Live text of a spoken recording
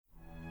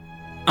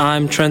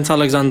I'm Trent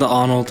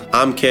Alexander-Arnold.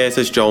 I'm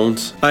Curtis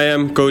Jones. I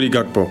am Cody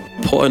Gakpo.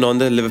 Putting on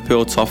the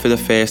Liverpool top for the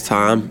first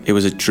time, it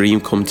was a dream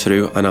come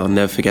true, and I'll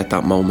never forget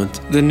that moment.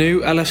 The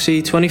new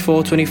LFC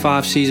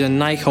 24-25 season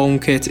Nike home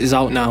kit is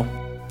out now.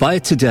 Buy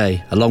it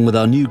today, along with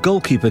our new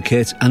goalkeeper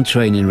kit and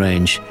training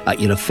range at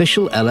your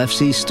official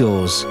LFC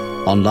stores.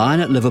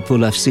 Online at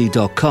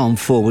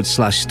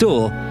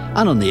liverpoolfc.com/store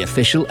and on the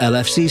official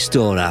LFC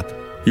store app.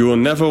 You will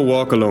never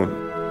walk alone.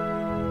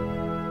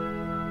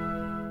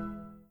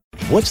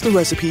 What's the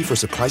recipe for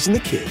surprising the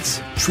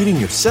kids, treating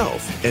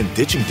yourself, and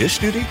ditching dish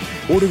duty?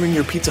 Ordering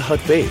your Pizza Hut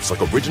faves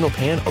like Original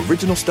Pan,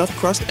 Original Stuffed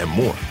Crust, and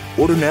more.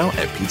 Order now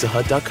at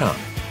pizzahut.com.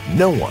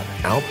 No one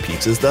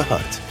out-pizzas the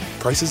Hut.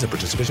 Prices and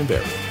participation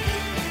vary.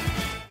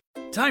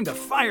 Time to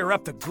fire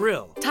up the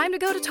grill. Time to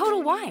go to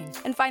Total Wine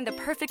and find the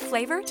perfect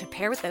flavor to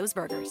pair with those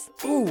burgers.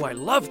 Ooh, I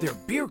love their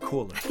beer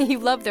cooler. You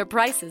love their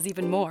prices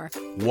even more.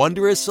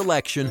 Wondrous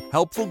selection,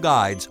 helpful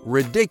guides,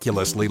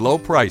 ridiculously low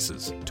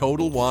prices.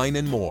 Total Wine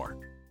and more.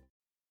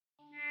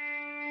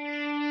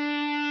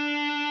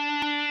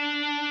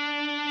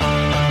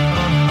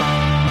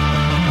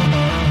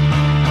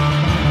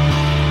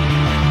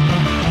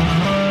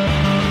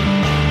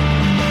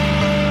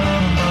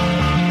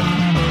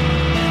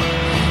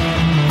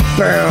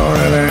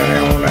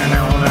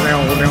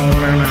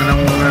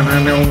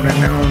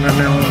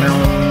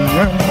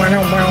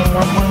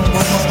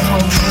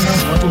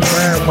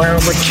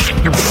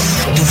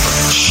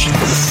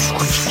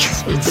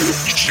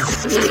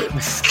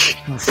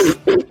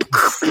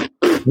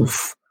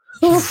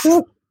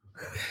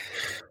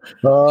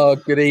 Oh,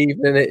 good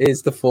evening. It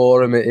is the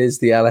forum. It is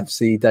the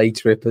LFC Day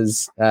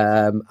Trippers.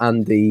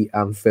 Andy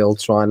and Phil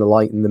trying to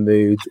lighten the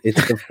mood.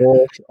 It's the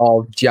 4th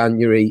of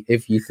January.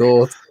 If you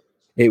thought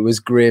it was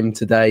grim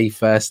today,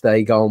 first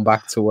day going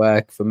back to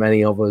work for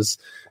many of us,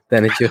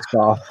 then it just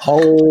got a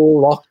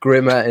whole lot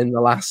grimmer in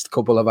the last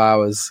couple of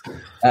hours.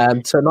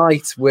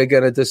 Tonight, we're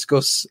going to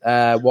discuss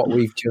what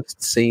we've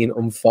just seen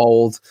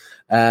unfold.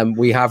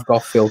 We have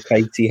got Phil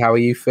Katie. How are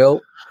you,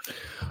 Phil?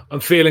 I'm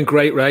feeling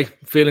great, Ray.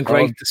 Feeling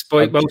great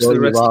despite most of the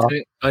rest of the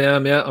day. I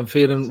am, yeah. I'm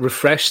feeling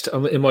refreshed.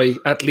 I'm in my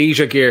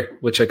athleisure gear,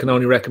 which I can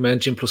only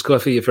recommend. Gym Plus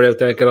Coffee, if you're out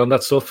there, get on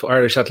that stuff.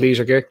 Irish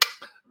athleisure gear.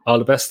 All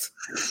the best.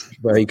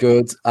 Very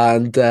good.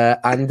 And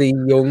Andy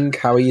Young,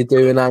 how are you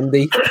doing,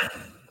 Andy?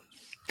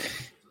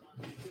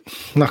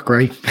 Not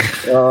great.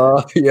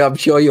 Yeah, I'm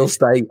sure you'll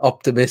stay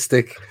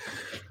optimistic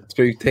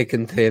through thick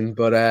and thin,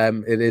 but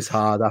it is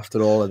hard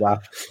after all of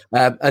that.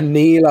 And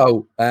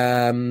Nilo,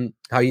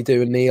 how you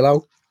doing,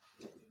 Nilo?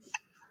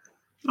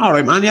 All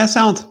right, man. Yeah,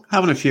 sound.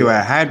 Having a few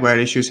hardware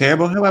issues here,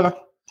 but however.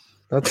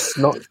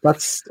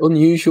 That's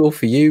unusual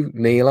for you,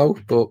 Nilo,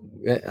 but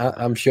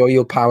I'm sure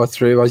you'll power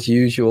through as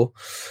usual.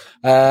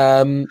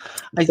 I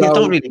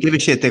don't really give a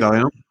shit, Diggle,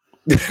 you know?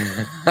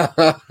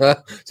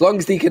 As long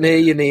as he can hear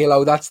you,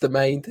 Nilo, that's the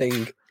main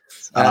thing.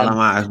 All that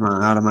matters,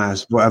 man. All that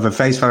matters. Whatever,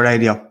 face for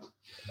radio.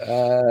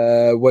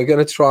 We're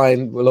going to try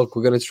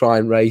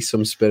and raise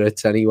some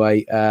spirits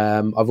anyway.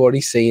 I've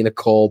already seen a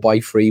call by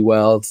Free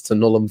World to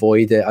null and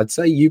void it. I'd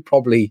say you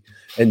probably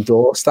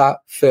endorse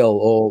that, Phil,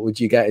 or would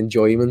you get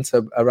enjoyment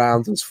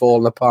around us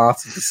falling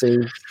apart at the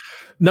seams?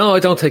 No, I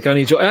don't take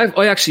any joy.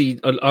 I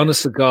actually,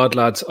 honest to God,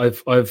 lads, I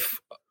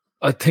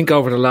think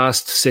over the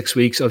last 6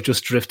 weeks, I've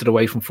just drifted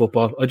away from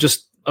football.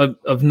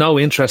 I've no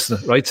interest in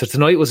it, right? So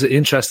tonight was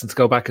interesting to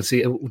go back and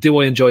see, do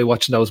I enjoy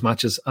watching those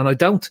matches? And I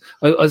don't.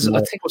 I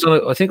think it was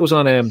on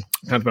I can't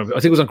remember.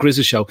 I think it was on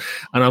Grizz's show.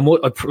 And I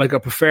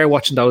prefer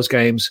watching those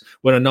games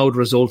when I know the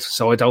result,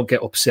 so I don't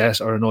get upset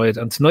or annoyed.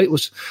 And tonight I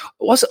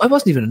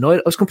wasn't even annoyed.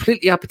 I was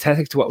completely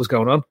apathetic to what was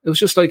going on. It was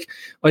just like,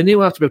 I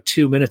knew after about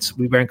 2 minutes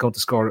we weren't going to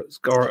score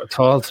at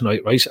all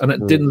tonight, right? And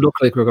it didn't look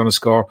like we were going to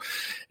score.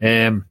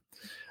 I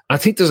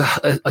think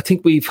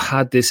we've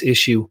had this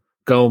issue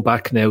going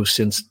back now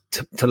since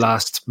to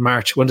last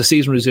March when the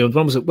season resumed.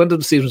 When did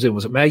the season resume?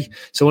 Was it May?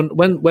 So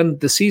when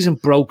the season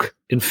broke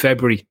in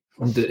February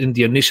in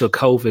the initial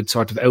COVID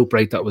sort of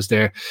outbreak that was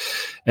there,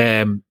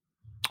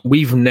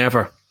 we've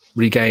never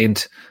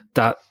regained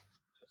that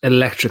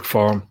electric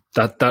form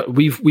that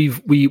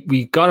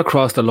we got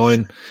across the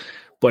line.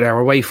 But our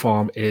away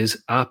form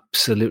is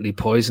absolutely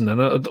poison.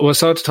 And I was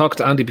starting to talk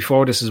to Andy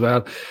before this as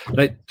well.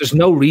 There's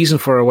no reason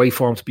for our away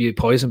form to be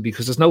poison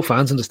because there's no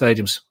fans in the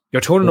stadiums. You're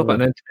turning up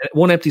and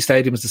one empty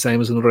stadium is the same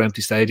as another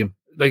empty stadium.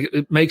 Like,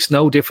 it makes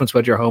no difference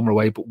whether you're home or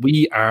away, but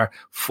we are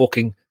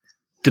fucking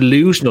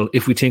delusional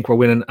if we think we're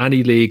winning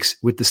any leagues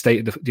with the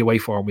state of the away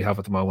form we have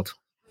at the moment.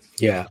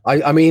 Yeah.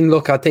 I mean,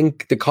 look, I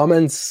think the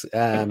comments...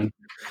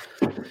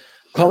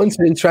 Comments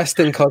are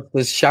interesting because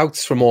there's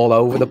shouts from all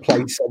over the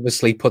place.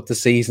 Obviously, put the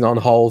season on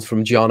hold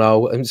from John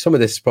O. And some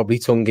of this is probably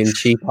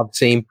tongue-in-cheek. I've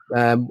seen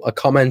a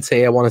comment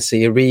here. I want to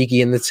see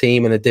Origi in the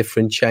team and a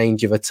different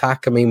change of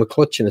attack. I mean, we're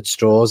clutching at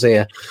straws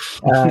here.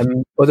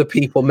 Other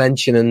people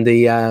mentioning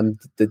the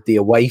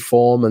away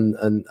form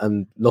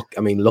and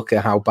look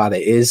at how bad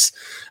it is.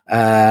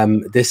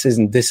 This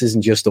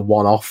isn't just a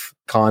one-off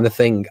kind of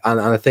thing. And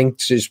I think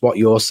just what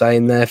you're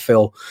saying there,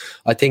 Phil,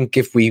 I think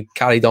if we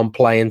carried on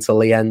playing till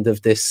the end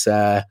of this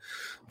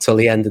till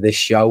the end of this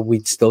show,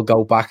 we'd still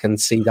go back and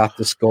see that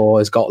the score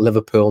has got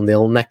Liverpool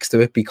 0 next to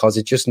it, because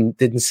it just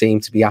didn't seem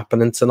to be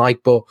happening tonight.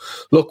 But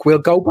look, we'll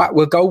go back.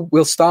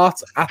 We'll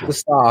start at the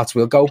start.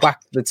 We'll go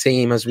back to the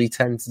team, as we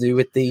tend to do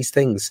with these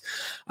things.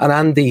 And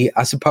Andy,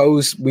 I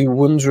suppose we were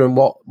wondering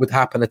what would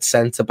happen at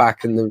centre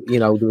back, and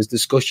there was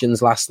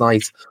discussions last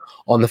night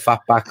on the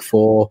fat back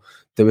four.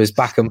 There was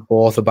back and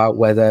forth about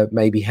whether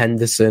maybe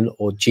Henderson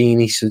or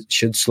Gini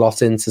should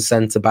slot into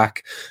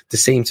centre-back. There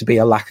seemed to be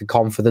a lack of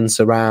confidence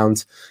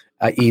around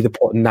either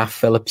putting Nat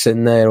Phillips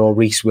in there or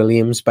Reece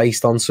Williams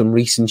based on some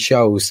recent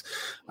shows.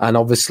 And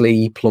obviously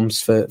he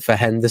plumps for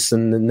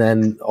Henderson. And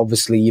then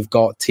obviously you've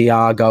got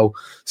Thiago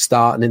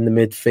starting in the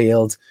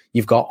midfield.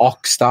 You've got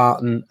Ox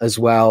starting as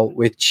well,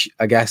 which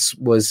I guess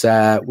was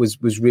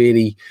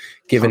really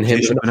giving him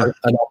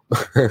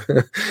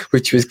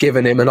which was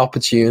giving him an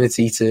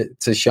opportunity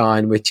to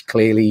shine, which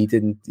clearly he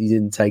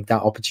didn't take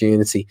that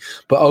opportunity.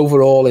 But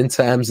overall, in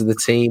terms of the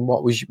team,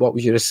 what was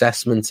your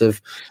assessment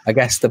of, I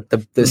guess,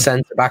 the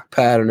centre back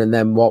pairing, and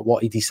then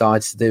what he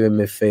decides to do in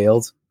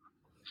midfield?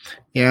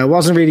 Yeah, I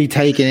wasn't really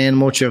taking in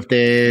much of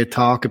the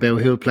talk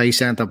about who'll play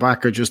centre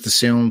back. I just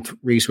assumed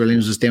Reece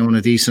Williams was doing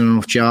a decent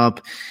enough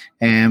job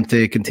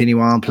to continue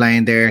on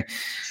playing there.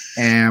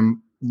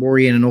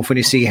 Worrying enough when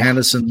you see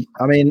Henderson.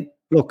 I mean,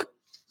 look,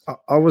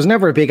 I was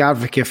never a big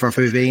advocate for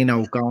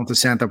Fabinho going to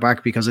centre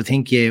back, because I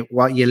think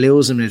what you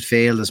lose in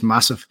midfield is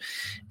massive.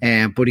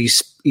 But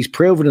he's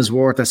proven his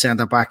worth at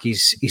centre back.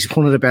 He's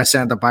one of the best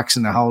centre backs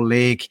in the whole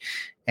league.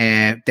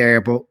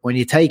 There, but when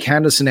you take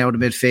Henderson out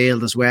of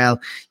midfield as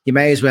well, you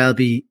may as well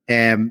be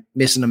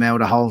missing him out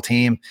of the whole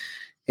team.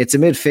 It's a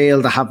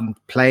midfield that haven't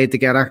played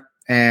together.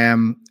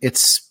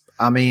 It's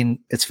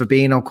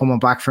Fabinho coming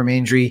back from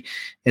injury.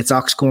 It's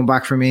Ox coming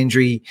back from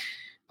injury.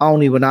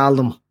 Only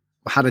Wijnaldum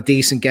had a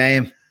decent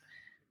game.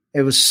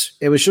 It was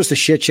just a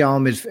shit show.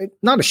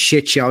 Not a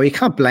shit show. You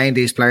can't blame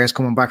these players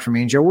coming back from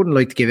injury. I wouldn't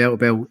like to give out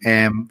about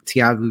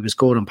Thiago. He was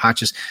good in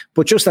patches,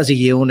 but just as a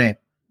unit,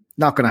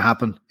 not going to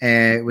happen.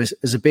 It was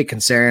a big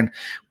concern,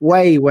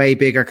 way, way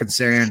bigger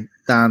concern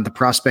than the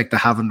prospect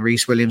of having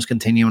Reece Williams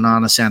continuing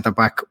on as centre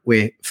back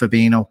with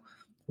Fabinho.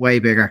 Way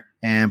bigger.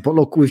 But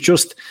look, we've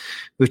just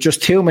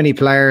too many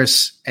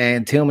players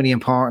and too many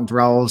important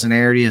roles and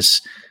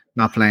areas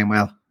not playing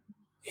well.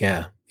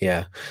 Yeah.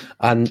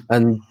 And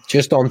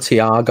just on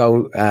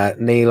Thiago,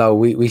 Nilo,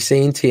 we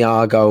seen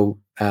Thiago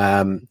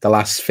the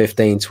last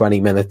 15, 20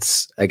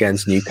 minutes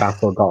against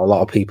Newcastle, got a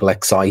lot of people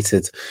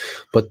excited.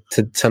 But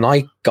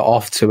tonight got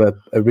off to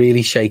a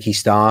really shaky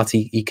start.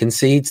 He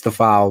concedes the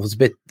foul. It was a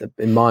bit,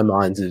 in my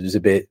mind, it was a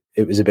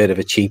bit of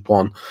a cheap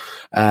one.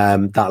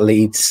 That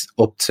leads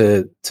up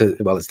to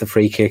it's the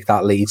free kick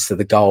that leads to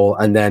the goal.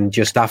 And then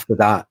just after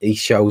that, he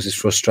shows his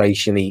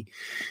frustration. He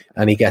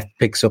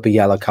picks up a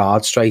yellow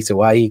card straight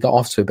away. He got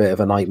off to a bit of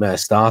a nightmare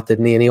start,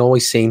 didn't he? And he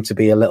always seemed to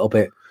be a little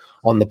bit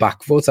on the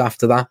back foot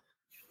after that.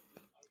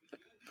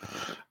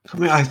 I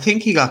mean, I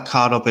think he got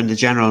caught up in the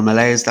general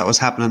malaise that was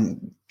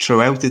happening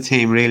throughout the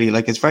team, really.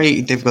 Like, it's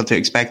very difficult to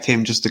expect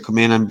him just to come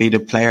in and be the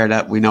player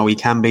that we know he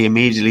can be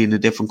immediately in a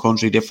different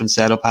country, different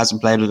setup,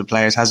 hasn't played with the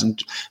players,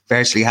 hasn't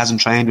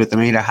trained with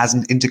them either,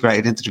 hasn't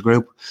integrated into the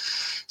group.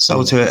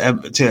 So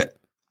to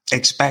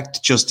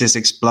expect just this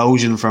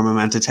explosion from him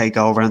and to take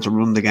over and to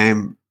run the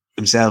game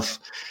himself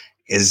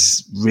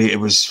it's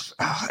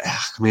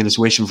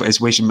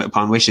wishing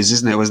upon wishes,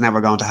 isn't it? It was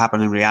never going to happen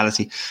in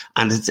reality,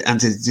 and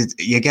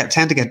you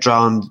tend to get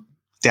drawn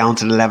down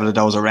to the level of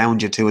those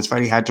around you too. It's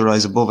very hard to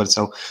rise above it.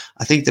 So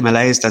I think the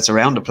malaise that's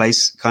around the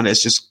place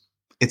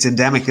it's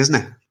endemic, isn't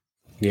it?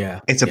 Yeah,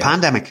 it's a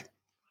pandemic.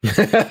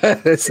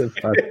 It's a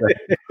pandemic.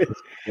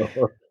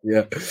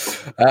 Yeah.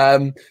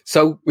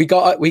 So we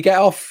get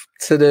off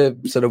to the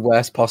sort of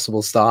worst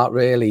possible start,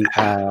 really.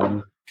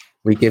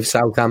 We give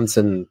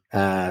Southampton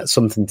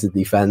something to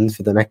defend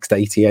for the next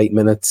 88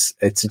 minutes.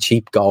 It's a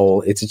cheap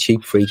goal. It's a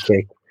cheap free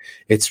kick.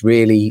 It's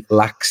really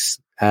lax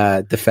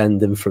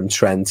defending from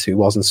Trent, who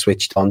wasn't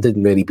switched on,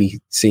 didn't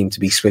really seem to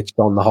be switched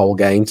on the whole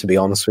game, to be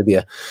honest with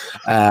you.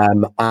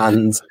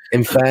 And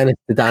in fairness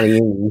to Danny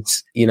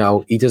Ings,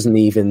 he doesn't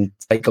even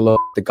take a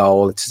look at the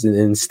goal. It's an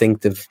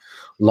instinctive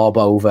lob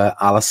over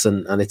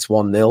Alisson, and it's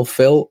 1-0.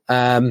 Phil,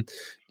 have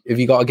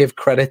you got to give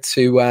credit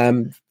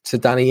to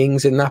Danny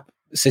Ings in that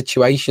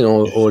situation,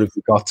 or have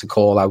you got to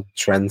call out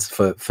Trent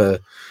for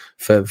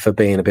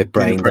being a bit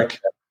brain dead?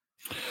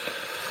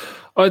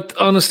 I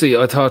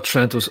thought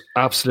Trent was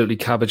absolutely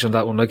cabbage on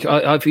that one. Like,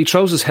 if he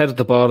throws his head at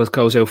the ball, it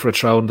goes out for a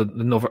throw, and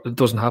it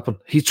doesn't happen.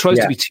 He tries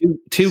to be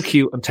too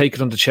cute and take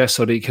it on the chest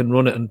so that he can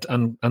run it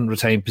and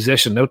retain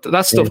possession. Now,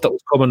 that's stuff that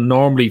was coming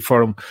normally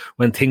for him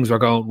when things were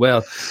going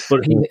well,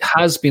 but he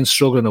has been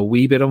struggling a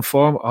wee bit on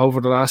form over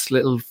the last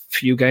little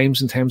few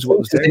games in terms of what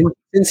was there.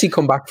 Since he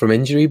come back from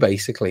injury,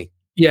 basically.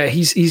 Yeah,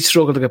 he's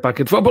struggled to get back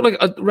in. But like,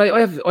 right, I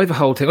have a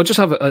whole thing. I just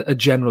have a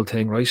general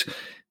thing, right?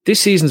 This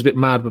season's a bit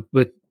mad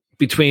with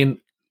between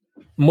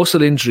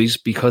muscle injuries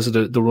because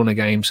of the run of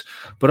games,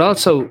 but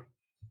also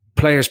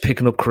players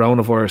picking up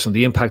coronavirus and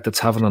the impact that's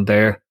having on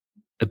their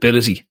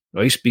ability,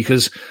 right?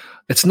 Because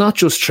it's not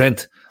just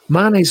Trent.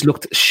 Mane's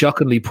looked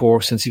shockingly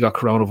poor since he got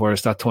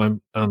coronavirus that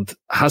time, and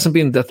hasn't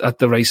been at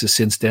the races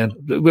since then.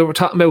 We're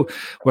talking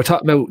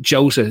about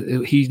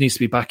Jota. He needs to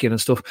be back in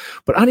and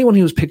stuff. But anyone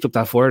who's picked up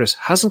that virus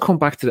hasn't come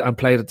back to and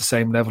played at the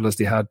same level as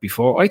they had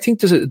before. I think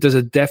there's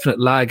a definite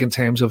lag in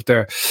terms of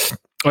their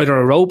either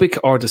aerobic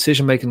or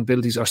decision-making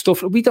abilities or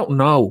stuff. We don't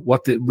know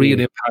what the real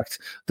impact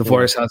the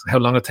virus has, how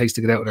long it takes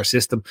to get out of their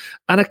system.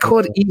 And it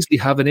could easily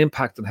have an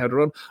impact on how they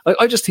run.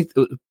 I just think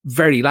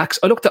very lax.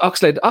 I looked at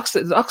Oxlade.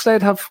 Did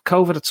Oxlade have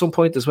COVID at some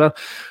point as well?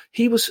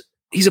 He's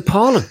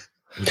appalling.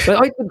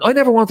 I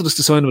never wanted us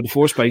to sign him with the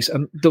force space,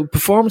 and the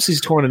performances he's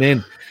turning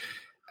in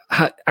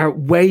are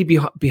way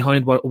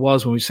behind what it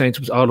was when we were saying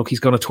to him, oh, look, he's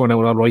going to turn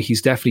out all right.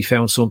 He's definitely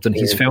found something.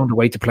 He's found a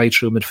way to play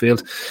through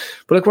midfield.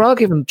 But like, we're all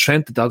giving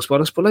Trent the dog's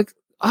bonus, but like,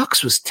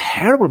 Ox was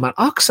terrible, man.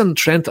 Ox and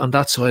Trent on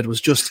that side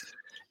was just,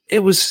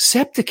 it was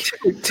septic.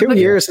 2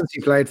 years since he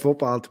played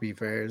football, to be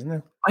fair, isn't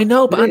it? I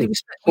know, but Andy,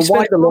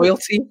 why the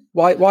loyalty?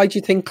 Why do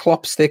you think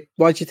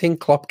Why do you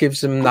think Klopp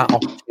gives him that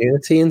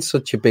opportunity in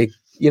such a big?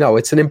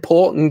 It's an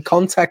important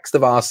context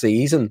of our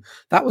season.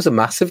 That was a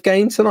massive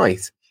game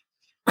tonight.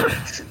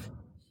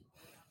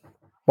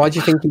 Why do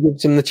you think he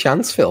gives him the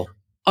chance, Phil?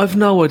 I've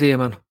no idea,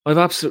 man. I've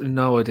absolutely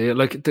no idea.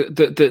 Like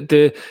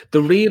the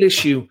real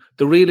issue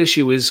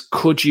is,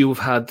 could you have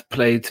had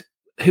played?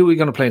 Who are we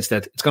going to play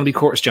instead? It's going to be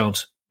Curtis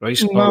Jones, right?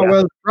 No,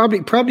 well,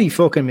 probably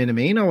fucking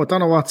Minamino. I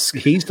don't know what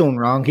he's done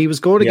wrong. He was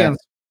good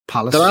against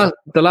Palace. The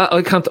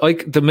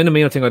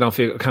Minamino thing I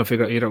can't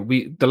figure out either.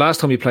 The last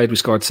time he played, we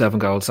scored 7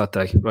 goals that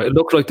day. Right? It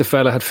looked like the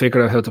fella had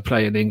figured out how to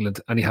play in England,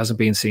 and he hasn't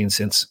been seen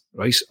since.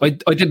 Right? I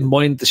didn't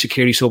mind the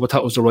Shaqiri sub. I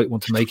thought it was the right one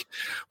to make.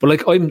 But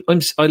like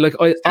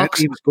Ox,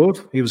 he was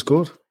good. He was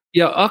good.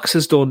 Yeah, Ox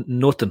has done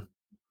nothing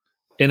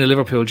in a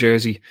Liverpool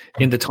jersey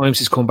in the times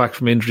he's come back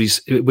from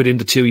injuries within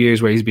the 2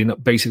 years where he's been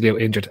basically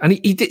out injured. And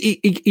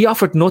he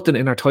offered nothing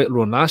in our title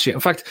run last year. In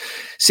fact,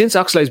 since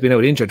Oxlade's been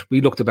out injured, we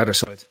looked a better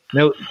side.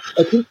 Now,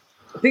 I think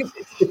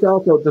it's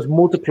also, there's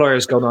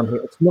multipliers going on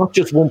here. It's not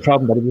just one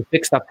problem that if you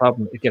fix that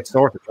problem, it gets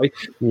sorted, right?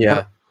 Yeah.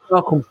 It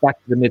all comes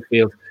back to the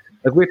midfield.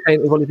 Like we're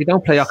saying, well, if you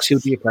don't play Ox, who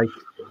do you play?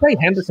 Play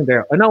Henderson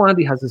there. I know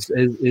Andy has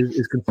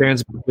his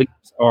concerns about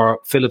Williams or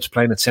Phillips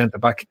playing at centre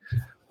back.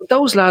 But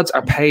those lads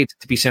are paid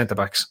to be centre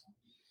backs.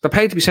 They're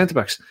paid to be centre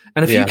backs.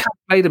 And if you can't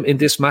play them in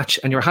this match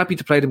and you're happy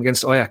to play them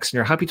against Ajax and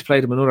you're happy to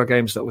play them in other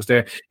games that was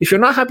there, if you're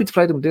not happy to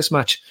play them in this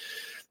match,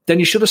 then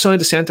you should have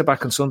signed a centre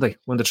back on Sunday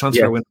when the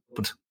transfer window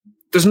opened.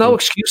 There's no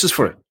excuses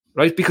for it,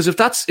 right? Because if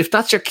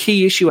that's your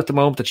key issue at the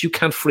moment, that you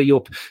can't free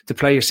up to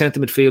play your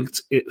centre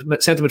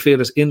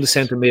midfielders in the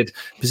centre mid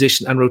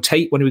position and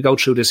rotate when we go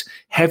through this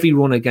heavy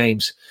run of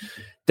games,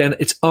 then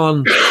it's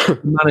on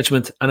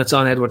management and it's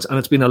on Edwards. And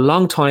it's been a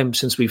long time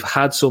since we've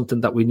had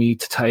something that we need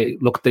to take.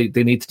 Look, they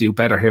need to do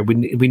better here. We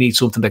need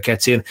something that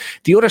gets in.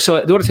 The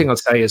other thing I'll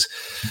say is,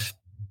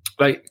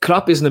 like,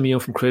 Klopp isn't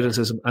immune from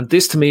criticism, and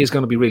this to me is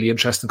going to be really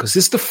interesting because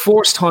this is the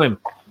first time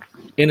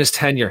in his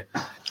tenure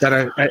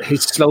that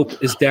his slope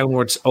is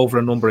downwards over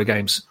a number of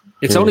games.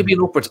 It's only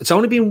been upwards. It's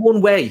only been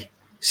one way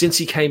since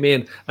he came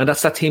in, and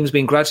that's that team's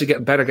been gradually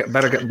getting better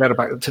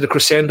back to the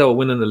crescendo of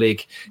winning the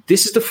league.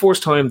 This is the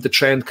first time the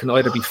trend can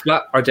either be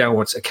flat or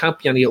downwards. It can't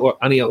be any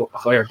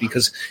higher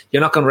because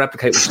you're not going to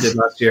replicate what you did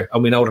last year,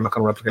 and we know they're not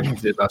going to replicate what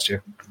you did last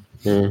year.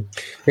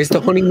 Is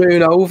the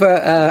honeymoon over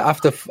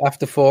after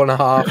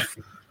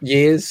 4.5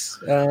 years,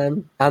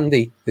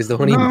 Andy? Is the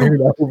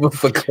honeymoon over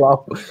for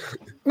Klopp?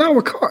 No,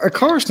 of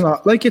course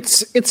not. Like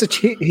it's a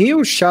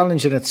huge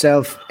challenge in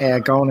itself,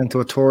 going into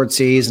a third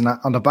season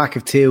on the back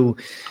of 2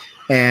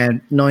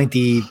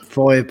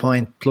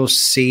 95-point plus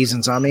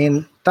seasons. I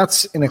mean,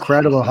 that's an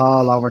incredible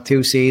haul over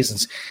 2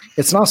 seasons.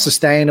 It's not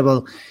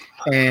sustainable.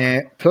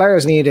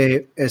 Players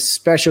need a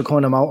special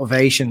kind of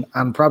motivation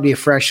and probably a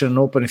freshening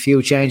up and a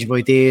few change of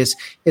ideas.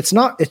 It's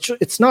not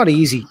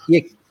easy.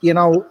 You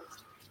know,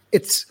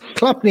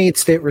 Klopp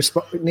needs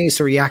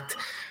to react,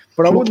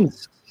 but I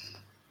wouldn't.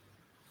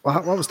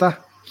 What was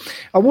that?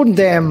 I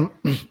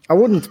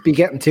wouldn't be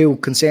getting too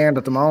concerned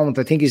at the moment.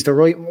 I think he's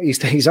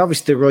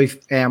obviously the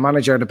right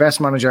manager, the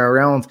best manager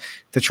around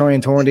to try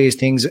and turn these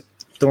things,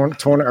 turn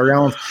it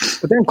around.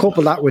 But then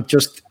couple that with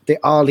just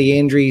all the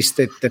injuries,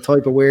 the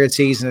type of weird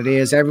season it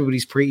is.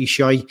 Everybody's pretty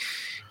shy.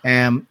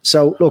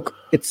 So look,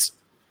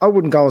 I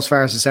wouldn't go as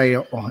far as to say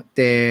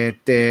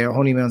the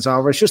honeymoon's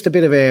over. It's just a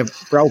bit of a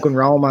broken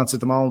romance at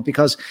the moment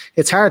because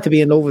it's hard to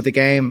be in love with the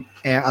game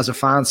as a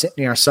fan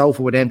sitting on your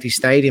sofa with empty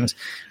stadiums.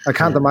 I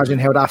can't imagine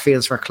how that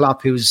feels for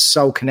Klopp, who's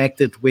so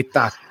connected with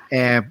that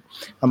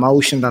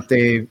emotion that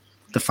the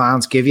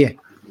fans give you.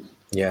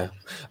 Yeah.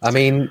 I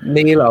mean,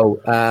 Milo,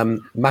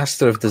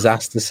 Master of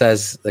Disaster,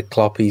 says that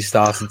Klopp, he's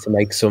started to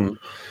make some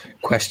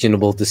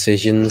questionable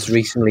decisions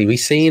recently. We've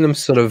seen him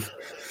sort of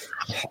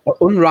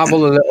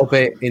unravel a little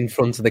bit in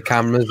front of the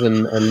cameras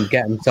and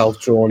get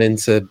himself drawn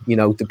into,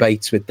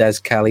 debates with Des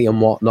Kelly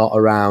and whatnot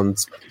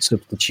around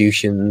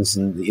substitutions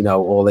and,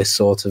 all this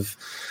sort of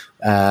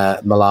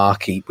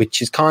malarkey, which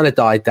has kind of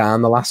died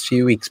down the last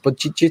few weeks. But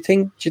do you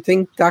think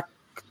that,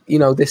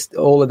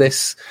 all of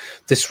this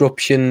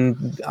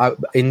disruption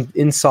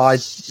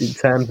inside in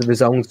terms of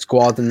his own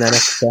squad, and then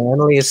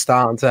externally is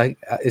starting to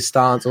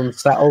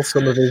unsettle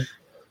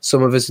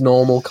some of his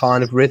normal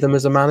kind of rhythm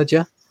as a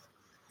manager?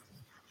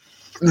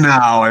 No,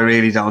 I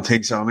really don't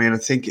think so. I mean, I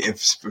think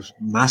it's a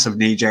massive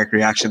knee-jerk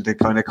reaction to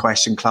kind of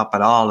question Klopp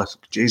at all.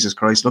 Jesus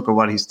Christ, look at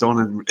what he's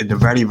done in the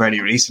very,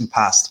 very recent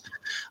past.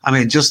 I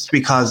mean, just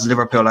because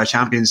Liverpool are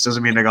champions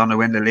doesn't mean they're going to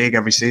win the league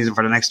every season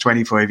for the next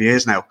 25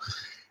 years now.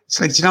 It's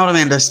like, do you know what I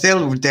mean? They're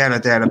still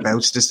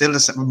thereabouts. They're still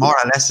more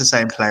or less the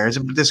same players.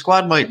 The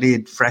squad might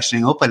need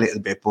freshening up a little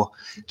bit, but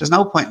there's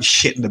no point in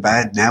shitting the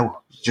bed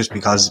now just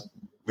because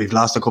we've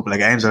lost a couple of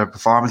games and our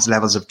performance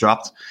levels have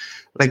dropped.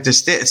 Like, there's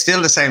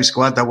still the same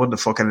squad that won the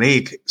fucking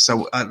league.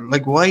 So,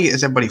 why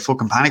is everybody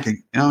fucking panicking?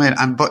 You know what I mean?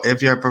 And but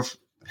if you're,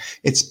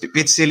 it's a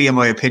bit silly in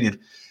my opinion.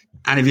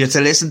 And if you're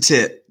to listen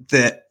to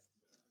the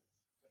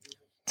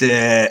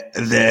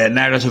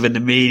narrative in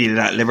the media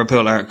that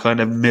Liverpool are kind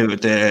of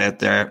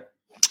they're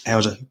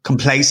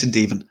complacent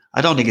even. I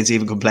don't think it's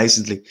even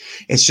complacency.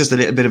 It's just a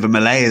little bit of a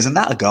malaise, and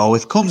that'll go.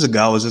 It comes and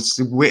goes.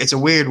 It's a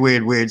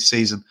weird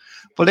season.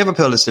 But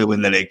Liverpool will still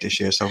win the league this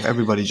year, so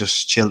everybody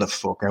just chill the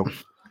fuck out.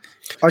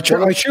 I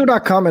threw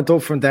that comment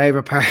up from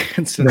David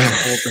Parkinson.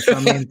 I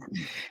mean,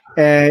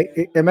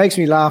 it makes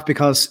me laugh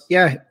because,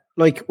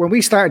 like when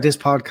we started this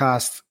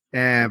podcast,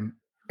 that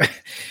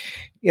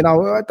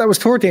was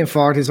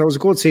 13-40, so it was a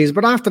good season.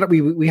 But after that,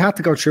 we had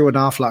to go through an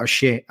awful lot of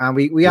shit, and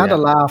we had to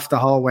laugh the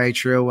whole way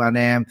through.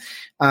 And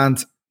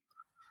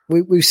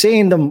we've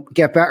seen them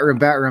get better and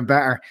better and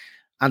better,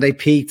 and they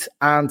peaked.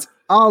 And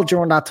all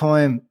during that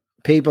time,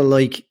 people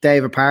like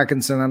David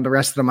Parkinson and the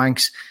rest of the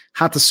Manx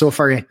had to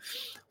suffer it.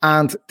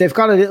 And they've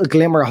got a little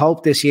glimmer of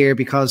hope this year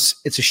because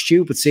it's a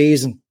stupid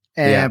season.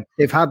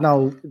 They've had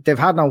no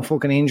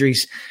fucking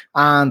injuries,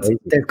 and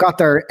they've got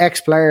their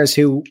ex-players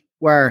who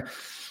were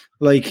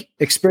like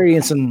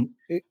experiencing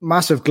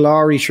massive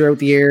glory throughout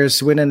the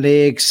years, winning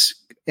leagues,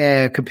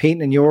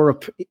 competing in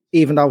Europe,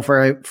 even though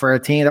for a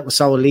team that was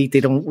so elite, they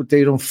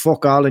don't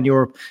fuck all in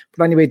Europe.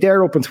 But anyway,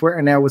 they're up on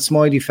Twitter now with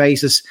smiley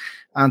faces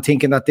and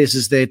thinking that this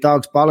is the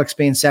dog's bollocks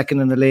being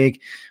second in the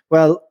league.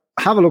 Well,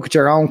 have a look at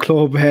your own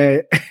club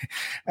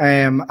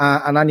and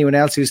anyone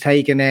else who's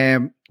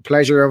taking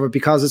pleasure of it,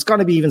 because it's going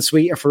to be even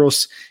sweeter for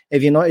us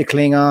if United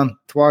cling on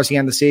towards the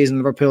end of the season.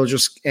 Liverpool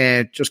just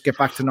get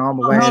back to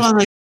normal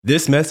ways.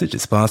 This message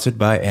is sponsored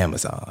by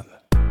Amazon.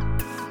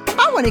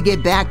 I want to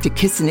get back to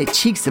kissing the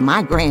cheeks of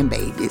my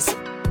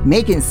grandbabies,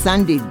 making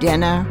Sunday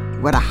dinner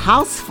with a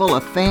house full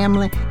of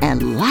family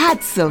and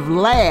lots of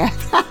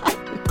laughs.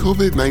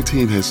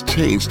 COVID-19 has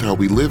changed how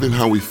we live and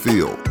how we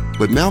feel,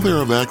 but now there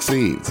are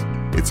vaccines.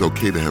 It's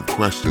okay to have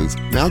questions.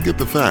 Now get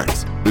the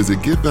facts. Visit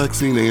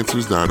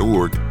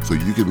getvaccineanswers.org so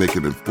you can make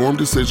an informed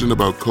decision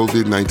about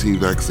COVID-19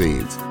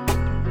 vaccines.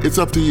 It's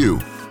up to you.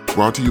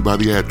 Brought to you by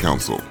the Ad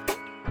Council.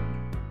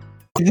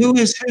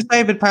 Who's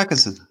David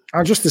Parkinson?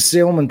 I'm just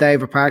assuming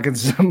David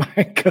Parkinson.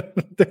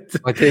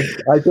 I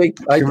think.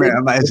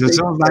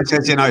 Some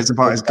Manchester United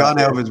supporters gone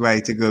out of his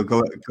way to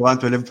go on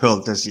to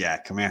Liverpool.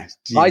 Come here.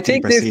 I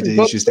think this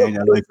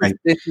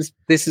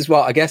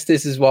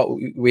is what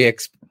we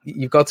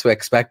you've got to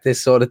expect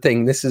this sort of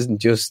thing. This is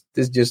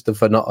just a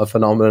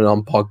phenomenon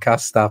on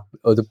podcast that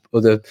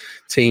other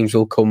teams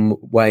will come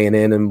weighing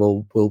in and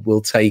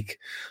will take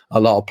a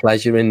lot of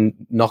pleasure in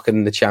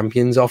knocking the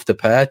champions off the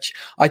perch.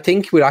 I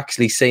think we're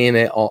actually seeing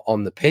it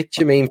on the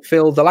pitch. I mean,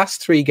 Phil, the last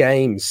 3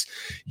 games,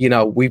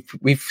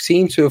 we've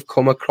seemed to have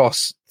come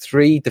across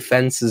 3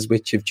 defenses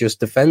which have just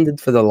defended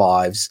for their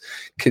lives.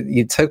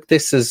 You took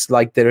this as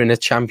like they're in a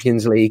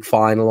Champions League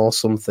final or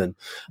something.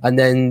 And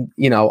then,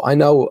 I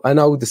know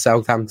the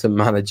Southampton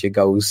manager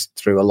goes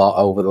through a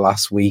lot over the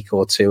last week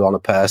or 2 on a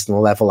personal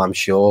level, I'm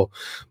sure.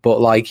 But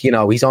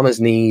he's on his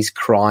knees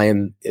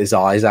crying his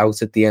eyes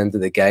out at the end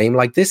of the game.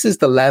 Like, this is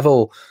the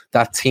level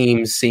that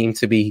teams seem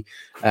to be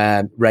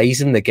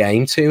raising the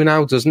game to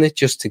now, doesn't it?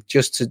 Just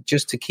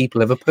to keep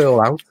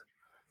Liverpool out.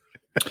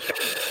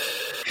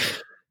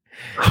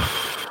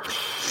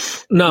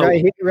 No,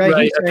 right, he's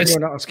saying you're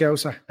not a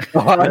Scouser.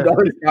 I know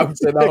he's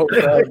Scouser now.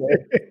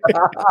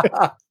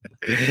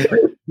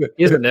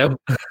 Is it now?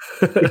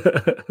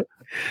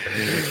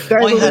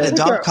 I had a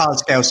dog called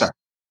Scouser.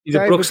 He's a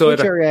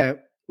Brooksider.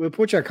 We'll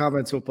put your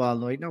comments up all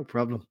night. No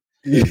problem.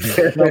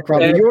 No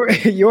problem.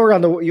 You're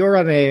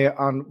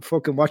on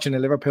fucking watching the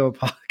Liverpool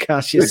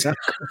podcast yourself.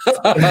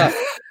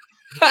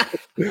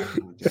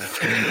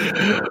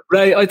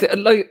 Right.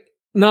 I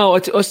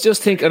was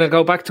just thinking, I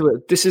go back to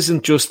it. This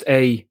isn't just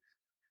a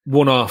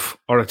one-off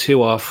or a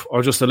two-off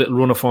or just a little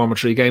run of form of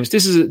 3 games.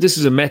 This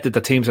is a method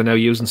that teams are now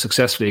using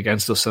successfully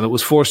against us, and it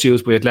was first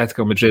used by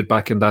Atletico Madrid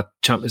back in that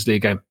Champions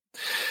League game.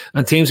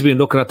 And teams have been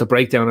looking at the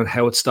breakdown and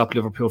how it stopped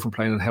Liverpool from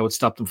playing and how it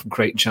stopped them from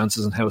creating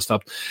chances and how it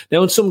stopped.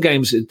 Now, in some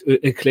games,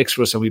 it clicks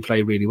for us and we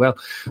play really well.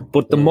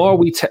 But the more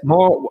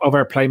more of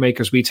our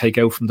playmakers we take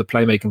out from the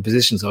playmaking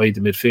positions, i.e.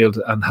 the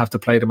midfield, and have to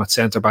play them at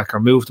centre-back or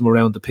move them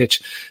around the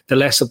pitch, the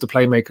less of the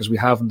playmakers we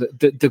have and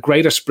the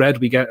greater spread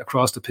we get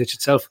across the pitch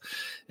itself.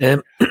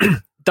 That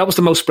was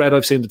the most spread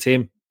I've seen the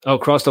team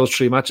across those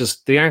 3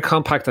 matches. They aren't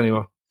compact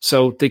anymore.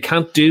 So they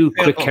can't do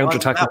quick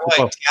counter-attacking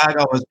football.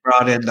 Thiago was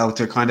brought in though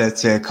to kind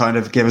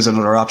of give us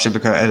another option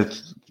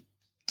because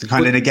to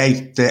kind of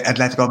negate the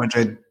Atletico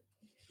Madrid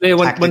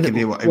tactic if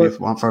you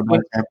want for a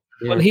bad game.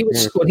 When he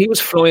was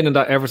flying in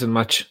that Everton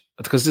match,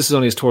 because this is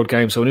only his 3rd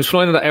game, so when he was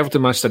flying in that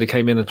Everton match that he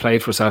came in and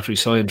played for us after he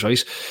signed,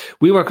 right,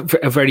 we were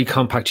a very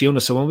compact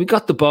unit. So when we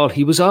got the ball,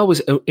 he was always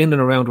in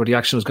and around where the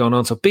action was going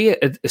on. So be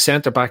it a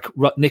centre back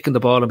nicking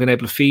the ball and being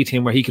able to feed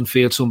him where he can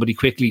field somebody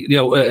quickly,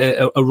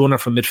 a runner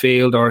from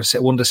midfield or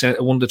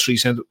one to 3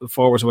 centre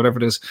forwards or whatever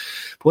it is.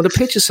 But when the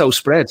pitch is so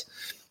spread,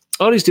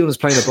 all he's doing is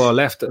playing the ball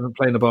left and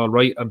playing the ball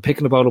right and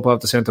picking the ball up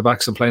off the centre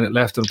backs and playing it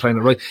left and playing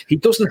it right. He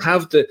doesn't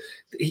have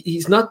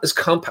he's not as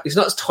compact, he's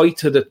not as tight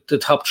to the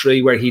top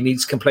 3 where he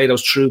can play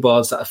those through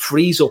balls that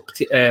frees up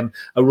a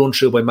run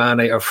through by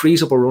Mane or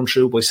frees up a run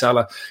through by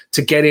Salah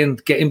to get in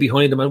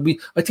behind them. And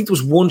I think there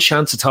was one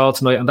chance at all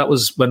tonight, and that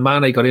was when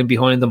Mane got in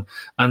behind them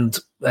and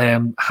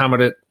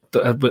hammered it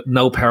with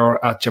no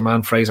power at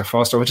Jermaine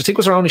Fraser-Foster, which I think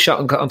was our only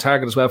shot on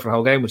target as well for the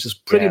whole game, which is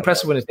pretty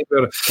impressive when you think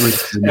about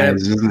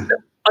it.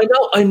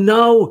 I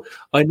know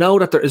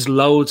that there is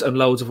loads and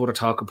loads of other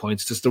talking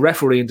points. There's the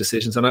refereeing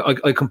decisions, and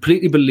I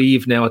completely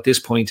believe now at this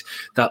point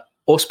that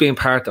us being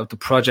part of the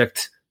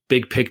project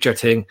big picture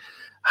thing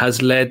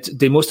has led,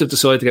 they must have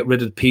decided to get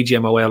rid of the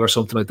PGMOL or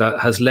something like that,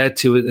 has led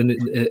to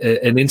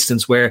an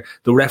instance where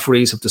the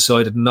referees have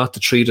decided not to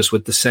treat us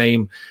with the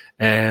same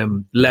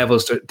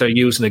levels they're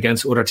using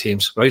against other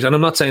teams, right? And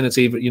I'm not saying it's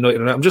even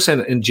United, I'm just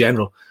saying in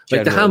general.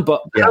 Like the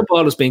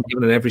handball is being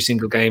given in every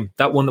single game.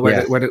 That one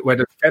where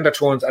the defender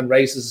turns and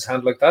raises his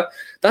hand like that,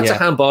 that's a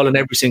handball in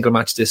every single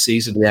match this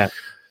season. Yeah.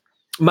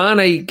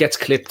 Mane gets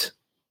clipped.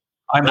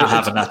 I'm not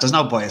having that. There's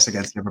no bias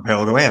against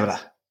Liverpool. Go away with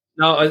that.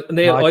 No,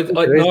 Neil,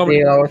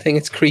 I think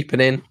it's creeping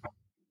in.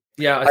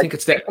 Yeah, I think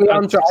it's there.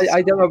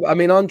 I don't know. I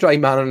mean, Andre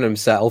Manon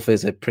himself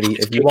is a pretty.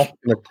 If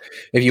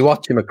you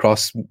watch him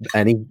across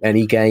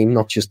any game,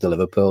 not just the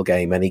Liverpool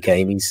game, any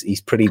game,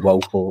 he's pretty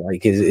woeful.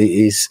 Like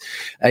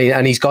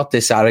and he's got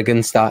this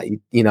arrogance that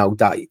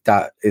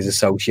that is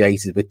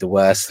associated with the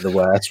worst of the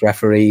worst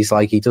referees.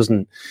 Like he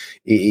doesn't,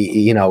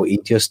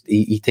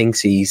 he thinks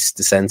he's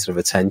the centre of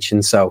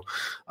attention. So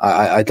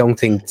I don't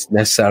think it's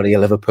necessarily a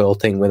Liverpool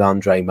thing with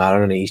Andre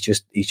Maron. He's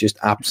just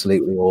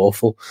absolutely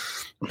awful.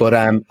 But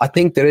I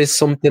think there is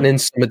something in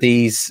some of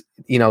these,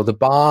 the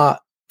bar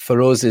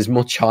for us is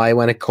much higher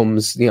when it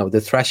comes,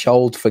 the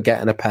threshold for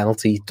getting a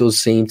penalty does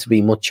seem to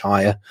be much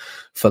higher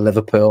for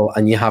Liverpool.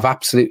 And you have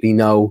absolutely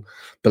no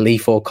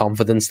belief or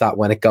confidence that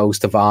when it goes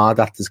to VAR,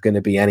 that there's going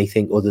to be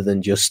anything other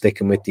than just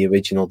sticking with the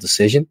original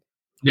decision.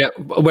 Yeah,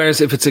 whereas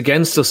if it's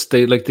against us,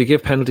 they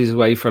give penalties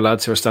away for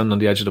lads who are standing on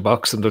the edge of the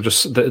box and they're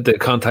just the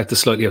contact is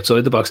slightly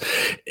outside the box.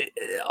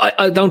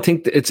 I don't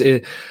think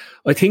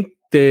I think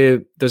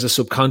there's a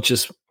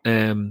subconscious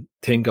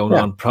thing going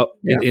on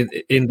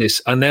in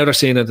this, and now they're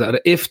saying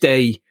that if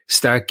they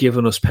start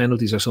giving us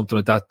penalties or something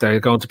like that, they're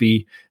going to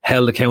be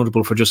held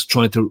accountable for just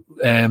trying to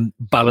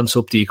balance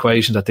up the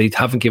equation that they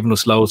haven't given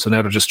us loads, so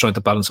now they're just trying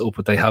to balance it up,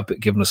 but they have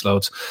given us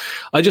loads.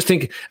 I just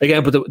think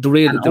again, but the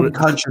real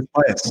unconscious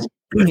bias.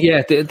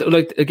 Yeah,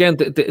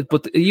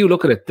 but you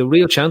look at it, the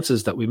real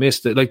chances that we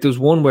missed. Like there's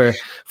one where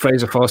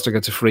Fraser Foster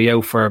gets a free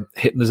out for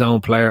hitting his own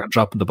player and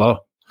dropping the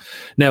ball.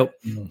 Now,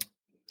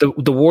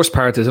 the worst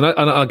part is, and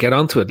I'll get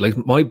onto it. Like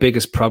my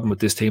biggest problem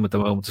with this team at the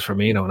moment is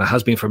Firmino, and it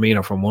has been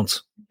Firmino for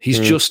months. He's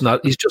just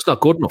not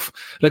good enough.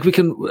 Like we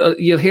can,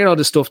 you'll hear all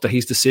this stuff that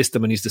he's the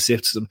system and he's the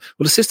system.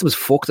 Well, the system is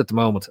fucked at the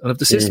moment, and if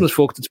the system is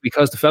fucked, it's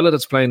because the fella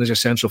that's playing as your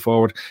central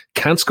forward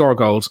can't score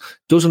goals,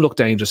 doesn't look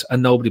dangerous,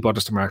 and nobody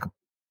bothers to mark him.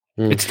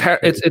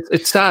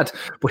 It's sad,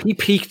 but he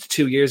peaked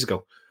 2 years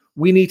ago.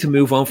 We need to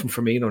move on from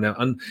Firmino now,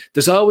 and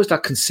there's always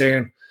that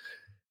concern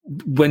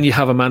when you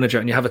have a manager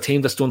and you have a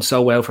team that's done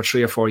so well for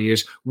 3 or 4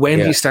 years. When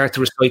do you start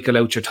to recycle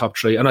out your top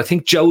 3? And I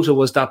think Jota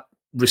was that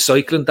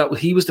recycling. That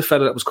he was the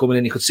fella that was coming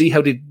in. You could see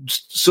how they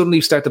suddenly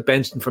started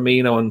benching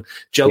Firmino and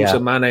Jota,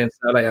 Mane, and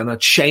Salah, and it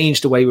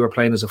changed the way we were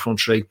playing as a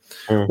front 3.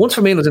 Once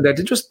Firmino's in there,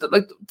 they just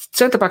like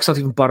centre backs don't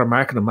even bother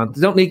marking him, man.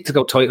 They don't need to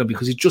go tight on him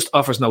because he just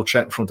offers no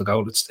threat in front of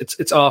goal.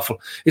 It's awful.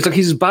 It's like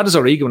he's as bad as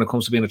Origi when it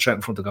comes to being a threat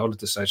in front of goal at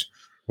this stage.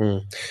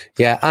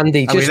 Yeah,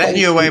 Andy, are we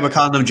letting you away with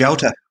calling him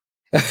Jota?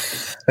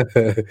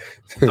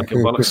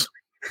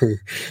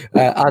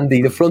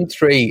 Andy, the front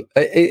 3,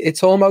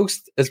 it's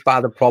almost as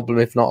bad a problem,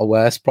 if not a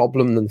worse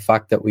problem, than the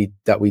fact that we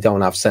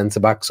don't have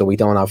centre backs, or we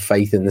don't have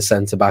faith in the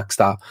centre backs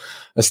that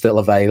are still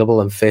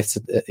available and fit,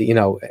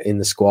 in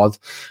the squad.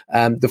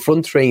 The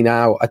front 3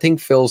 now, I think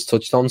Phil's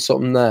touched on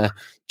something there.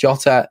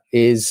 Jota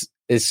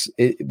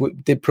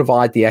did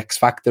provide the X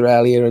factor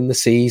earlier in the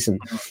season.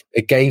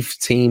 It gave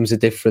teams a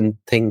different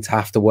thing to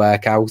have to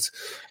work out.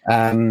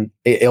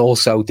 It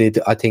also did,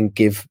 I think,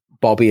 give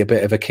Bobby a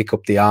bit of a kick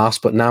up the arse,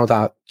 but now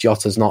that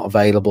Jota's not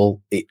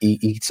available,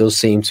 he does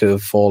seem to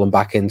have fallen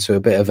back into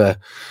a bit of a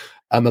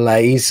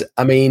malaise.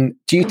 I mean,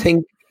 do you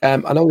think, I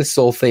know this is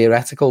all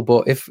theoretical,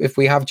 but if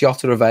we have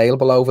Jota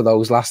available over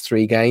those last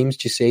 3 games,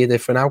 do you see a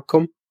different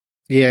outcome?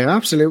 Yeah,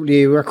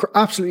 absolutely. We're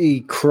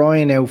absolutely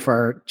crying out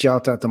for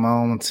Jota at the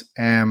moment.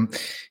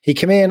 He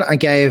came in and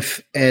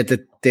gave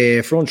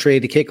the front three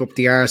the kick up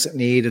the arse it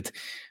needed.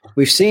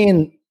 We've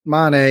seen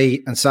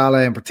Mane and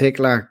Salah in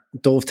particular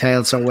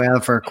dovetail so well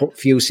for a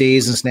few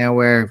seasons now,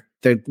 where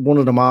one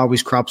of them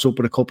always crops up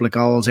with a couple of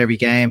goals every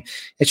game.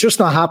 It's just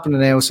not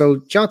happening now. So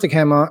Jota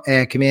came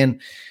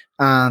in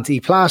and he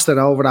plastered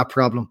over that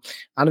problem.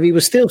 And if he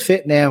was still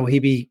fit now, he'd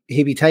be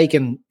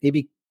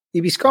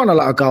scoring a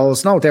lot of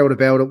goals, no doubt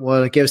about it.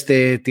 Well, it gives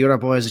the other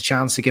boys a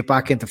chance to get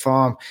back into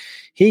form.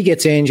 He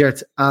gets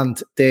injured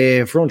and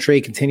the front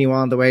three continue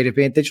on the way they've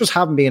been. They just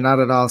haven't been at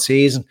it all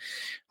season.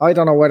 I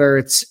don't know whether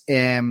it's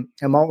a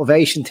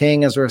motivation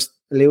thing, as we were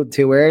alluded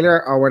to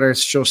earlier, or whether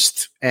it's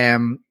just,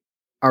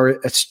 or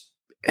it's,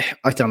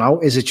 I don't know.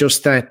 Is it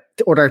just that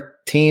other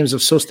teams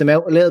have sussed them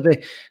out a little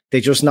bit? They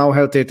just know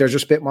they're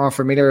just a bit more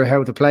familiar with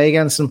how to play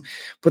against them.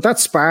 But that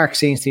spark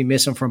seems to be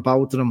missing from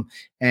both of them.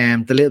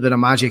 The little bit of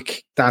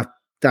magic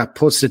that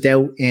puts the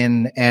doubt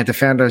in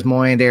defenders'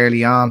 mind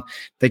early on.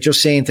 They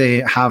just seem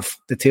to have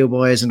the two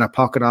boys in their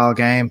pocket all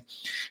game.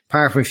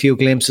 Apart from a few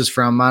glimpses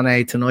from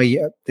Mane tonight,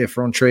 the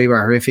front three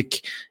were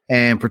horrific,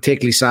 and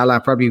particularly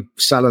Salah, probably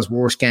Salah's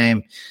worst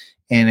game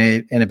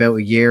in about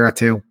a year or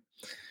two.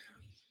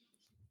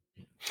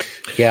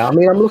 Yeah, I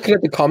mean, I'm looking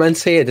at the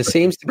comments here. There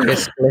seems to be a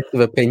split of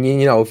opinion.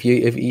 You know, if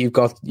you've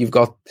got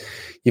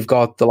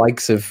the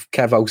likes of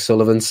Kev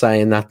O'Sullivan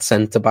saying that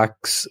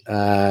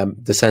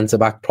the centre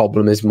back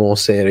problem is more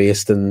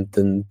serious than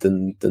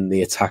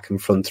the attacking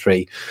front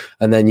three,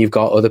 and then you've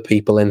got other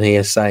people in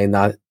here saying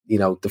that, you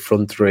know, the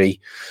front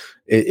three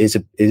is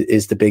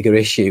the bigger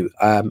issue.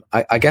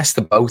 I guess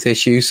they're both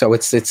issues, so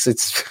it's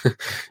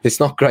it's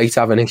not great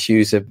having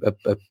issues at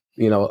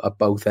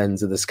both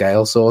ends of the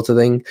scale, sort of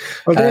thing.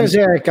 Well, there's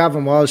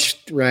Gavin Walsh,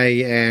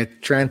 Ray.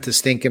 Trent is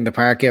stinking the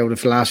park out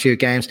of the last few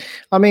games.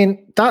 I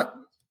mean, don't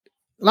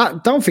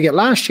forget,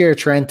 last year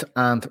Trent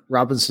and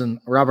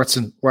Robertson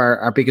were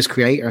our biggest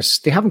creators.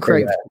 They haven't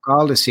created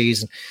all this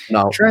season.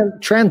 No,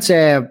 Trent's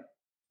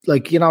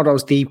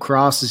those deep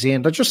crosses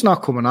in, they're just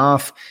not coming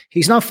off.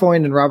 He's not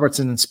finding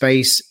Robertson in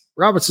space.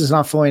 Robertson's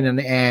not finding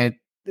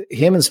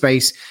him in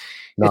space.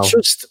 No. It's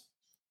just,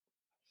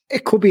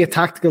 it could be a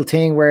tactical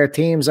thing where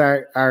teams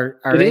are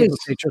able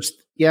to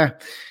just, yeah.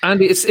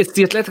 And it's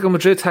the Atletico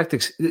Madrid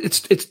tactics.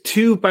 It's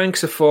two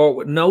banks of four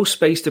with no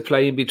space to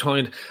play in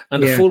between,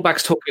 and the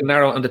fullbacks tuck in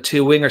narrow, and the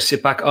two wingers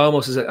sit back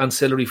almost as an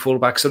ancillary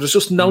fullback. So there's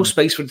just no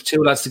space for the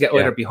two lads to get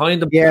either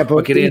behind them. Yeah,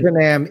 but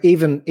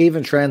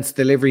even Trent's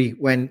delivery,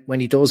 when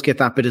he does get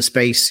that bit of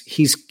space,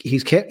 he's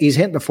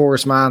hitting the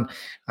force man,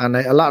 and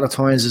a lot of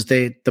times is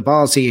the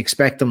balls he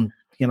expect them,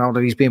 you know,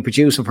 that he's been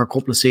producing for a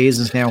couple of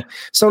seasons now.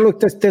 So look,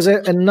 there's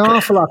an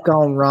awful lot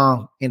going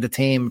wrong in the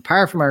team,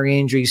 apart from our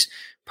injuries,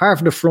 apart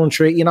from the front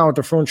three, you know,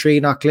 the front three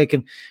not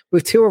clicking.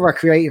 With two of our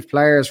creative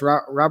players,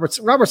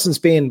 Robertson's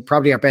been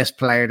probably our best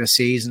player this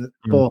season,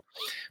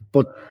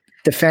 but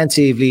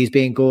defensively he's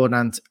been good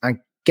and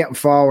getting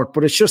forward.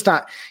 But it's just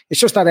that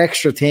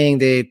extra thing,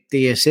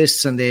 the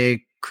assists and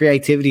the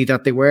creativity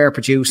that they were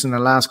producing in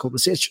the last couple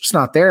of seasons, it's just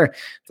not there.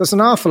 There's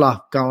an awful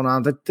lot going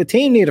on. The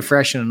team need a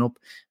freshening up.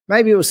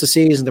 Maybe it was the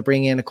season to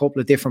bring in a couple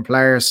of different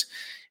players.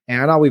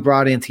 I know we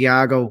brought in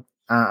Thiago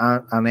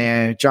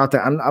and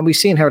Jota, and we've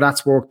seen how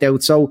that's worked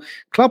out. So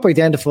Klopp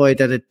identified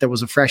that there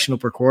was a freshen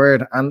up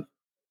required, and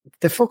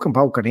they fucking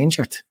both got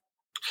injured.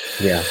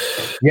 Yeah.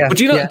 But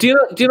do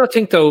you not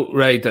think though,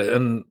 Ray,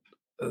 that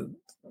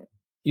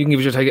you can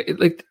give it your take?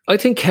 Like, I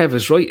think Kev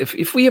is right.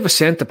 If we have a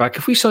centre back,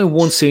 if we sign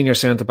one senior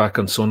centre back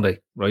on Sunday,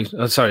 right?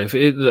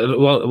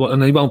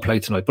 And he won't play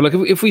tonight. But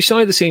like, if we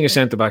sign the senior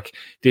centre back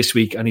this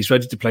week and he's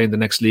ready to play in the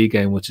next league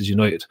game, which is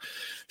United,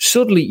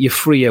 suddenly you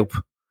free up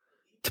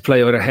to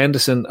play either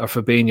Henderson or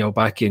Fabinho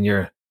back in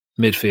your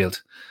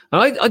midfield.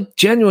 And I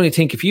genuinely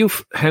think if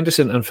you've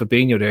Henderson and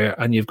Fabinho there,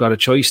 and you've got a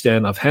choice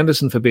then of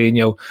Henderson,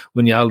 Fabinho,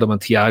 Wijnaldum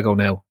and Thiago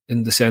now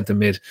in the centre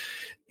mid,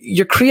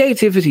 your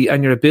creativity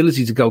and your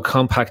ability to go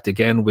compact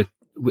again with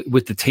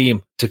the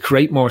team to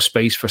create more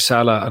space for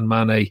Salah and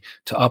Mane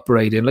to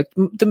operate in. Like,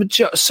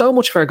 so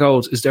much of our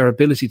goals is their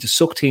ability to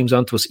suck teams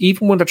onto us,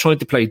 even when they're trying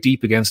to play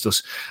deep against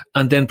us,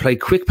 and then play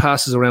quick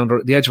passes around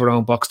the edge of our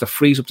own box that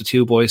frees up the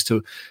two boys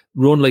to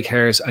run like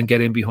hares and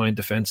get in behind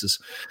defences.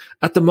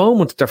 At the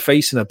moment, they're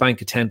facing a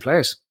bank of 10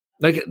 players.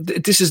 Like,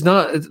 this is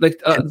not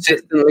like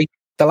consistently.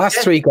 The last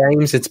three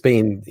games, it's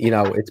been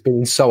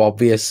so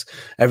obvious.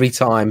 Every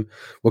time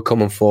we're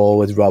coming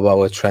forward, Robbo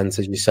or Trent,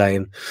 as you're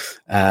saying,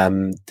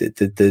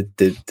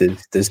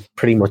 there's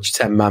pretty much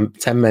 10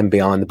 men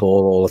behind the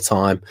ball all the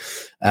time.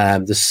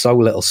 There's so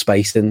little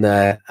space in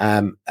there.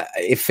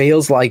 It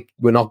feels like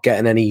we're not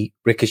getting any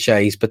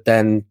ricochets, but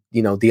then,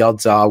 you know, the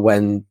odds are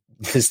when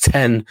there's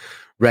 10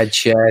 red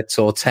shirts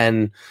or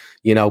 10,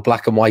 you know,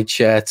 black and white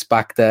shirts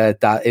back there,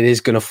 that it is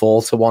going to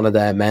fall to one of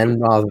their men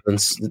rather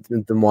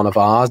than one of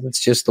ours. It's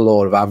just the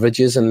law of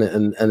averages, and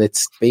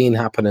it's been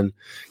happening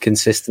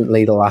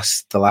consistently the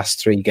last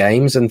three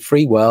games. And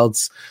Free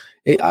Worlds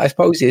I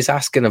suppose it's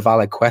asking a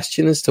valid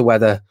question as to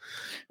whether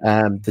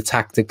the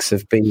tactics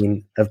have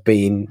been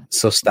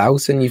sussed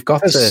out, and you've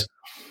got to.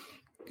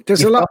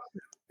 There's a lot.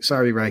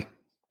 Sorry, Ray.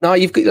 No,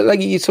 you've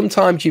got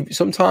sometimes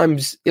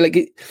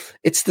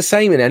it's the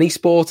same in any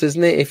sport,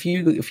 isn't it? If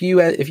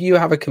you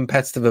have a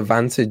competitive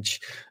advantage,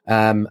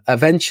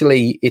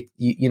 eventually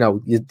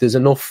there's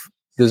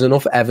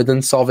enough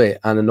evidence of it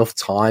and enough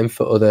time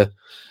for other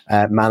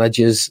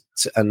managers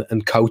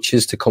and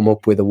coaches to come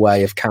up with a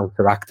way of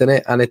counteracting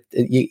it. And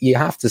you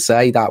have to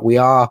say that we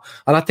are,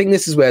 and I think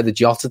this is where the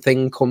Jota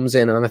thing comes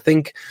in. And I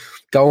think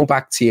going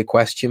back to your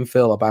question,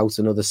 Phil, about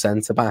another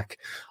centre back,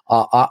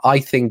 I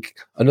think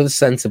another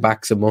centre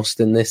back's a must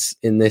in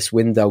this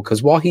window,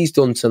 because what he's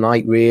done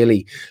tonight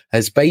really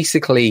has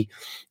basically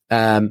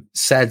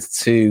said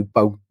to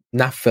both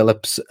Nat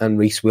Phillips and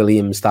Reece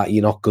Williams that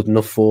you're not good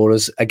enough for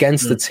us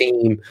against a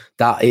team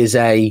that is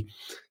a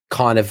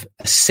kind of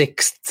a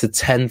 6th to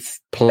 10th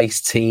place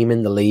team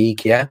in the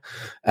league. Yeah.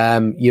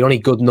 You're only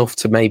good enough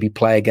to maybe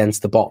play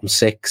against the bottom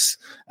 6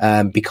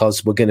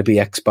 because we're going to be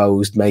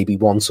exposed maybe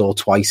once or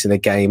twice in a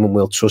game, and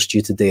we'll trust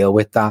you to deal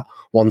with that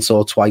once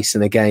or twice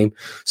in a game.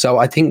 So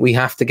I think we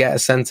have to get a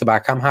centre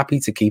back. I'm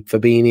happy to keep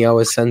Fabinho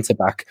as centre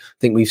back. I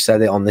think we've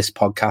said it on this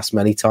podcast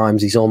many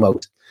times. He's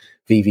almost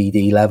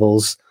VVD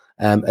levels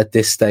at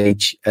this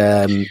stage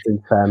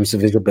in terms of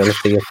his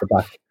ability at the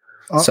back.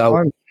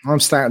 So I'm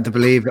starting to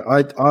believe it.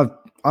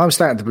 I'm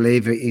starting to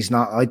believe it. He's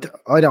not.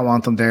 I don't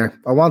want him there.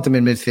 I want him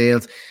in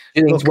midfield.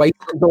 You think he's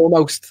wasted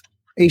almost?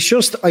 He's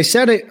just. I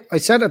said it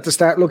at the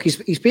start. Look,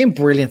 he's been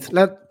brilliant.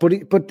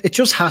 But it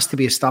just has to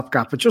be a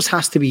stopgap. It just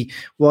has to be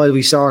while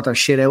we sort our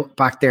shit out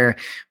back there.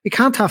 We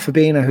can't have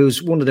Fabinho,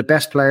 who's one of the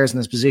best players in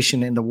his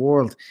position in the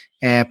world,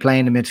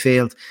 playing in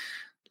midfield.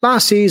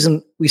 Last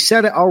season, we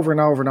said it over and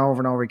over and over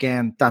and over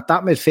again that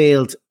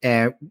midfield,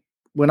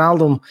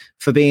 Wijnaldum,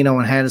 Fabinho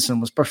and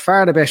Henderson was by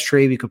far the best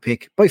 3 we could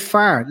pick. By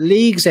far,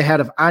 leagues ahead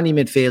of any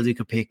midfield we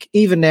could pick.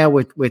 Even now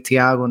with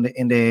Thiago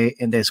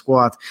in the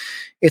squad,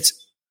 it's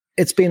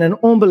been an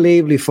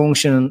unbelievably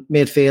functioning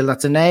midfield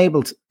that's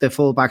enabled the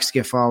fullbacks to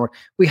get forward.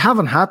 We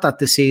haven't had that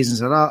this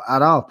season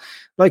at all.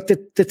 Like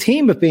the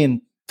team have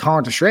been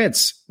torn to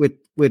shreds with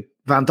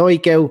Van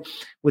Dijk out,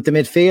 with the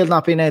midfield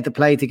not being able to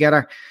play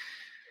together.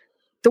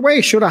 The way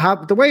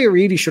it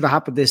really should have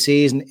happened this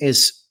season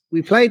is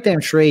we played them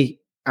 3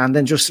 and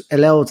then just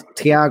allowed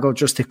Thiago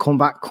just to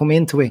come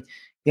into it.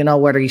 You know,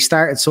 whether he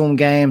started some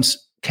games,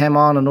 came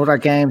on in other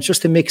games,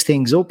 just to mix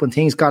things up when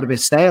things got a bit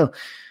stale.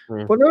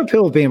 But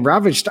Liverpool have been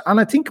ravaged, and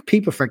I think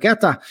people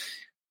forget that,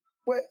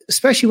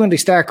 especially when they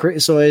start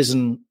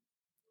criticising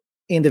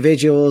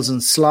individuals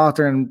and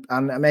slaughtering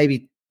and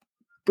maybe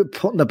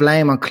putting the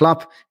blame on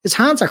Klopp. His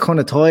hands are kind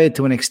of tied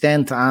to an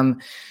extent,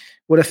 and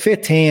with a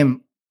fit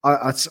team,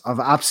 I've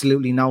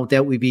absolutely no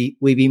doubt we'd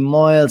be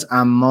miles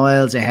and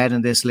miles ahead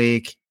in this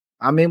league.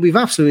 I mean, we've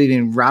absolutely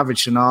been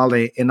ravaged in all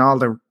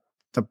the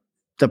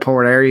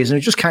poor areas, and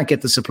we just can't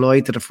get the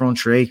supply to the front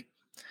 3.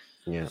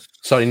 Yeah.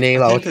 Sorry,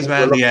 Neil. I think as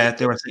well,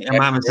 they were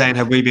saying,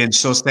 have we been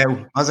sussed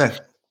out? Was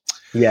it?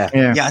 Yeah.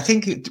 I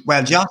think,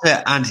 well,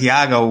 Jota and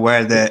Thiago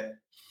were the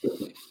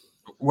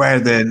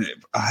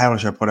how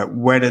should I put it?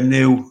 Were the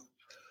new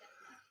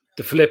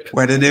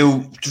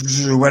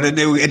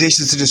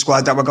additions to the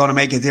squad that were going to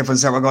make a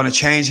difference, that were going to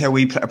change how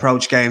we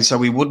approach games, so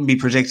we wouldn't be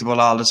predictable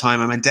all the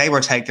time. I mean, they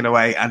were taken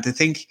away, and to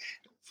think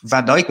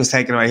Van Dijk was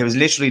taken away, he was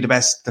literally the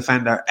best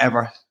defender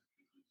ever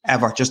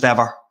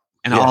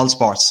in all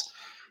sports,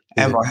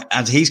 ever,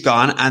 and he's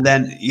gone, and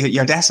then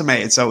you're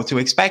decimated. So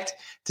to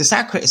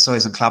start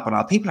criticising Klopp and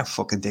all, people are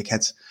fucking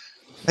dickheads.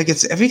 Like,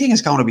 everything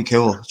is going to be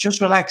cool.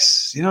 Just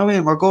relax. You know what I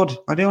mean? We're good.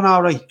 We're doing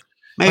all right.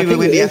 Maybe we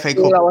win the FA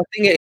Cup.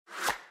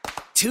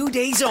 2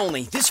 days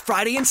only, this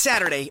Friday and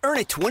Saturday. Earn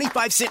a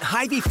 25-cent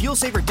Hy-Vee Fuel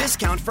Saver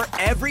discount for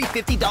every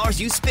 $50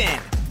 you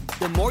spend.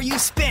 The more you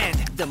spend,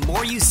 the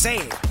more you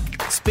save.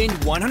 Spend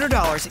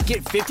 $100 and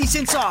get 50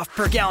 cents off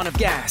per gallon of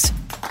gas.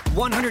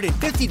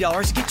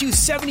 $150 get you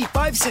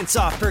 75 cents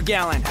off per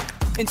gallon.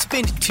 And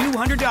spend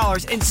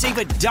 $200 and save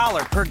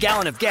 $1 per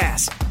gallon of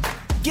gas.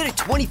 Get a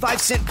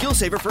 25-cent fuel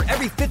saver for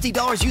every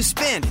 $50 you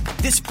spend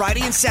this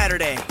Friday and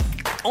Saturday.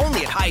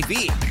 Only at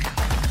Hy-Vee.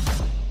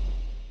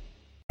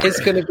 It's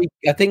going to be,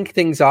 I think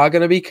things are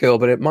going to be cool,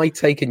 but it might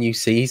take a new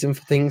season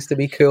for things to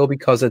be cool,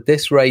 because at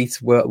this rate,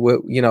 we're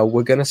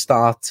going to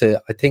start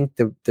to, I think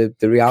the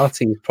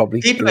reality is probably...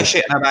 People are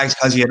shitting our bags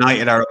because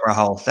United are up our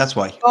hole. That's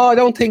why. Oh,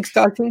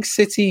 I think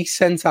City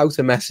sent out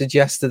a message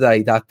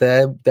yesterday that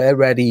they're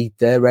ready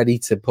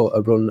to put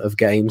a run of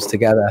games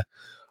together.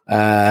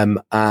 And,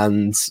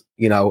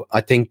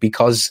 I think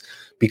because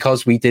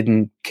we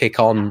didn't kick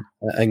on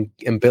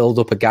and build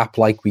up a gap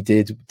like we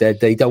did.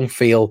 They don't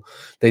feel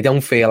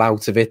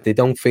out of it. They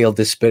don't feel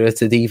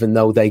dispirited, even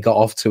though they got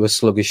off to a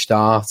sluggish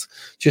start,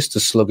 just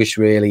as sluggish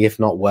really, if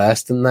not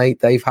worse than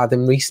they've had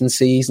in recent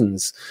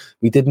seasons.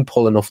 We didn't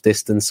pull enough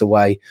distance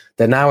away.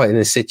 They're now in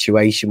a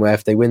situation where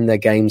if they win their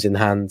games in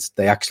hand,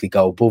 they actually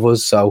go above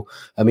us. So,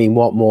 I mean,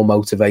 what more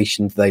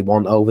motivation do they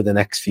want over the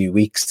next few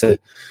weeks to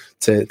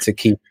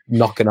keep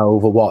knocking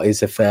over what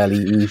is a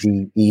fairly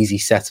easy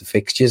set of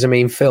fixtures? I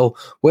mean, Phil,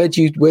 where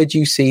do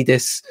you see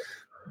this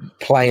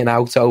playing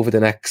out over the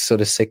next sort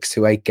of 6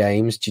 to 8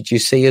 games? Do you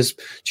see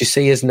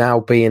us now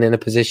being in a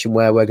position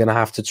where we're going to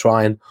have to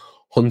try and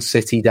hunt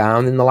City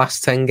down in the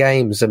last 10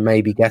 games and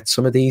maybe get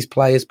some of these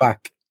players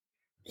back?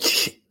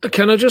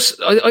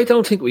 I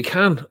don't think we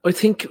can. I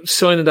think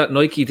signing that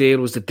Nike deal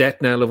was the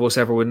death knell of us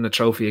ever winning a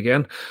trophy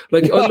again.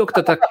 Like, I looked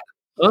at that.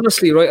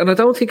 Honestly, right, and I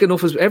don't think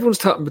enough is. Everyone's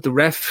talking about the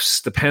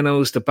refs, the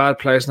penos, the bad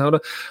players, and all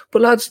that.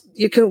 But lads,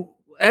 you can.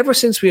 Ever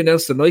since we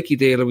announced the Nike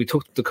deal and we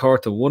took the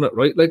court and won it,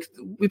 right? Like,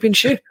 we've been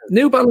shit.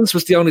 New Balance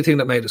was the only thing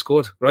that made us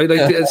good, right?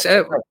 Like,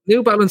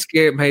 New Balance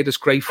gear made us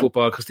great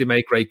football because they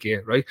make great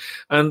gear, right?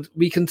 And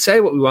we can say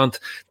what we want.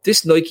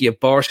 This Nike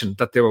abortion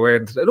that they were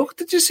wearing today. Look,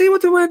 did you see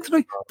what they were wearing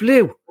tonight?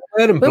 Blue.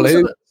 Wearing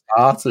blue.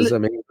 Starters, I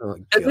mean,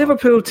 a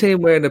Liverpool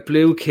team wearing a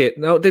blue kit.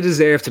 No, they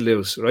deserve to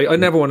lose, right? I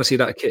never want to see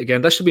that kit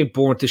again. That should be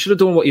burnt. They should have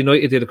done what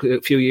United did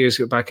a few years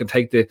back and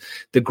take the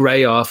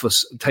grey off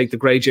us, take the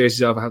grey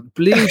jerseys off,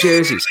 blue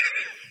jerseys.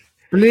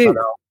 Blue.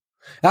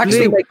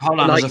 Actually,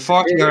 hold on. There's a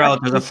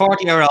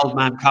 40-year-old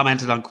man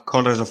commented on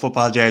colours of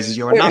football jerseys.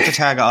 You are not the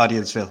target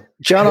audience, Phil.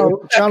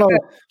 Jono,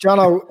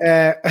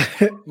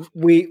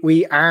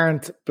 we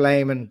aren't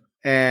blaming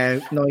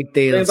Nike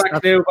deals.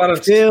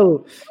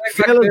 Phil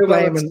is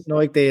blaming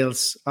Nike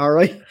deals. All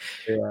right.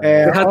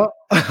 Yeah.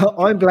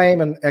 I'm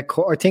blaming I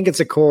think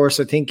it's a course.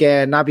 I think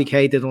Naby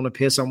Keita done a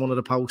piss on one of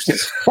the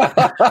posts.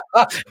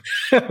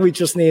 We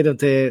just need him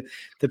to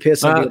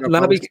piss on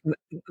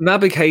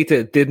Naby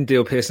Keita didn't do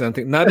a piss. And I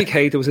think Naby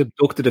Keita was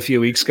abducted a few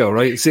weeks ago,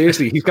 right?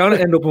 Seriously, he's going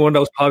to end up in one of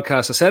those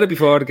podcasts. I said it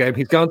before the game.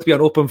 He's going to be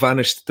on Up and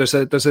Vanished. There's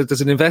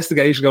an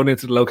investigation going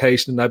into the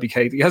location of Naby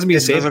Keita. He hasn't been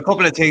seen. There's a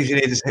couple of things you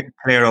need to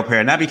clear up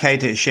here. Naby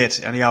Keita is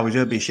shit, and he always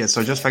will be shit.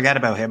 So just forget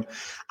about him.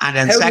 And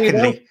then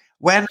secondly,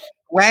 when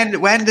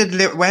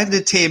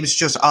did teams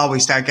just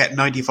always start getting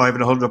 95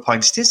 and 100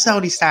 points? This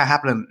only start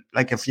happening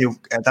like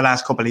the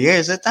last couple of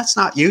years. That's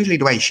not usually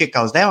the way shit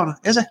goes down,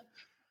 is it?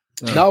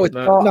 No, it's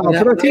not. No,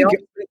 but I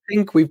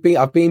think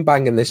I've been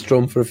banging this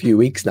drum for a few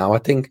weeks now. I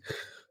think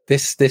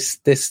this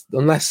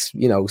unless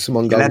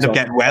someone goes, you'll end up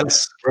getting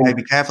Wells. Right,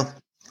 be careful.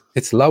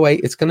 It's low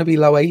 8. It's going to be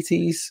low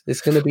 80s. It's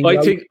going to be. I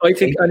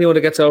think anyone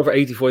that gets over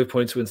 85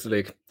 points wins the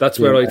league. That's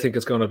where I think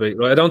it's going to be.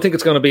 Right? I don't think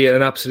it's going to be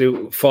an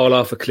absolute fall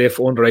off a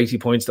cliff under 80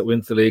 points that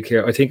wins the league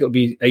here. I think it'll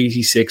be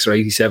 86 or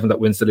 87 that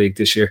wins the league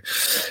this year.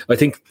 I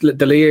think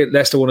the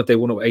Leicester won it. They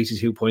won it with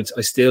 82 points.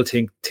 I still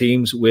think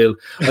teams will.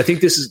 I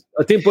think by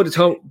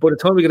the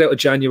time we get out of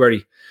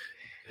January,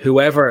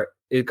 whoever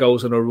it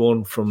goes on a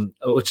run from,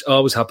 which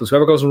always happens,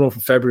 whoever goes on a run from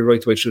February right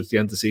the way through to the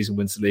end of the season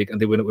wins the league, and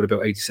they win it with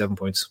about 87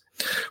 points.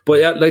 But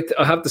yeah, like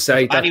I have to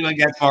say, if anyone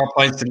gets more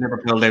points than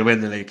Liverpool, they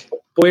win the league.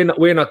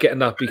 We're not getting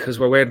that because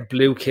we're wearing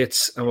blue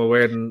kits and we're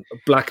wearing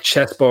black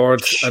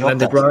chessboards. And then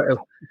they brought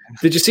out.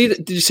 Did you see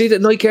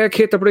that Nike Air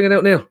kit they're bringing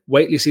out now?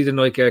 Wait till you see the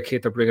Nike Air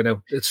kit they're bringing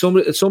out.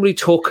 Somebody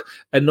took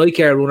a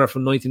Nike Air runner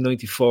from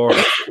 1994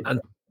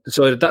 and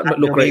decided that might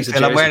look great as a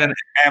jersey. I'm wearing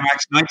Air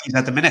Max 90s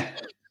at the minute.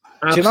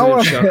 Do you know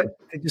what?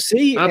 Did you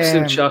see?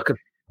 Absolute shocking.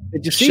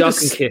 Did you see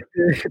shocking kit?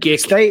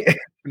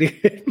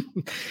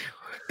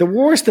 The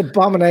worst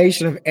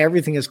abomination of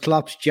everything is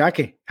Klopp's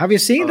jacket. Have you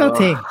seen that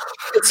thing?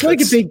 It's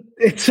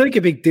like a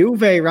big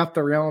duvet wrapped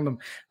around him,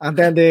 and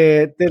then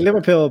the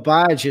Liverpool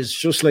badge is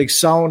just like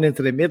sewn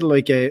into the middle,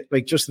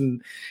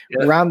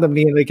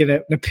 randomly like in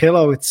a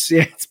pillow.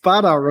 It's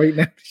bad all right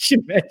now. You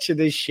should mention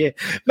this shit.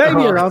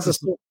 Maybe you're onto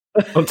something.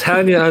 I'm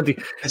telling you, Andy,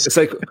 it's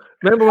like,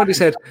 remember when they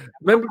said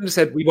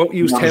we won't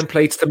use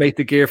templates to make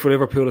the gear for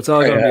Liverpool, it's all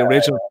going to be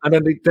original, and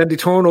then they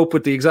turn up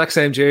with the exact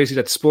same jersey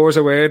that Spurs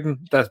are wearing,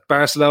 that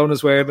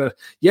Barcelona's wearing.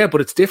 Yeah, but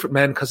it's different,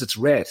 man, because it's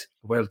red.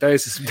 Well,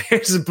 there's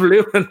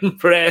blue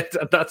and red,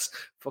 and that's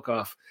fuck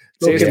off.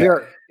 Look,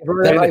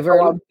 then I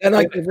go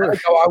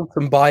out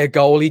and buy a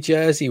goalie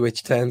jersey,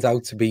 which turns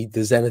out to be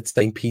the Zenit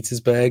St.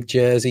 Petersburg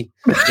jersey.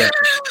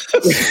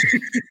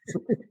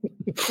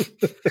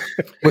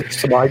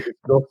 Which to my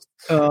disgust.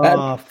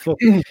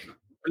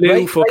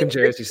 Blue fucking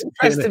jerseys.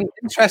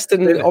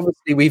 Interesting.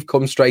 Obviously, we've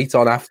come straight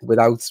on after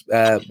without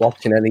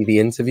watching any of the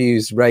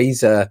interviews.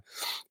 Razor,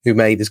 who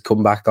made his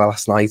comeback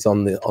last night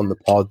on the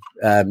pod,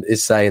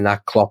 is saying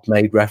that Klopp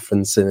made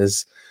reference in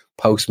his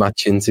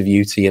post-match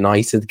interview to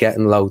United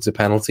getting loads of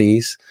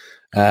penalties,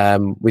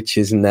 which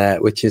isn't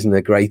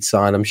a great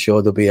sign. I'm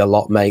sure there'll be a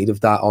lot made of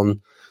that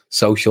on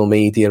social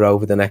media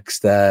over the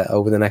next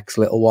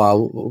little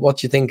while. What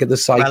do you think of the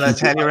site? Well, I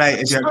tell you right,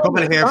 if you're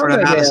coming here for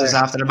analysis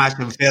after the match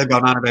with Phil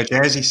going on about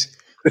jerseys,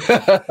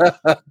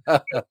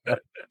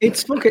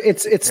 It's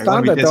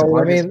standard though.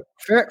 I mean,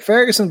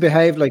 Ferguson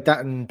behaved like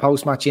that in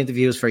post-match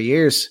interviews for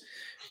years.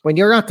 When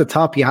you're at the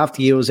top, you have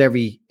to use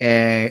every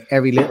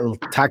little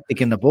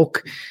tactic in the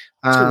book,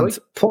 and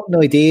putting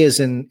ideas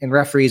in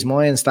referees'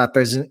 minds that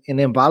there's an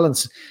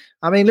imbalance.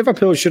 I mean,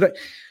 Liverpool should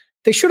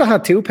have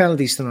had 2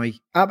 penalties tonight.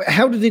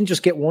 How did they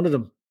just get one of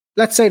them?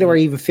 Let's say there were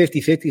even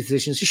 50-50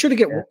 decisions. You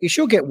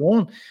should get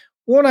one.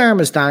 One arm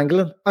is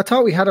dangling. I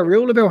thought we had a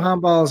rule about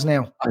handballs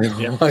now.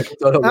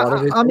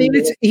 I mean,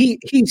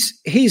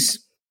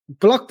 he's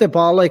blocked the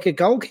ball like a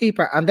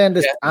goalkeeper, and then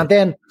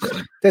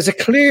there's a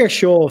clear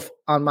shove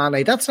on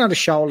Mane. That's not a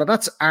shoulder.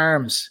 That's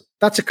arms.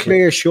 That's a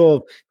clear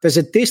shove. There's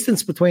a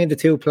distance between the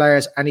 2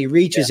 players, and he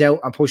reaches out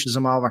and pushes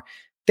him over.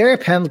 They're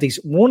penalties.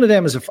 One of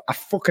them is a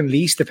fucking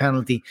least a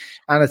penalty,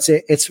 and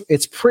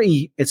it's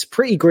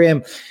pretty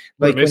grim.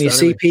 Like when you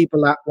see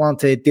people that want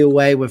to do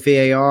away with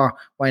VAR,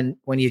 when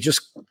you're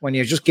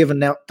just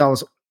giving out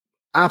those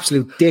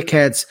absolute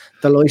dickheads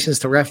the license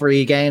to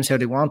referee games how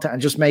they want it and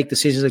just make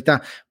decisions like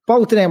that.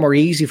 Both of them were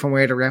easy from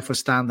where the ref was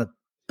standing.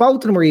 Both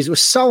of them were easy. It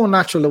was so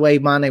unnatural the way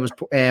Mane was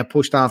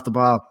pushed off the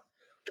ball.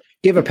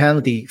 Give a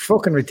penalty,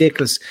 fucking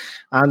ridiculous.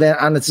 I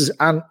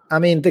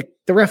mean the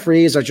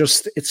referees are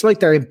just, it's like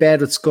they're in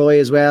bed with Sky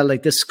as well.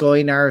 Like this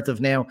Sky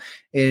narrative now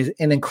is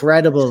an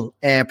incredible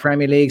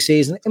Premier League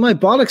season. In my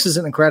bollocks is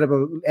an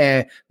incredible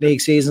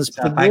league season. It's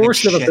the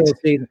worst Liverpool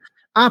season.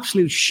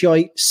 Absolute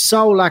shite,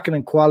 so lacking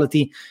in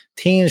quality.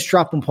 Teams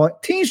dropping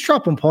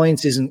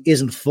points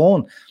isn't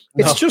fun.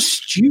 It's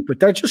just stupid.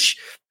 They're just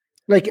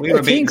like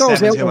a team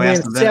goes out and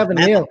wins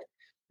 7-0.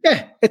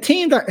 Yeah, a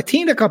team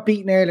that got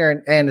beaten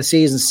earlier in the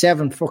season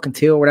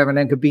 7-2 or whatever, and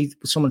then could beat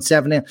someone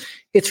 7-0.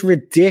 It's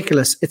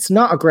ridiculous. It's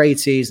not a great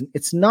season.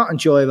 It's not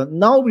enjoyable.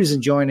 Nobody's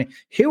enjoying it.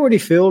 Who are they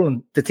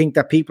fooling to think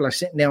that people are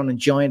sitting down and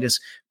enjoying this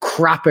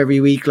crap every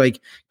week, like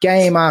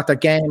game after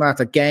game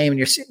after game, and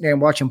you're sitting there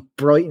and watching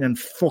Brighton and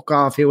fuck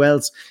off. Who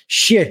else?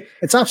 Shit.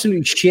 It's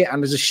absolutely shit.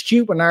 And there's a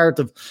stupid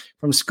narrative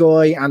from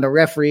Sky and the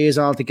referees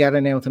all together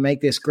now to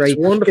make this great.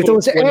 If there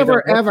was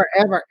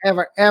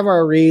ever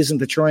a reason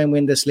to try and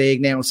win this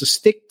league now, it's to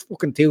stick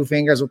fucking 2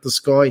 fingers with the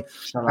Sky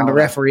and the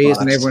referees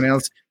and everyone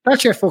else.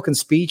 That's your fucking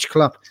speech,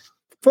 Klopp.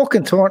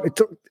 Fucking turn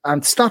it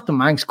and stop the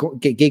Manx.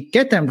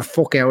 Get them the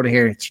fuck out of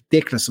here. It's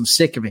ridiculous. I'm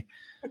sick of it.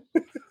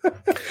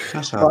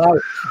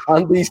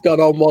 Andy's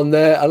got on one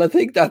there, and I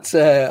think that's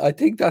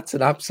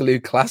an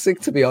absolute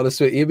classic, to be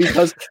honest with you,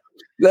 because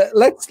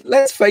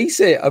let's face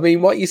it. I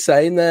mean, what you're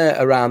saying there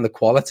around the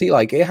quality,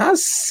 like it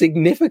has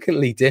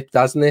significantly dipped,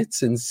 hasn't it?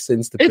 Since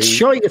the it's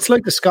shite. It's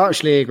like the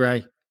Scottish League,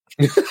 right?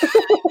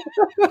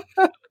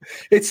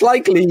 It's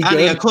like League.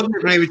 Andy, I couldn't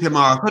agree with you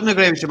more. You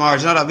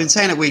know, I've been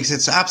saying it weeks.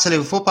 It's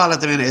absolute football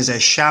at the minute is a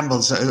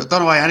shambles. I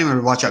don't know why anyone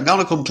would watch it. I'm going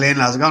to come clean,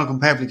 lads. I'm going to come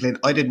perfectly clean.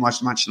 I didn't watch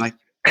the match tonight.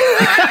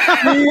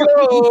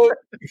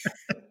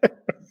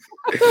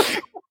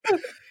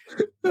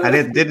 I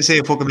didn't see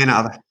a fucking minute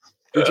of it.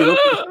 Did you look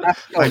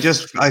I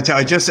just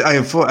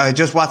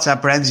WhatsApp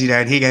Brenzy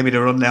there, and he gave me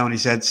the rundown. He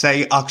said,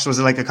 "Say Ox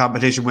was like a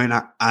competition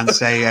winner, and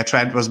say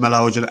Trent was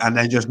Malodjan, and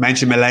then just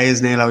mention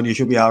Malaya's Nilo, and you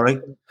should be all right."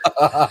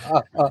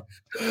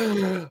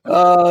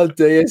 Oh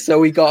dear! So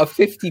we got a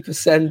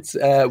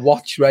 50%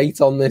 watch rate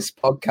on this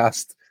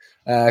podcast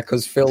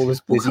because Phil was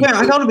busy. Well,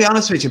 I'm going to be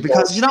honest with you,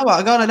 because you know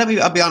what?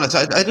 I'll be honest.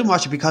 I didn't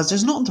watch it because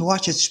there's nothing to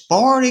watch. It's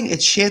boring.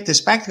 It's shit. The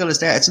spectacle is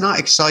there. It's not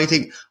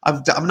exciting.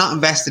 I'm not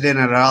invested in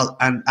it at all.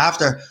 And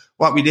after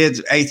what we did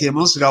 18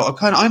 months ago,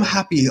 I'm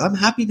happy. I'm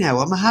happy now.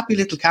 I'm a happy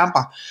little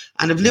camper.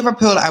 And if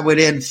Liverpool are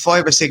within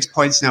 5 or 6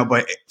 points now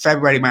by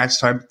February, March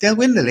time, they'll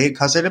win the league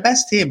because they're the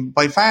best team,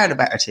 by far the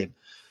better team.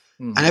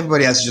 And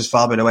everybody else is just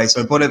fall by the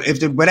wayside. But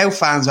if they're without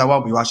fans, I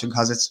won't be watching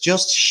because it's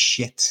just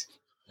shit.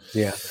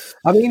 Yeah.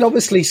 I mean,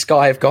 obviously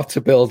Sky have got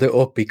to build it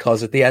up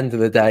because at the end of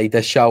the day,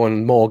 they're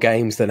showing more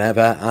games than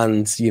ever,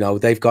 and you know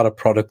they've got a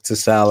product to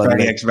sell.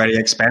 It's very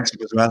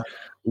expensive as well.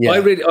 Yeah.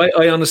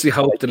 I honestly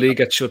hope the league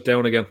gets shut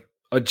down again.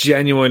 I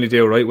genuinely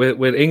do, right?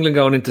 With England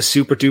going into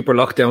super duper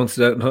lockdowns,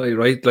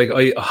 right? Like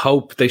I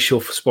hope they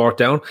shut sport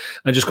down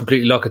and just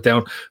completely lock it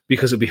down,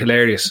 because it'd be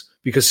hilarious.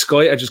 Because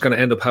Sky are just going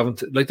to end up having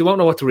to, like, they won't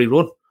know what to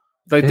rerun.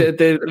 Like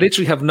they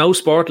literally have no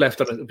sport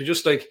left on it. It'll be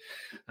just like,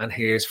 and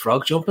here's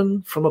frog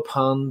jumping from a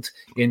pond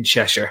in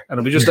Cheshire, and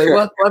it'll be just like,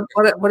 what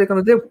are they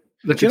going to do?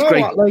 Like, do you know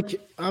great. What? Like,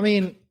 I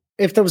mean,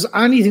 if there was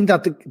anything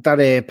that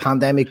a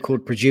pandemic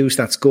could produce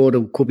that's good,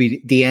 it could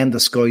be the end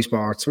of Sky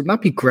Sports. Wouldn't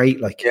that be great?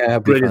 Like, yeah,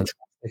 brilliant.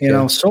 You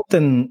know,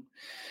 something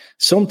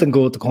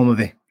good to come of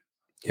it.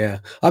 Yeah,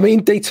 I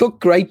mean, they took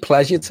great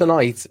pleasure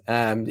tonight.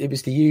 It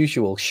was the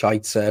usual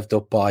shite served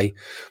up by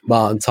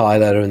Martin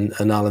Tyler and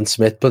Alan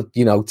Smith, but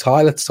you know,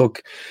 Tyler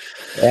took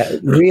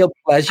real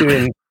pleasure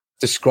in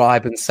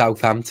describing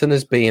Southampton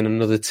as being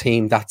another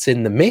team that's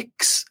in the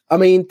mix. I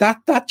mean,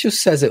 that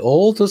just says it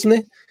all, doesn't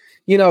it?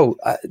 You know,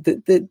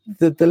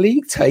 the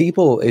league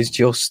table is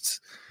just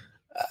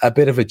a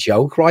bit of a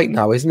joke right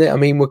now, isn't it? I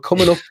mean, we're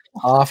coming up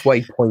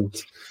halfway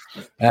point.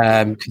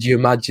 Could you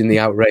imagine the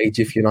outrage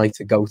if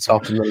United go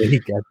top and the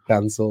league gets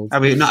cancelled? Are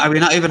we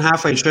not even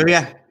halfway through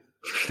yet?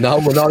 No,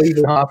 we're not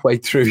even halfway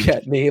through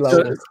yet, Neil.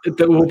 So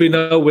there will be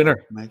no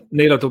winner.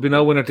 Neil, there'll be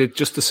no winner. They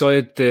just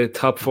decided the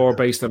top four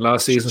based on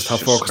last season's top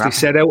four because they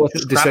set out what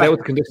the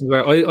conditions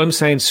were. I'm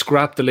saying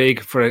scrap the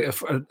league for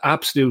an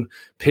absolute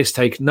piss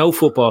take. No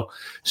football.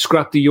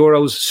 Scrap the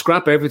Euros.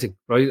 Scrap everything.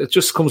 Right? It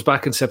just comes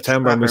back in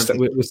September and we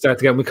start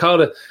again. We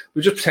call it.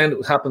 We just pretend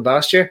it happened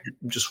last year.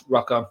 And just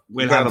rock on.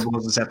 We'll have a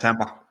month in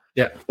September.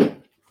 Yeah.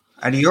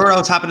 Are the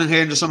Euros happening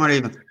here in the summer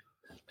even?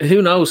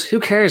 Who knows? Who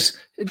cares?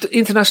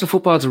 International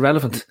football is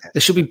irrelevant. It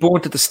should be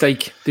burnt at the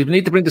stake. They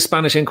need to bring the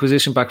Spanish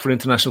Inquisition back for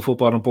international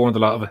football and burn a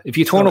lot of it. If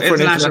you turn up for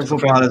international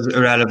football is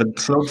irrelevant,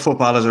 club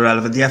football is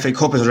irrelevant, the FA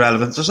Cup is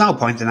irrelevant. There's no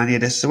point in any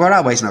of this. So we're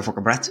all wasting our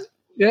fucking breath.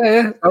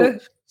 Yeah.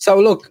 So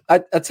look, I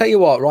tell you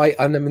what, right?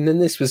 And I mean,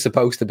 this was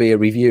supposed to be a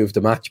review of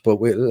the match, but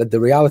the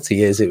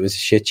reality is it was a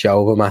shit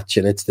show of a match,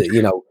 and it's that,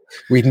 you know,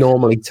 we'd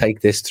normally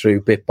take this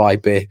through bit by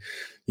bit,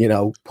 you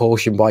know,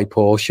 portion by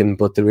portion,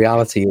 but the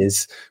reality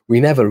is we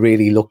never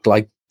really looked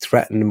like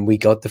threatening. We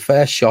got the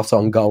first shot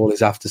on goal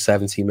is after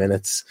 70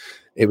 minutes.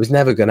 It was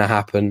never going to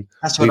happen.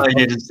 That's what I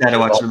did instead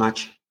of watching the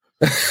match.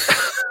 I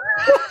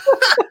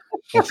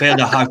filled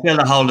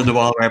the hole in the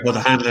wall where I put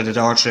the handle of the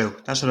door through.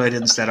 That's what I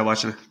did instead of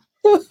watching it.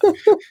 I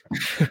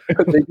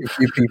think a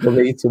few people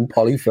need some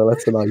polyfiller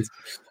tonight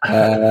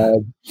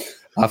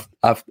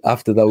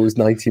after those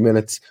 90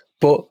 minutes.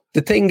 But the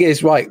thing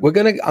is, right,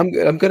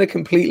 I'm gonna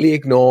completely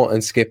ignore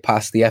and skip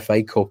past the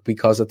FA Cup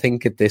because I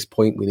think at this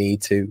point we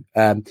need to.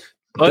 I'll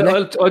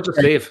just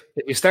leave.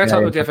 If you start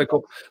talking about the FA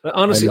Cup,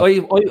 honestly,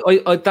 I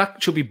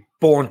that should be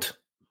burnt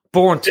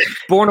out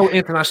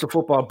international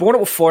football, burnt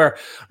out with fire.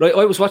 Right,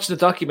 I was watching a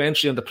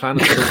documentary on the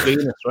planet of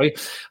Venus, right,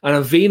 and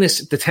on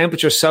Venus the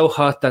temperature is so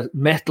hot that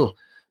metal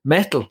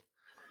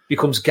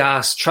becomes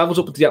gas, travels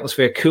up into the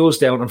atmosphere, cools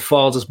down, and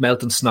falls as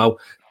melting snow.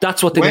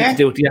 That's what they need to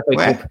do with the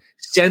FA Cup.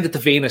 Send it to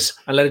Venus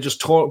and let it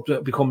just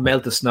become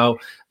melted snow.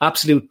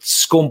 Absolute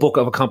scumbuck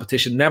of a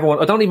competition. I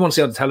don't even want to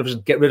see it on the television.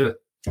 Get rid of it.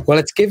 Well,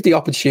 let's give the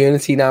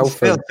opportunity now.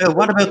 Phil,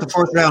 what about the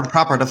first round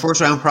proper? The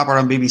first round proper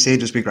on BBC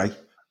just be great.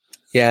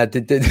 Yeah,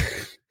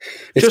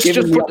 it's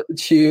given the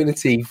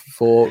opportunity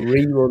for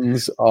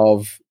reruns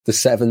of the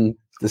 7-2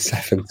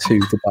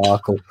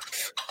 debacle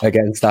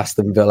against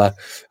Aston Villa,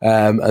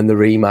 and the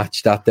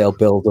rematch that they'll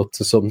build up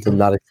to something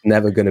that it's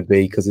never going to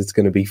be, because it's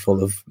going to be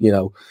full of, you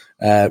know,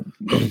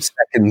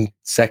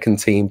 second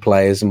team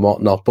players and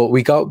whatnot. But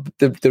we got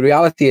the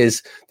reality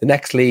is the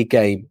next league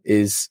game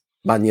is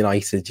Man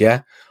United.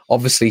 Yeah,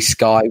 obviously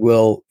Sky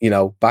will, you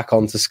know, back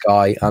onto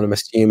Sky, and I'm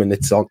assuming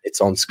it's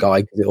on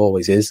Sky because it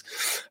always is.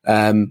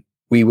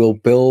 We will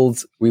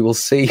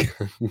see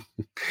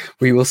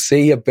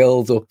a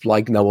build up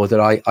like no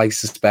other, I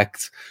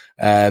suspect,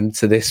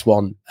 to this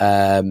one.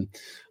 And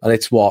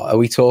it's what, are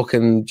we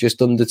talking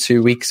just under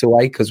 2 weeks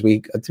away? Because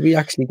do we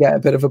actually get a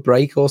bit of a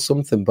break or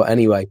something? But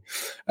anyway,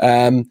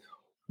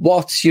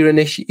 what's your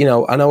initial, you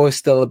know, I know we're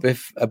still a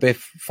bit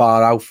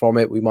far out from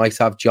it. We might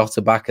have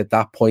Jota back at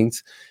that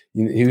point.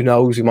 Who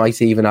knows? We might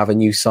even have a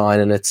new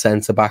signing at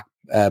centre back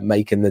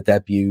making the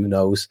debut. Who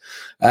knows?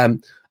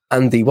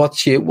 Andy,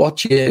 what's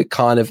your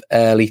kind of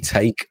early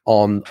take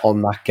on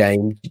that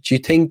game? Do you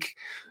think,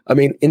 I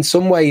mean, in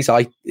some ways,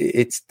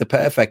 it's the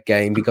perfect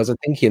game because I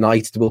think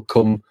United will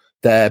come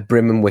there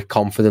brimming with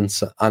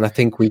confidence, and I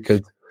think we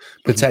could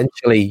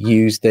potentially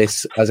use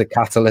this as a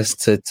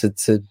catalyst to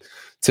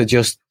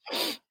just,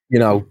 you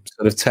know,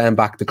 sort of turn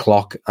back the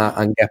clock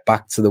and get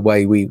back to the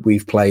way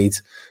we've played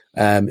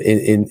in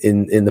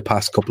the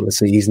past couple of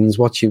seasons.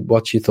 What's your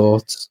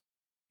thoughts?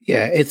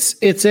 Yeah,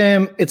 it's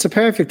a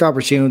perfect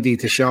opportunity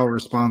to show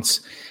response.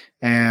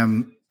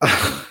 David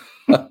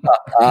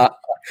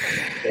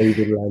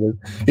Lennon.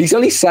 He's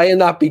only saying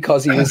that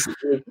because he was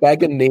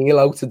begging Neil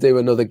out to do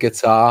another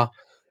guitar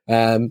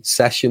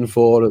session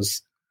for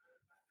us.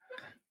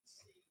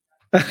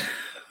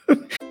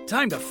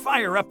 Time to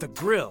fire up the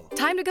grill.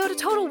 Time to go to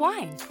Total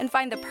Wine and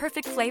find the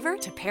perfect flavor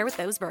to pair with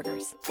those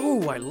burgers.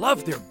 Ooh, I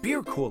love their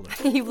beer cooler.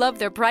 You love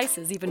their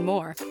prices even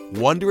more.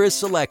 Wondrous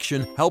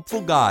selection,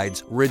 helpful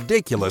guides,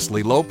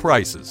 ridiculously low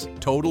prices.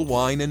 Total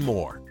Wine and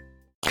more.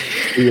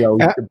 You know,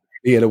 he could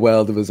be in a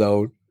world of his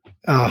own.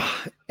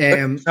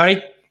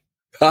 Sorry?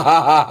 Go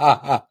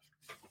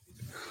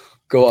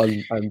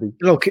on, Andy.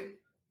 Look,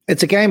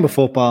 it's a game of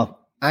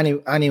football.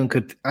 Anyone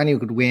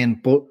could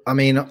win, but I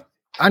mean,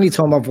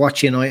 anytime I've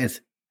watched United,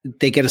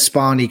 they get a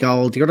spawny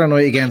goal. The other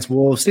night against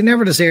Wolves, they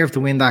never deserved to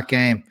win that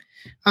game.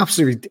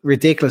 Absolutely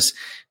ridiculous.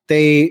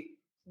 They're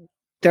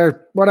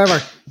whatever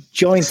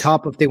joint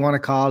top, if they want to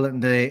call it,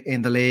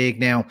 in the league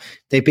now.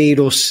 They beat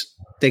us.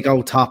 They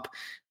go top.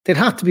 They'd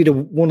have to be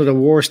one of the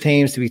worst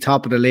teams to be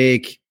top of the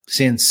league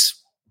since,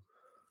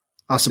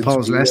 I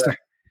suppose, Leicester.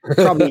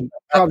 Probably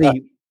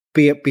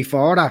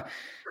before that.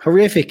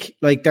 Horrific.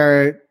 Like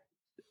I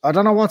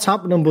don't know what's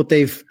happening, but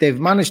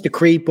they've managed to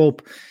creep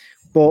up.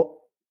 But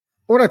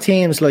other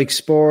teams like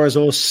Spurs,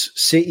 us,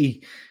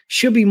 City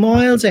should be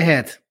miles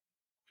ahead,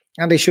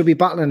 and they should be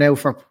battling out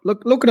for.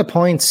 Look at the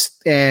points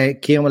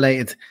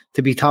accumulated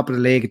to be top of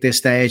the league at this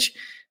stage.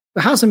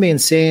 It hasn't been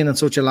seen in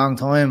such a long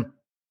time.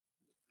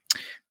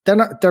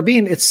 they're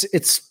being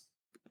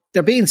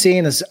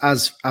seen as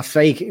a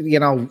fake,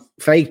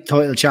 fake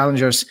title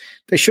challengers.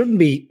 They shouldn't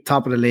be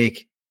top of the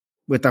league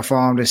with their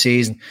form this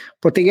season,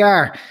 but they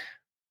are.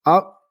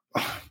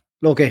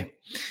 Look, I'm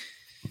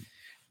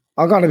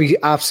going to be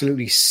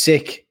absolutely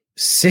sick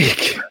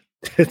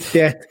to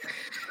death.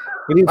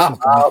 We need some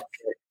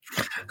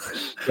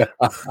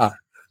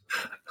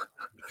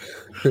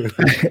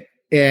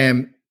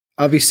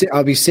I'll be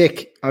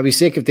sick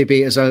if they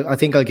beat us. I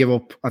think I'll give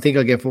up. I think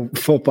I'll give up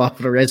football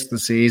for the rest of the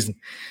season.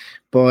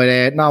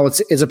 But no,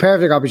 it's a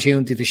perfect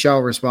opportunity to show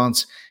a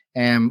response.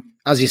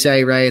 As you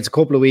say, Ray, it's a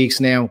couple of weeks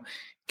now.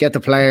 Get the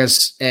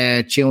players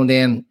tuned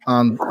in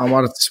on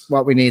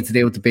what we need to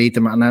do to beat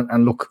them,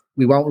 and look,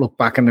 we won't look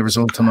back on the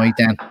result tonight.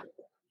 Then,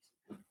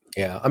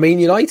 yeah, I mean,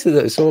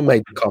 United. Someone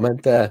made a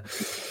comment there.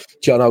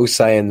 John O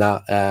saying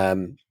that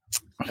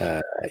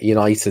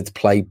United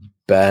played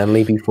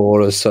Burnley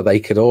before us, so they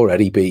could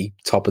already be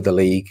top of the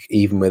league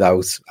even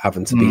without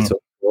having to beat up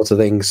sort of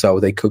things. So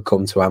they could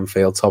come to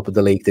Anfield top of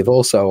the league. They've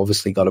also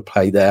obviously got to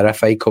play their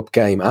FA Cup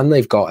game, and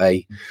they've got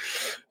a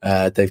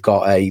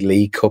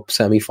League Cup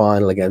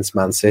semi-final against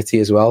Man City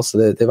as well.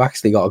 So they've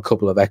actually got a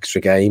couple of extra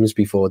games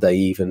before they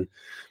even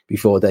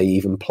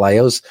play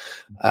us.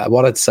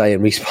 What I'd say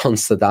in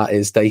response to that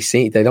is they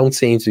don't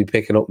seem to be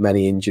picking up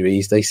many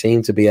injuries. They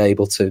seem to be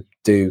able to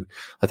do.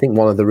 I think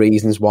one of the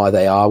reasons why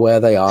they are where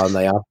they are and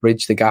they have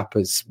bridged the gap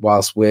is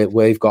whilst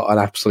we've got an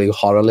absolute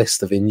horror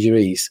list of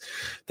injuries,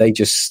 they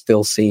just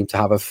still seem to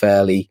have a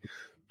fairly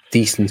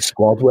decent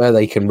squad where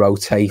they can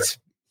rotate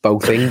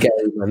both in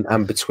game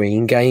and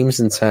between games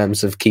in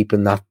terms of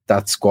keeping that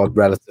squad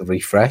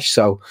relatively fresh.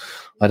 So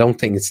I don't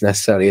think it's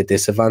necessarily a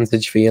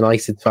disadvantage for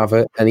United to have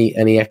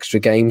any extra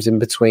games in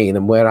between,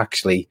 and we're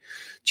actually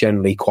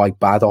generally quite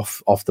bad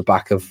off the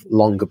back of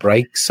longer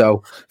breaks.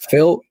 So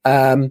Phil,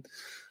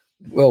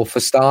 well, for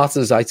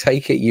starters, I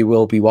take it you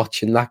will be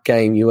watching that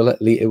game.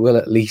 It will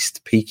at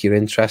least pique your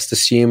interest,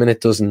 assuming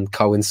it doesn't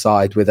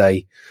coincide with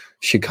a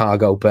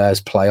Chicago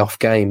Bears playoff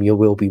game. You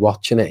will be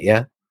watching it,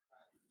 yeah?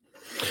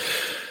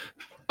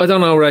 I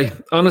don't know, Ray.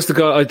 Honest to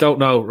God, I don't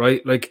know,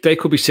 right? Like, they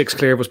could be 6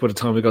 clear of us by the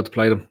time we got to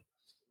play them.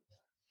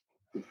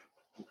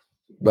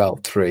 Well,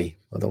 3.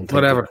 I don't think.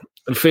 Whatever.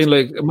 I feel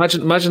like,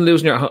 imagine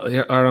losing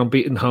our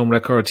unbeaten home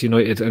record to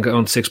United and get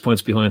on 6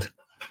 points behind.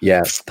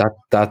 Yes,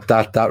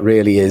 that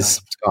really is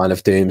kind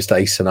of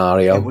doomsday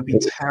scenario. It would be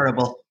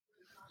terrible.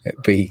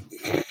 It'd be,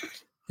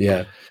 yeah.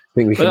 I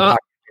think we can pack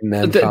in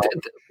then.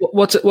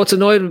 What's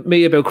annoyed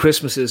me about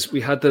Christmas is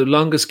we had the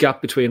longest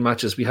gap between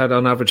matches. We had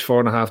on average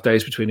 4.5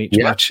 days between each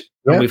match,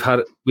 and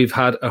we've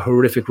had a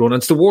horrific run. And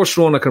it's the worst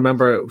run I can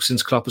remember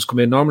since Klopp has come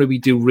in. Normally we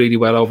do really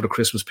well over the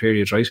Christmas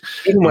period, right?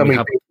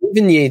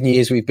 Even in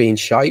years we've been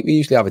shite, we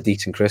usually have a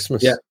decent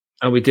Christmas. Yeah,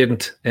 and we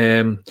didn't.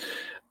 And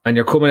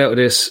you're coming out of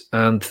this,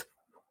 and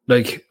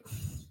like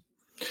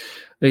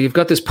you've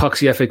got this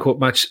poxy FA Cup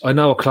match. I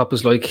know what Klopp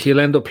is like. He'll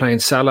end up playing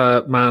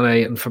Salah,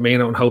 Mane and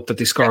Firmino and hope that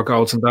they score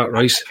goals and that,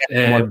 right?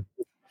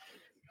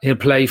 He'll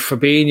play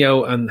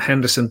Fabinho and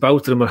Henderson.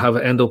 Both of them will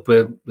end up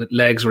with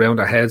legs around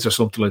their heads or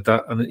something like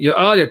that. And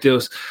all you do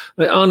is,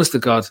 like, honest to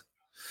God,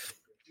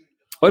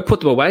 I'd put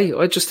them away.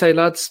 I'd just say,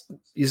 lads,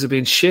 you've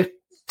been shit.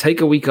 Take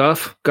a week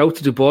off. Go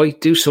to Dubai.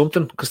 Do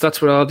something, because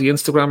that's where all the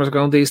Instagrammers are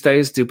going these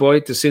days.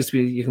 Dubai, there seems to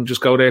be, you can just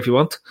go there if you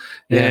want.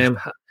 Yeah.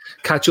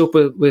 Catch up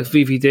with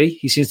VVD.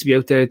 He seems to be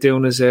out there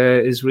doing his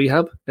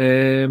rehab.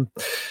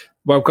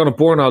 We're going to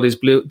burn all this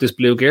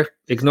blue gear.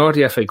 Ignore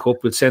the FA Cup.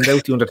 We'll send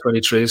out the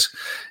under-23s.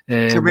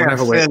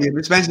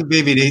 It's mentioned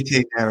BVD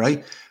thing there,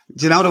 right?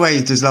 Do you know the way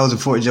there's loads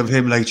of footage of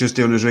him like just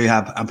doing his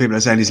rehab, and people are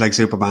saying he's like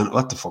Superman?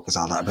 What the fuck is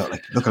all that about?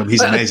 Like, look at him,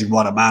 he's amazing.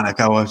 What a man!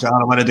 All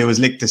I want to do is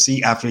lick the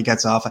seat after he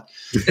gets off it.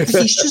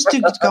 He's just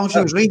going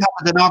through his rehab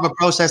with the normal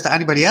process that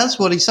anybody else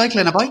would. He's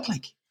cycling a bike,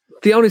 like.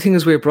 The only thing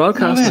is we're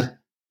broadcasting.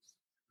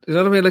 You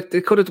know what I mean? Like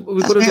we could have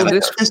done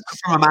this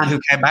from a man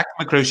who came back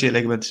from a cruciate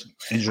ligament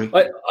injury.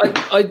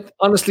 I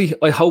honestly,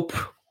 I hope.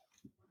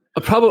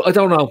 I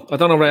don't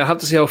know, Ray. I have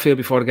to see how I feel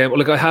before the game.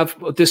 Like, I have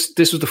this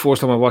was the first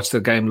time I watched the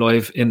game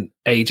live in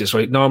ages.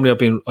 Right?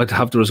 Normally, I'd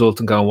have the result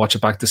and go and watch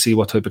it back to see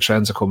what type of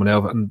trends are coming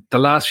out. And the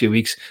last few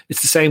weeks,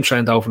 it's the same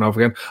trend over and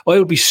over again. I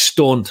would be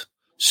stunned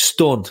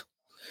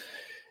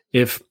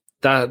if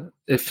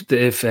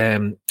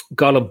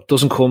Gollum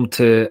doesn't come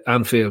to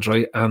Anfield,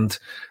 right, and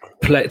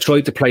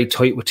try to play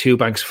tight with 2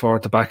 banks forward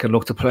at the back and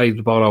look to play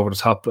the ball over the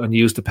top and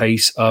use the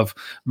pace of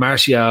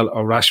Martial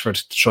or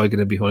Rashford to try to get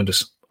in behind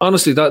us.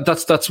 Honestly,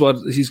 that's what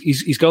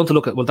he's going to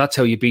look at. Well, that's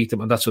how you beat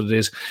them, and that's what it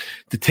is.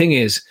 The thing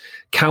is,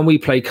 can we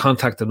play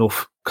compact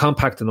enough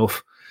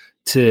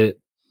to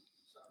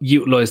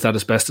utilise that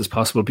as best as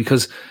possible?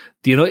 Because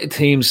the United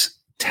teams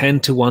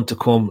tend to want to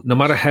come, no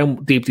matter how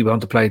deep they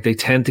want to play, they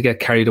tend to get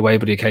carried away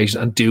by the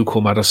occasion and do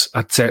come at us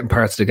at certain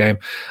parts of the game.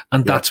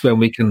 And that's when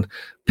we can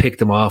pick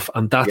them off.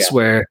 And that's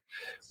where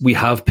we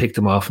have picked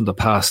them off in the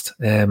past.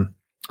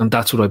 And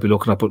that's what I'd be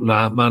looking at. But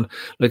nah, man,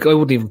 like I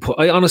wouldn't even put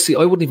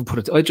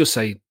it. I'd just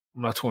say,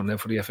 I'm not turning out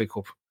for the FA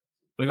Cup.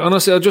 Like,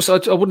 honestly, I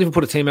wouldn't even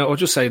put a team out. I'd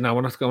just say, no,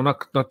 we're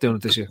not doing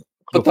it this year.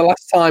 But the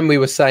last time we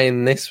were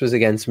saying this was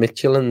against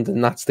Midtjylland,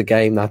 and that's the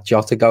game that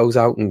Jota goes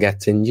out and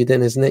gets injured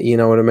in, isn't it? You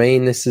know what I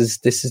mean? This is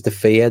the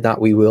fear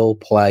that we will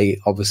play,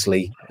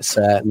 obviously, a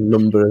certain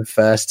number of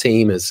first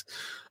teamers.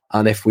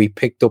 And if we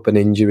picked up an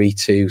injury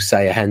to,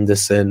 say, a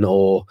Henderson,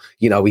 or,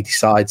 you know, he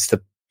decides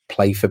to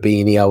play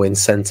Fabinho in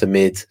centre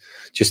mid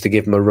just to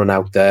give him a run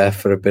out there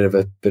for a bit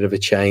of a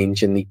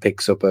change, and he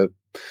picks up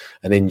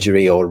an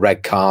injury or a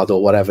red card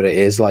or whatever it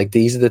is, like,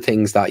 these are the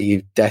things that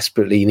you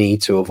desperately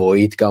need to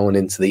avoid going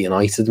into the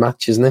United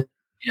match, isn't it?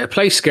 Yeah,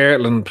 play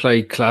Skertland,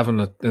 play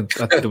Clavin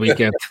at the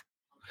weekend.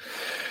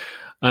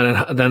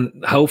 And then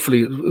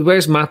hopefully,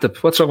 where's Matip?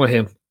 What's wrong with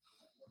him?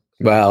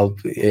 Well,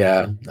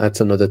 yeah,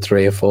 that's another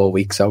 3 or 4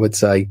 weeks, I would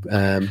say,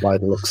 by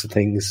the looks of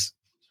things.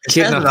 It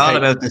says it all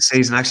about this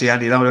season, actually,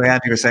 Andy. You know, the way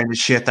Andy was saying the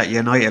shit that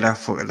United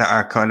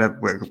are kind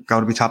of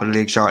going to be top of the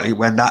league shortly,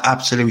 when that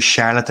absolute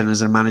charlatan is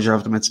the manager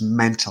of them. It's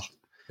mental.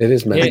 It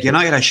is mental. Like,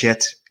 United are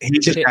shit.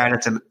 He's a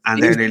charlatan,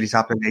 and they're nearly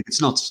top of the league.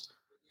 It's nuts.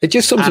 It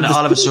just and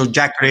all of a sudden,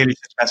 Jack Grealish is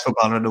the best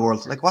footballer in the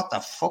world. Like, what the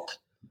fuck?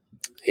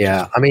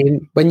 Yeah, I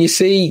mean, when you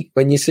see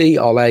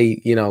Ole,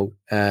 you know,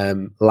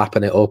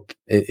 lapping it up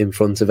in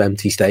front of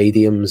empty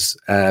stadiums,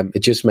 it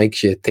just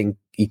makes you think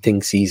he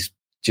thinks he's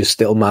just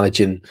still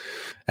managing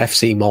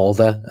FC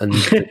Molde, and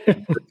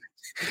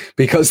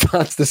because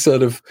that's the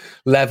sort of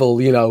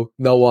level, you know,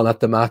 no one at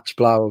the match,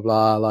 blah blah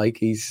blah. Like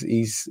he's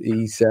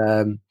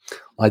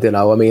I don't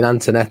know. I mean,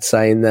 Antoinette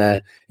saying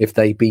there, if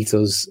they beat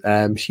us,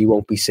 she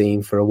won't be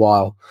seen for a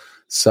while.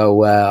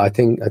 So I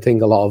think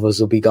a lot of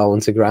us will be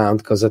going to ground,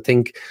 because I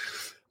think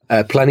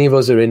plenty of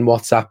us are in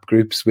WhatsApp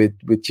groups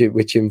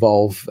which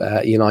involve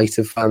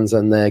United fans,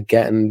 and they're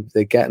getting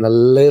a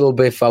little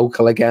bit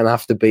vocal again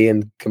after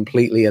being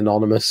completely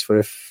anonymous for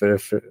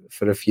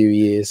a few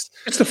years.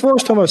 It's the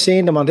first time I've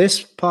seen them on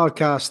this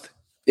podcast.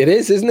 It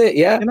is, isn't it?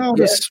 Yeah. You know,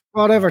 there's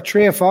whatever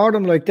 3 or 4 of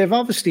them, like, they've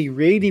obviously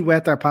really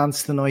wet their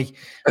pants tonight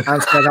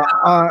and said,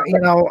 I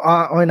know what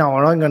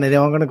I'm going to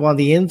do. I'm going to go on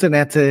the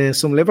internet to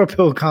some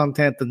Liverpool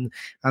content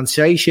and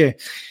say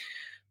shit.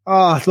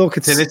 Oh, look,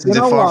 it's... Listen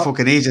to 4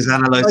 fucking ages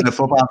analysing a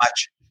football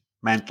match.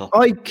 Mental.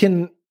 I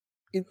can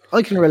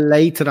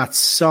relate to that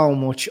so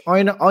much.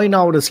 I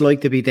know what it's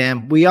like to be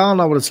them. We all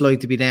know what it's like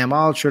to be them,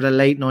 all through the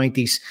late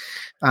 90s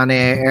and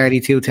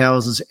early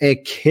 2000s.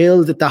 It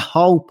killed it. The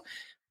hope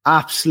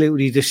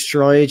absolutely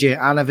destroyed you.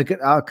 And if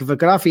I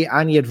could offer you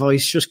any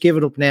advice, just give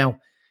it up now.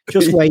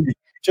 Just wait.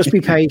 Just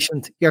be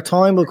patient. Your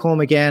time will come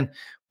again.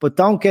 But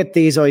don't get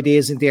these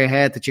ideas into your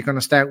head that you're going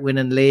to start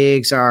winning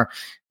leagues, or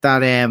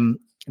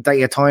that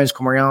your time's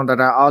come around,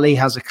 that Ollie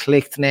has a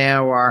clicked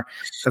now, or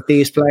that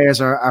these players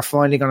are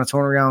finally going to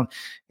turn around.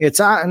 It's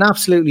an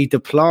absolutely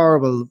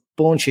deplorable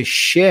bunch of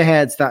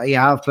shitheads that you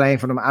have playing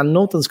for them, and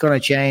nothing's going to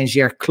change.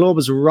 Your club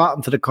is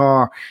rotten to the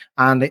core,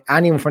 and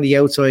anyone from the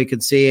outside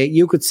can see it.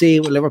 You could see it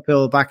with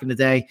Liverpool back in the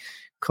day.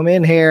 Come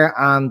in here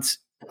and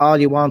all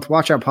you want,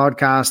 watch our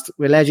podcast.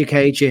 We'll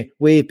educate you.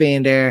 We've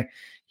been there.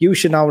 You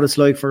should know what it's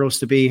like for us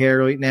to be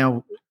here right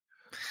now.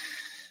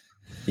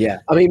 Yeah,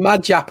 I mean,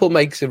 Mad Jappel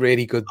makes a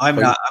really good I'm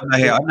point.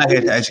 not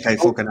here to educate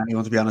fucking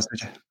anyone, to be honest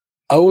with you.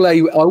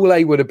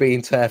 Ole would have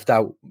been turfed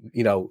out,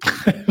 you know.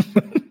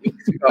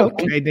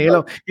 Okay,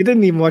 Nilo, you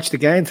didn't even watch the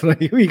game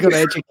tonight. Who are you going to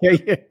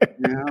educate you?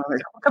 Yeah,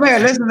 come here,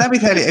 listen, let me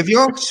tell you. If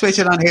you're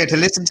switching on here to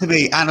listen to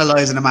me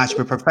analysing a match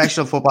with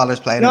professional footballers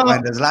playing it,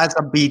 when there's lads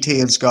on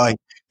BT and Sky,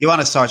 you want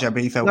to sort your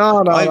beef out. No.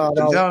 I'm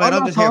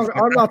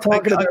not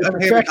talking about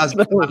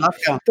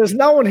professional. There's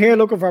no one here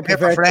looking for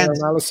professional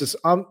analysis.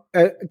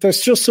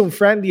 There's just some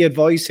friendly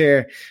advice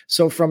here.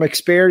 So from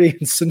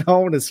experience and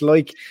knowing it's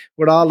like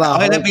with all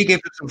that. Let me give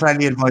you some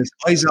friendly advice.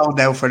 I zoned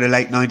out for the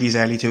late 90s,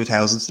 early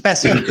 2000s. The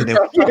best thing you can do.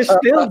 You're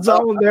still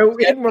zoned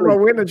out in when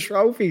we're winning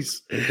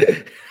trophies.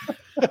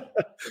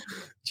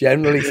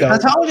 Generally so. I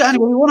told you,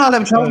 anyway, we won all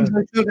them trophies.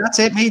 That's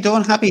it, me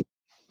done, happy.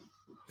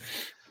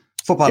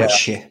 Football is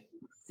shit.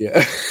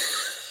 Yeah.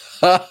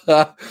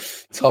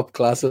 Top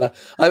class of that.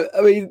 I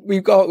mean, we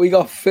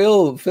got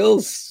Phil.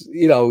 Phil's,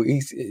 you know,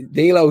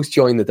 Nilo's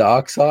joined the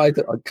dark side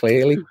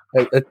clearly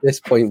at this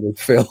point with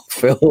Phil.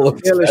 Phil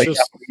is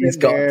he's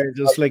got there,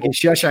 just like a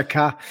shasha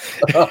cat.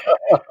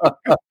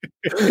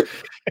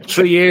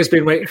 3 years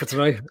been waiting for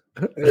tonight.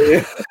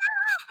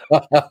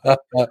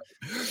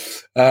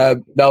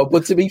 No,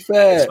 but to be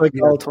fair, it's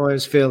like all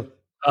times, Phil.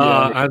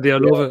 Andy, I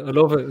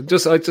love it.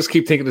 I just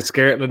keep thinking of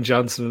Skertland and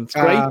Johnson. It's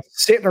great.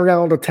 Sitting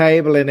around the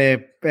table in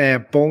a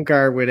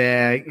bunker with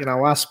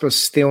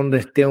Aspas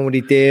doing what he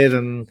did,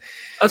 and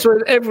that's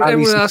what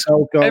everyone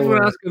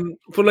asking.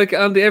 But like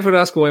Andy, everyone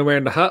asking why I'm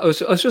wearing the hat. I was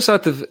just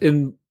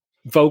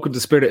invoking the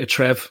spirit of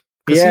Trev,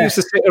 because he used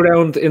to sit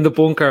around in the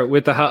bunker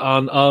with the hat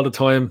on all the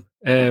time,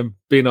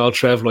 being all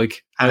Trev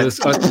like.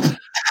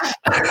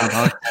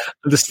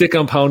 The stick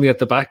on pony at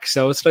the back,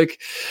 so it's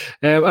like,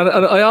 and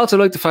I also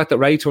like the fact that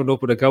Ray turned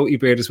up with a goatee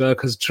beard as well,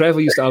 because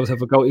Trevor used to always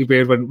have a goatee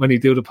beard when he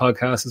do the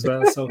podcast as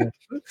well. So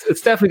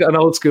it's definitely got an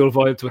old school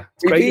vibe to it.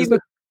 It's great, isn't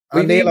it?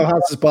 And Nilo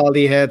has his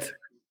baldy head.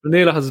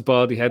 Nilo has his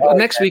baldy head.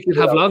 Next week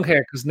he'll have long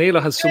hair because Nilo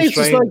has some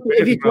strange. Like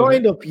if he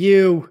joined up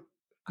you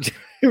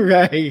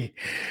Right.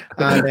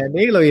 And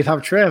Nilo, you'd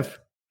have Trev.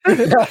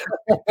 Hold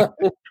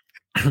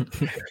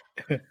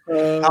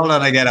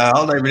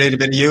on, we need a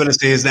bit of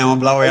Ulysses now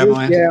and blow your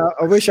mind. Yeah,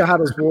 I wish I had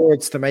his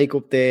words to make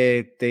up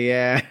the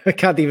I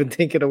can't even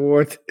think of the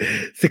word,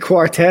 the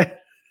quartet.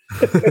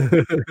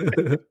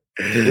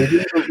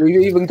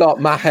 We've even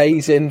got Matt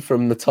Hayes in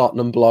from the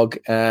Tottenham blog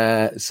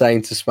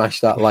saying to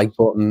smash that like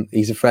button.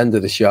 He's a friend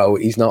of the show.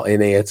 He's not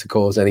in here to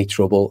cause any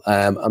trouble.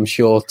 I'm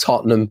sure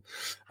Tottenham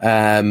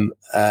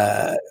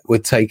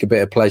would take a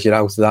bit of pleasure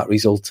out of that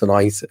result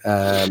tonight,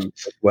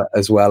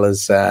 as well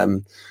as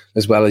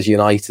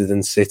United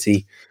and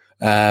City.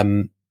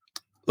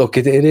 Look,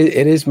 it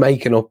is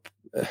making up.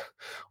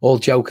 All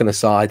joking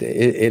aside,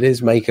 it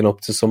is making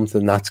up to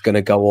something that's going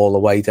to go all the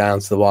way down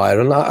to the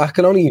wire. And I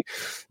can only,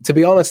 to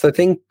be honest, I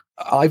think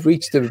I've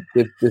reached the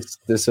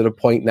sort of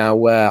point now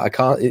where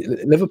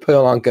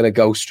Liverpool aren't going to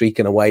go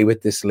streaking away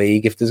with this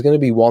league. If there's going to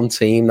be one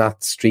team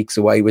that streaks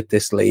away with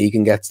this league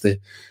and gets the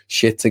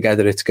shit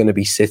together, it's going to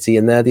be City.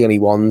 And they're the only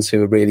ones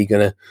who are really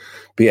going to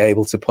be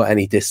able to put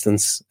any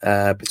distance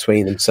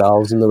between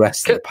themselves and the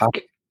rest of the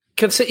pack.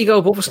 Can City go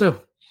above us now?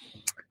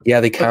 Yeah,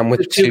 they can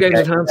with two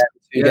games in hand.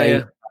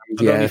 Yeah.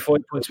 Only 5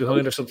 points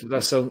behind or something like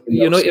that. So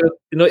United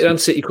and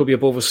City could be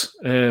above us.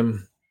 By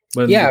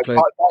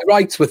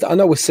rights, I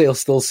know we're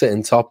still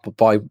sitting top, but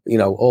by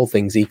all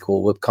things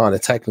equal, we're kind of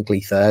technically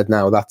third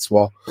now. That's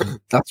what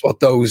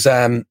those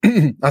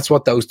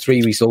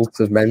three results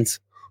have meant.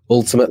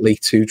 Ultimately,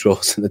 2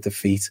 draws and a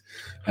defeat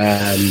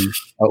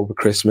over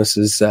Christmas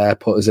has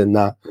put us in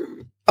that.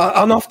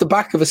 And off the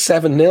back of a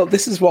 7-0,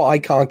 this is what I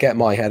can't get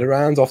my head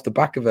around. Off the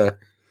back of a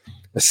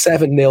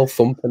 7-0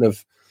 thumping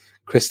of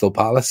Crystal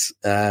Palace,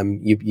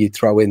 you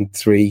throw in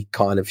 3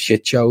 kind of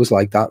shit shows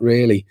like that,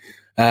 really.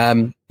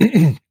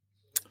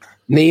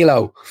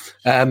 Nilo,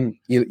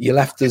 you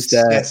left us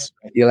there. Yes.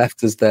 You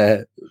left us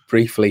there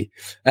briefly.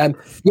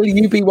 Will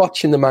you be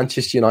watching the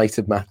Manchester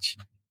United match?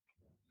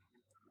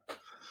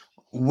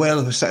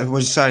 Well,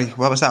 sorry,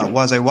 what was that?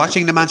 Was I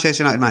watching the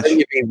Manchester United match?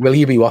 Will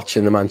you be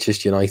watching the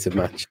Manchester United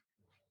match?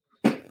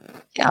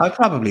 Yeah, I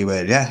probably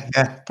will. Yeah.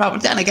 Probably.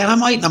 Then again, I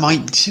might.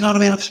 You know what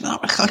I mean?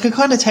 I could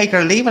kind of take it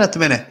or leave it at the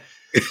minute.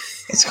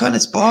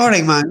 It's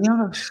boring, man.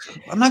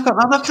 I'm not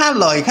can't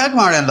lie. I can't come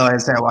around and lie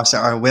and say I watch it,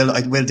 or I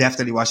will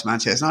definitely watch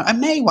Manchester. I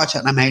may watch it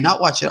and I may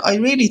not watch it. I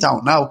really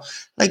don't know.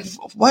 Like,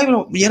 why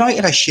would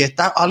United are shit?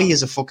 That Ollie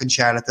is a fucking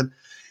charlatan.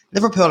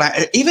 Liverpool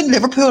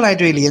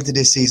aren't really into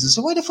this season.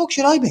 So why the fuck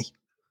should I be?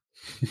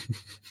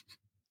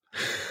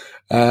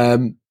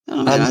 I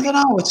don't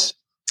know. It's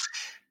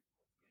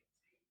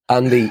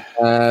Andy.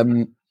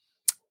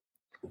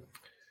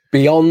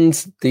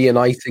 Beyond the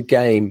United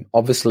game,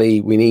 obviously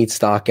we need to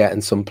start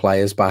getting some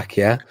players back.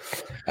 Yeah.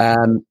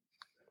 I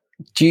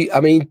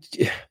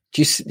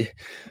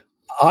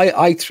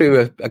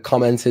threw a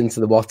comment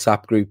into the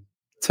WhatsApp group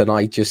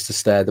tonight just to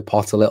stir the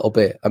pot a little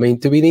bit. I mean,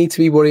 do we need to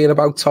be worrying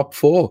about top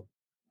 4?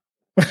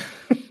 I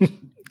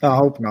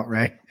hope not,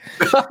 Ray.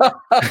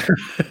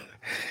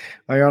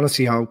 I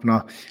honestly hope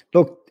not.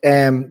 Look,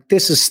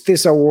 this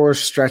is our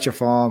worst stretch of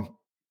form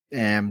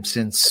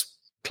since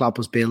Klopp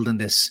was building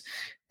this.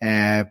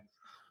 I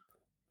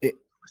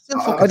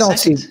don't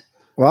see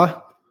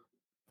what.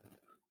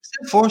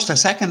 Still first or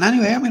second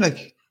anyway. I mean,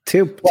 like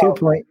 2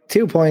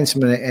 points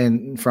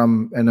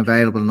from an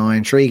available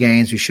 9. 3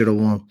 games we should have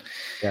won.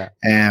 Yeah.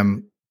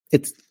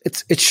 It's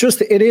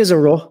just it is a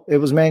rut. It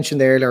was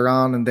mentioned earlier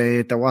on in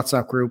the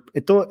WhatsApp group.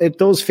 It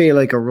does feel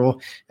like a rut.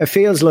 It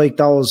feels like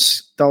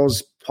those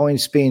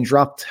points being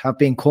dropped have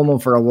been coming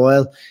for a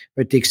while,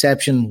 with the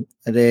exception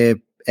of the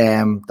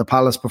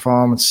Palace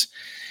performance.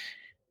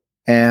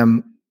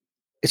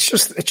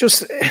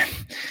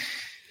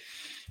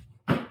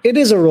 It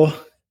is a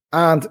rut,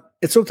 and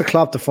it's up to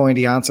Klopp to find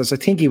the answers. I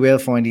think he will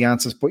find the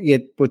answers, but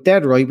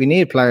dead right. We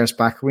need players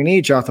back. We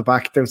need Jota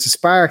back. There was a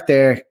spark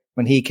there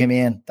when he came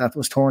in that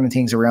was turning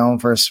things around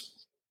for us.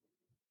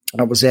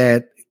 That was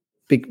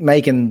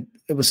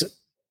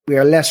we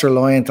are less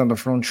reliant on the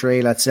front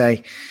 3, let's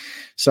say.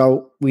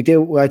 So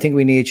I think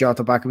we need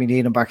Jota back. We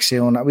need him back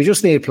soon. We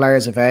just need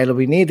players available.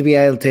 We need to be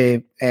able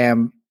to,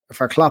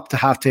 for Klopp to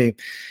have to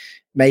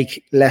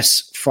make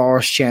less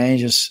forced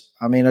changes.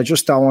 I mean, I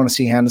just don't want to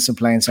see Henderson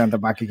playing centre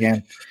back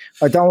again.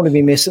 I don't want to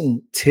be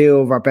missing 2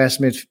 of our best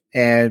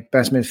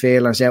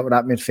midfielders out with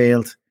that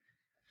midfield.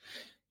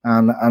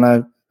 And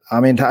I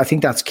mean, I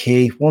think that's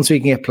key. Once we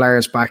can get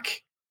players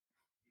back,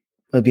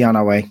 we'll be on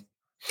our way.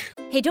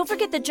 Hey, don't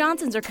forget the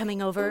Johnsons are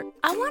coming over.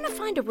 I want to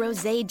find a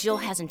rosé Jill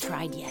hasn't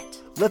tried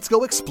yet. Let's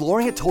go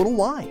exploring at Total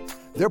Wine.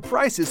 Their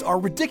prices are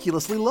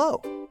ridiculously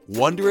low.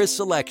 Wondrous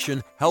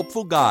selection,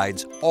 helpful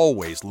guides,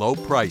 always low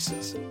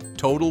prices.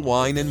 Total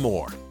Wine and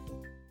more.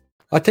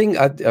 I think,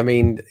 I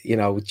mean,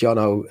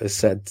 Jono has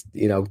said,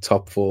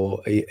 top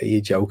 4. Are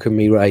you joking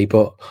me, Ray?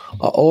 But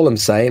all I'm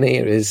saying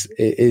here is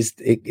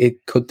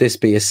could this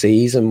be a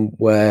season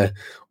where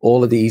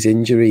all of these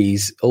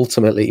injuries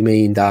ultimately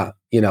mean that,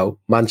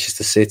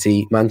 Manchester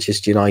City,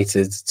 Manchester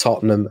United,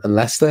 Tottenham and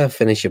Leicester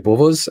finish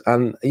above us?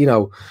 And,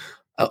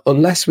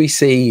 unless we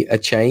see a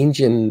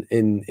change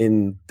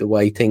in the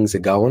way things are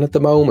going at the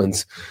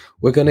moment,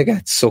 we're going to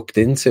get sucked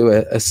into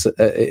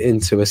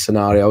a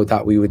scenario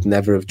that we would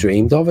never have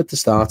dreamed of at the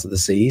start of the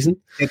season.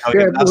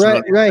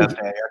 Right.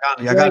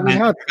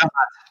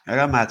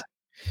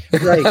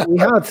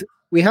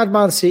 We had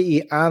Man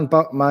City and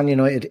Man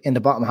United in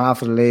the bottom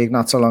half of the league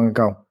not so long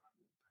ago.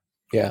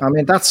 Yeah, I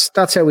mean that's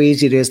how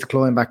easy it is to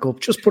climb back up.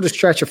 Just put a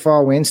stretch of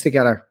 4 wins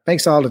together,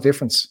 makes all the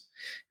difference.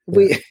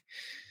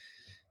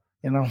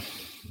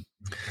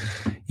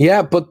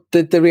 Yeah, but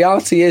the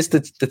reality is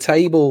that the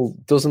table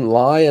doesn't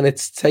lie, and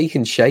it's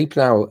taken shape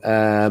now.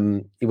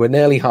 We're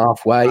nearly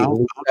halfway.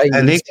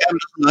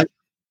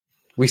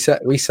 We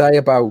say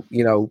about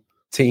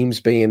teams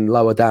being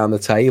lower down the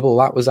table.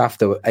 That was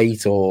after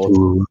 8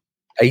 or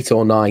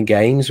 9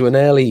 games. We're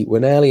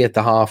nearly at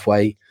the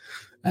halfway.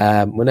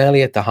 We're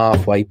nearly at the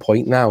halfway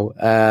point now.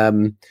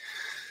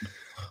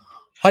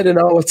 I don't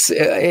know.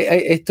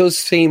 It does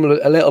seem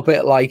a little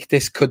bit like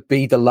this could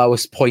be the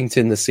lowest point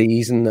in the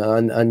season,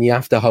 and you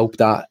have to hope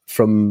that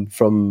from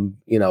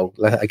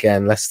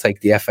again, let's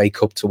take the FA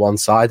Cup to one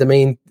side. I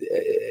mean,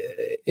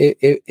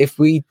 if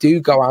we do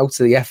go out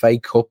to the FA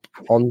Cup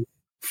on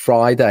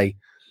Friday,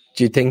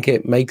 do you think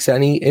it makes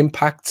any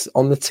impact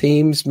on the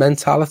team's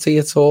mentality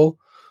at all,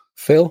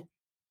 Phil?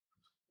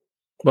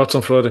 What's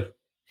on Friday?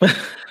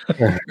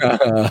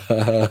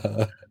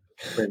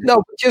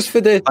 No, just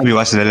for the. I'll be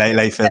watching the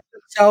late Phil.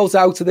 Ourselves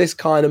out of this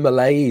kind of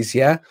malaise,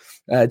 yeah.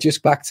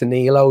 Just back to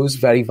Nilo's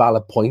very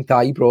valid point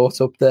that he brought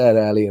up there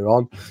earlier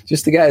on,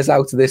 just to get us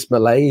out of this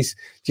malaise.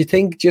 Do you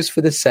think, just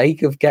for the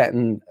sake of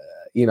getting,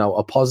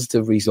 a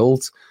positive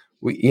result,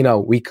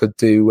 we could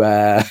do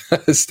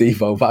Steve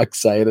Ovac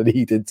saying a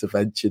need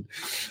intervention?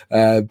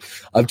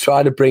 I'm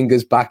trying to bring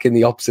us back in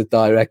the opposite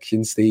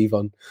direction,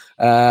 Stephen.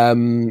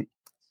 Do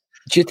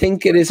you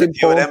think it is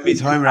important?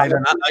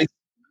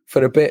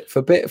 For a bit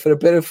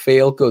of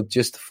feel good,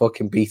 just to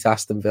fucking beat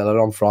Aston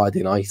Villa on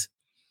Friday night.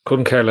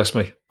 Couldn't care less,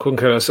 mate. Couldn't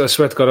care less. I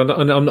swear to God,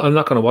 I'm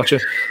not going to watch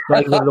it.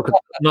 Not going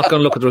to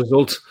look at the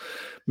results.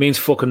 Means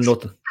fucking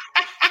nothing.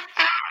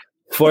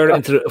 Fire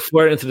it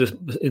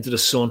into the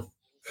sun.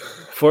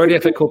 Fire the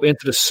FA Cup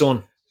into the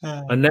sun.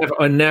 I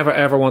never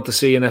ever want to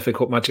see an FA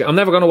Cup match again. I'm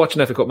never going to watch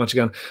an FA Cup match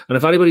again. And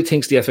if anybody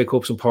thinks the FA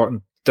Cup's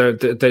important,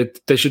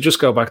 they should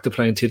just go back to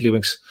playing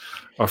Tiddlywinks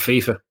or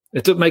FIFA.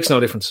 It makes no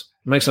difference.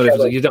 It makes no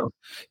difference.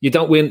 You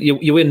don't win.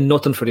 You win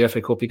nothing for the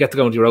FA Cup. You get to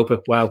go into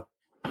Europa. Wow.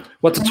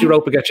 What does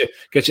Europa get you?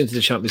 Get you into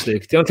the Champions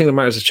League. The only thing that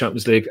matters is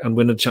Champions League and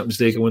win the Champions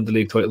League and win the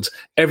league titles.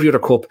 Every other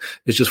cup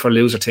is just for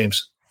loser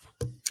teams.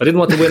 I didn't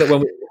want to win it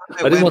when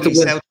I didn't want to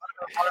win.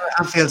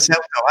 Anfield South.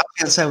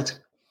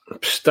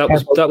 That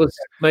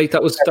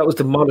was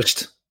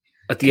demolished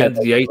at the end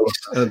of the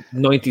 80s,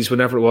 90s,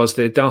 whenever it was.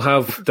 They don't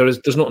have.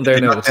 There's nothing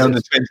there now. Down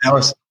the Twin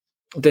Towers.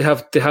 They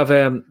have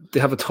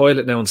a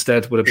toilet now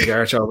instead with a big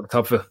arch over the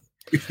top of it.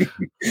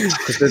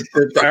 Because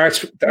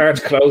the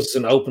arch closes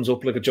and opens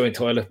up like a joint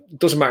toilet. It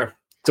doesn't matter.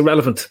 It's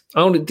irrelevant.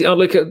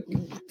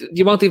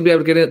 You won't even be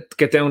able to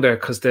get down there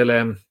because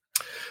they'll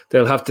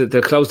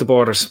close the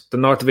borders. The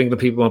north of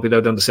England people won't be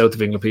allowed down the south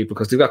of England people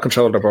because they've got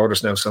control of their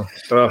borders now, so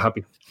they're all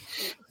happy.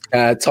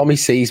 Tommy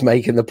C's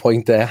making the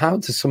point there. How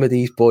do some of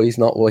these boys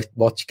not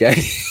watch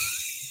games?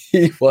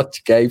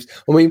 Watch games.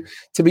 I mean,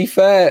 to be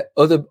fair,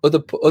 other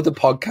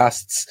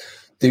podcasts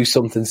do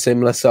something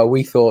similar. So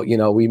we thought,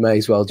 we may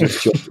as well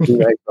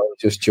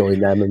just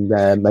join them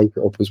and make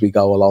it up as we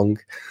go along.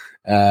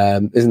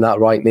 Isn't that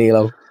right,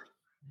 Nilo?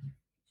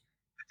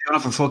 Doing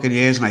it for fucking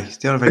years, mate.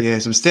 Doing it for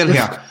years. I'm still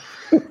here.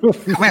 I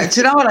mean, do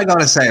you know what I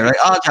gotta say? Right,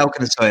 all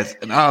joking aside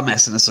and all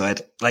messing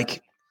aside,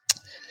 like.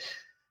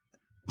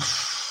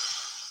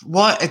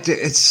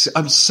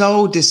 I'm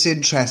so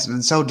disinterested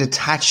and so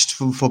detached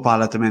from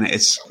football at the minute.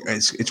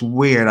 It's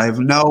weird. I have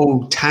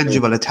no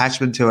tangible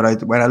attachment to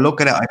it. When I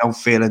look at it, I don't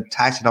feel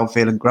attached. I don't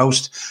feel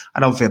engrossed. I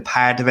don't feel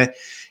part of it.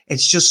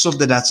 It's just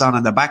something that's on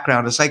in the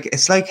background. It's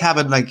like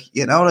having like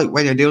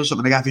when you're doing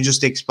something like that, if you just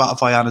stick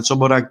Spotify on and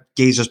some other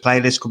geezer's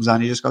playlist comes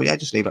on, you just go, yeah,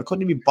 just leave it. I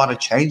couldn't even bother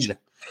changing it.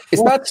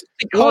 Is that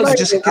because I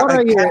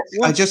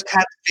just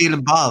can't feel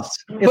involved?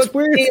 It's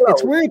weird.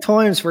 It's weird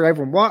times for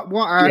everyone.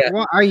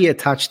 What are you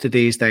attached to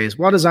these days?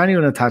 What is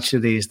anyone attached to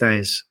these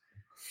days?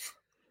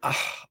 I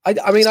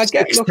mean, I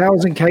get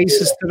 6,000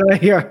 cases today.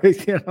 Is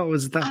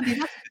that?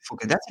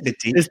 That's a bit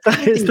deep. Is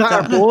that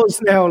our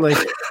buzz now? Like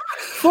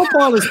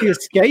football is the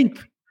escape.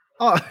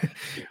 I'm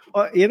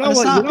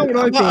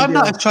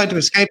not trying to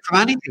escape from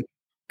anything.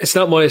 It's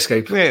not my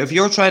escape. Wait, if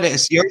you're trying to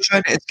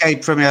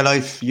escape from your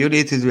life, you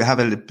need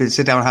to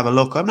sit down and have a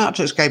look. I'm not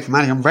trying to escape from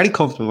anything. I'm very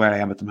comfortable where I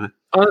am at the minute.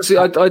 Honestly,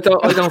 I don't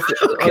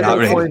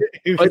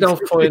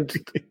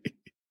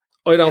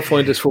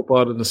find this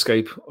football an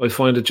escape. I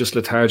find it just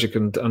lethargic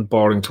and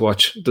boring to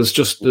watch. There's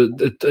just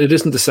it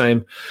isn't the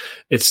same.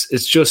 It's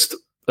just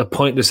a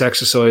pointless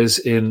exercise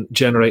in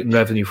generating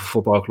revenue for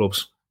football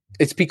clubs.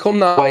 It's become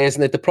that way,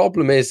 isn't it? The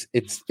problem is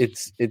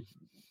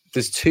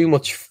there's too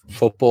much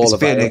football.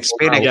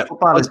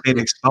 Football has been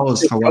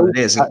exposed for what it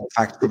is. In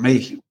fact, for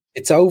me,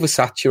 it's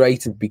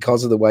oversaturated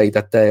because of the way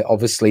that they're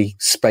obviously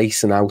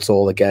spacing out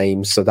all the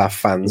games so that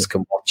fans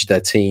can watch their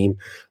team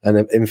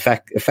and in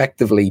fact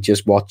effectively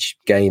just watch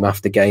game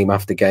after game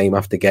after game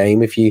after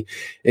game. If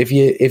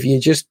you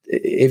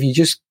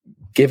just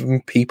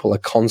giving people a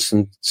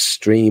constant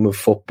stream of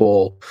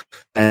football,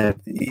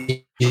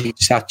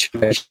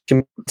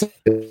 saturation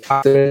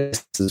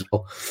as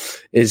well,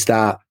 is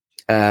that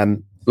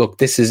look,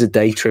 this is a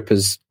Day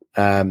Trippers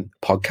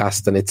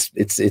podcast, and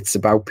it's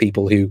about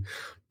people who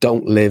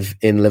don't live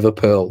in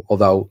Liverpool,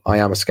 although I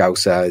am a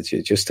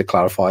Scouser, just to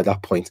clarify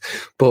that point.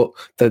 But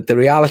the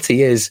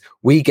reality is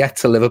we get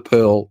to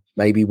Liverpool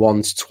maybe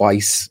once,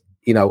 twice,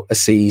 a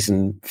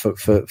season.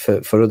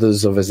 For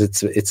others of us,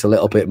 it's a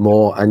little bit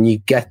more, and you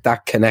get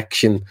that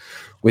connection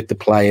with the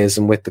players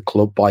and with the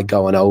club by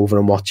going over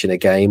and watching a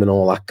game and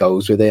all that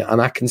goes with it.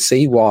 And I can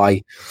see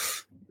why,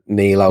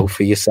 Nilo,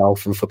 for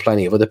yourself and for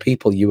plenty of other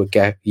people, you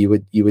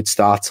would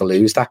start to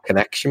lose that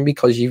connection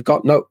because you've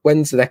got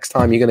when's the next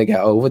time you're going to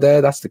get over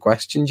there? That's the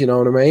question. Do you know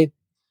what I mean?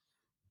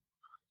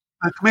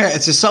 Come here,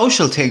 it's a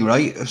social thing,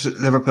 right?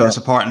 Liverpool,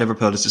 supporting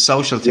Liverpool, it's a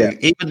social thing.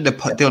 Even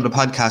doing the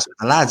podcast with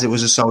the lads, it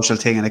was a social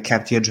thing, and it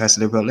kept you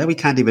interested in Liverpool. Now we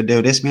can't even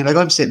do this, man. Like,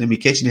 I'm sitting in my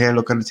kitchen here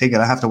looking at the thing,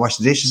 and I have to wash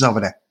the dishes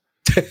over there.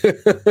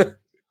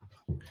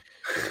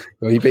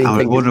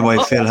 I'm wondering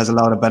why Phil has a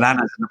lot of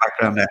bananas in the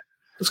background there.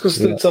 It's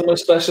because it's on my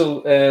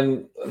special.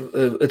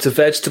 It's a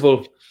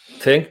vegetable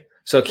thing,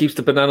 so it keeps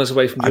the bananas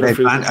away from the other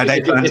fruit. Are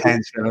they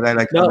plantains?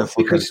 No,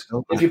 because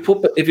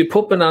if you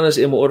put bananas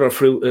in with other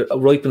fruit, it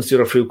ripens the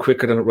other fruit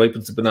quicker than it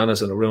ripens the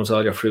bananas, and it ruins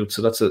all your fruit.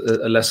 So that's a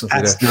lesson for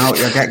you. No,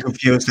 you're getting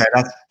confused there.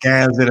 That's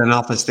girls in an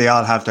office. They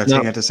all have their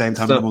thing at the same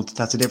time of the month.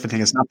 That's a different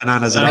thing. It's not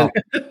bananas at all.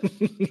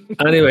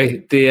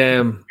 Anyway,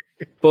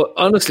 but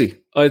honestly,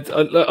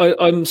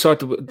 I'm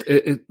sort of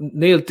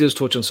Neil does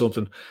touch on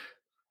something.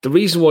 The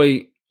reason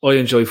why I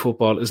enjoy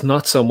football is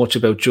not so much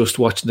about just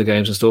watching the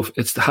games and stuff.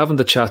 It's having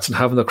the chats and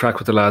having the crack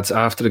with the lads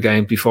after the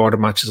game, before the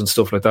matches and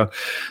stuff like that.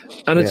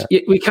 And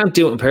we can't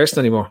do it in person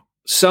anymore.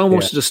 So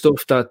much of the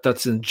stuff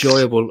that's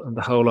enjoyable and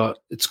the whole lot,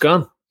 it's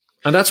gone.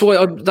 And that's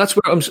why that's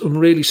where I'm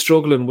really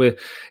struggling with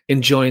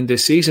enjoying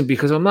this season,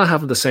 because I'm not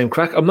having the same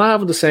crack. I'm not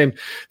having the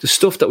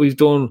stuff that we've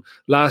done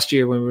last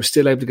year when we were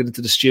still able to get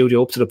into the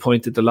studio up to the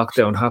point that the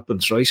lockdown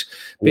happens, right?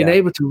 Being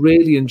able to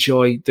really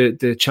enjoy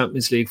the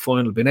Champions League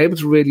final, being able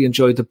to really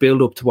enjoy the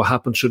build up to what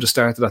happened through the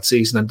start of that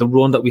season and the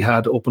run that we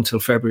had up until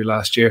February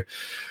last year.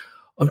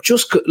 I'm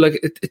just like,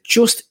 it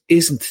just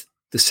isn't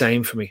the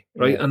same for me,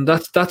 right? And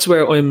that's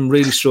where I'm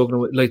really struggling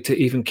with, like, to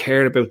even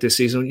care about this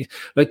season.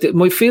 Like,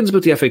 my feelings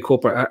about the FA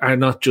Cup are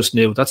not just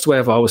new. That's the way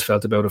I've always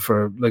felt about it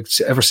for, like,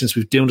 ever since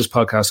we've doing this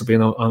podcast. I've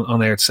been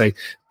on air to say,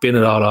 bin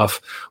it all off.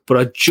 But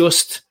I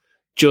just,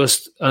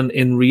 and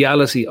in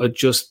reality,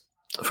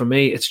 for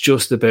me, it's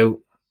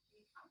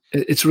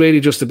really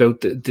just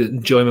about the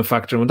enjoyment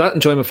factor. And when that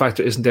enjoyment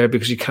factor isn't there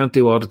because you can't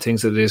do all the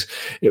things that it is,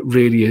 it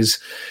really is.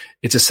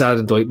 It's a sad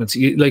indictment.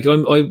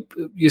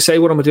 You say,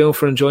 what am I doing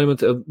for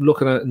enjoyment? I'm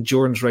looking at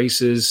endurance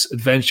races,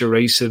 adventure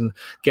racing,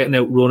 getting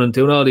out running,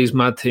 doing all these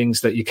mad things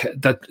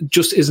that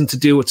just isn't to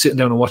do with sitting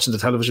down and watching the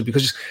television,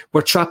 because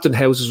we're trapped in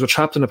houses, we're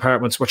trapped in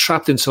apartments, we're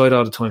trapped inside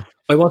all the time.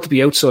 I want to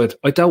be outside.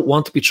 I don't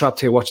want to be trapped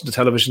here watching the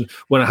television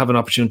when I have an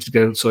opportunity to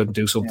get outside and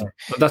do something.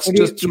 But that's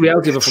just the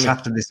reality of it for me.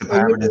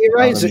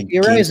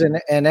 You raise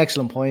an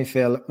excellent point,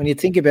 Phil. When you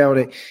think about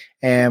it,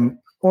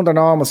 under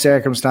normal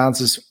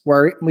circumstances,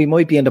 where we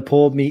might be in the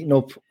pub meeting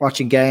up,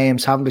 watching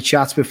games, having the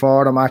chats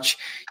before the match,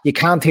 you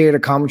can't hear the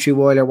commentary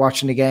while you're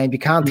watching the game. You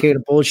can't hear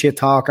the bullshit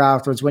talk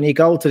afterwards. When you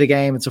go to the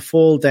game, it's a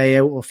full day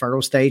out for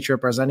us Day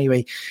Trippers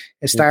anyway.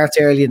 It starts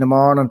early in the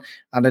morning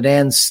and it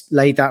ends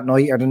late that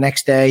night or the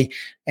next day.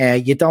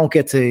 You don't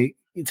get to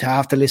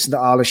have to listen to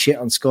all the shit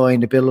on Sky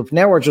and the build-up.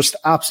 Now we're just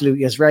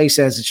absolutely, as Ray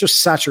says, it's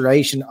just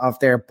saturation of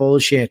their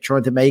bullshit,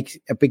 trying to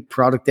make a big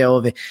product out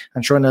of it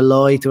and trying to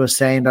lie to us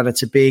saying that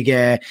it's a big,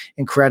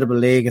 incredible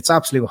league. It's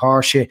absolute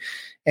horseshit.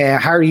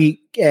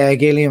 Harry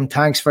Gilliam,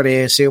 thanks for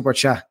the super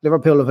chat.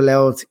 Liverpool have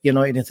allowed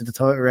United into the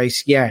title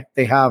race. Yeah,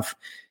 they have.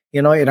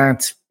 United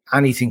aren't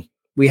anything.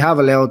 We have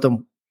allowed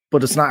them,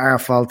 but it's not our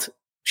fault.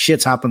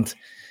 Shit's happened.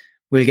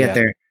 We'll get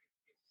there.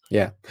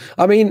 Yeah,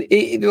 I mean,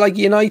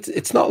 United.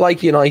 It's not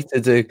like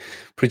United are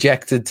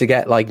projected to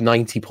get like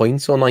 90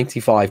 points or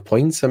 95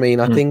 points. I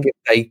mean, I think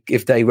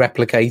if they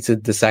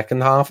replicated the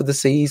second half of the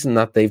season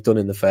that they've done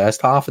in the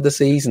first half of the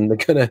season,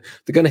 they're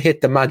gonna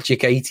hit the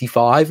magic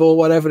 85 or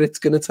whatever it's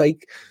gonna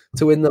take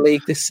to win the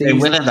league this season.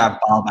 They're winning that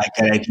ball back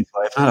at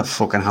 85. Not a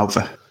fucking hope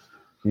for.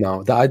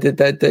 No, they're in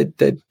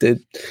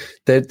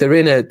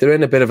a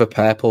bit of a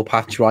purple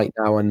patch right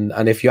now,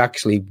 and if you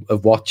actually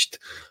have watched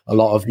a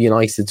lot of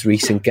United's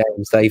recent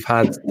games, they've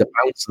had the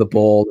bounce of the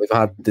ball, they've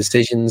had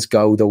decisions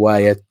go the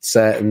way at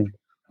certain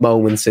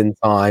moments in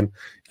time.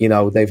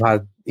 They've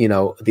had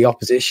the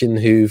opposition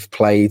who've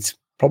played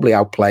probably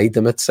outplayed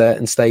them at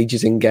certain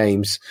stages in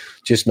games,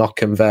 just not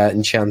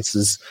converting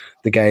chances.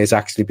 De Gea has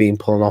actually been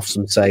pulling off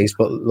some saves,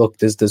 but look,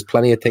 there's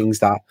plenty of things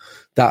that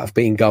have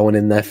been going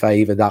in their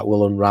favour that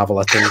will unravel.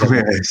 I think.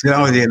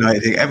 The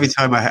United thing. Every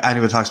time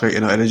anyone talks about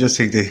United, I just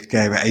think they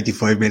gave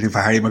 85 million for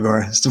Harry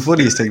Maguire. It's the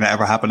funniest thing that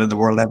ever happened in the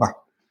world ever.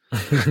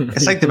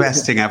 It's like the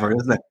best thing ever,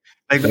 isn't it?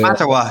 Like, no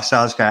matter what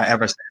Solskjaer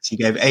ever says, he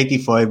gave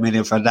 85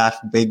 million for that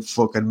big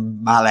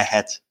fucking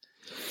Malahet.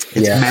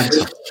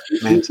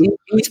 It's mental.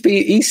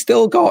 He's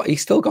still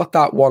got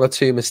that one or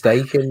two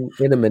mistake in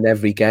him in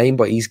every game,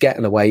 but he's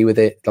getting away with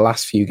it. The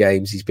last few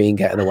games, he's been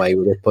getting away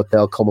with it, but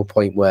there'll come a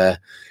point where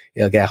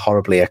he'll get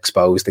horribly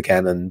exposed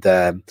again. And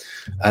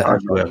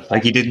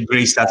like he did in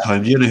Greece that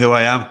time. Do you know who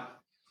I am?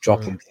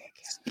 Drop him.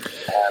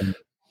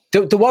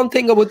 The one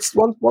thing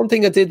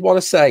I did want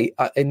to say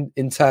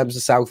in terms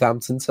of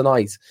Southampton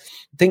tonight,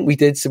 I think we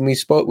did some. We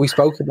spoke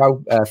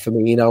about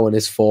Firmino and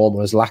his form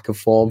or his lack of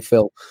form.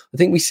 Phil, I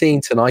think we've seen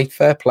tonight.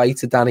 Fair play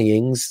to Danny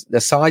Ings.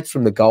 Aside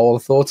from the goal, I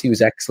thought he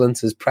was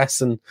excellent as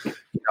pressing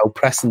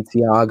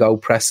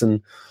Thiago,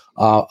 pressing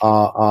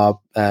our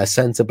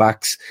centre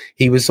backs.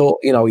 He was all,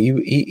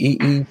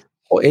 he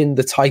put in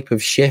the type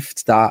of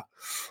shift that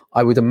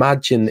I would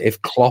imagine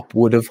if Klopp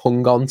would have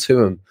hung on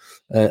to him.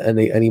 And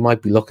he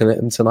might be looking at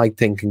him tonight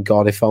thinking,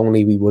 God, if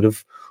only we would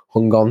have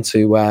hung on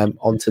to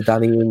onto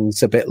Danny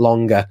Ings a bit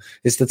longer.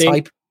 It's the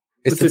type.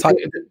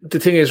 The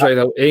thing is, right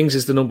now, Ings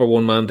is the number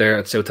one man there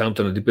at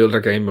Southampton, and they build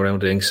their game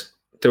around Ings.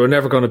 They were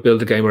never going to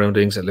build a game around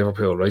Ings at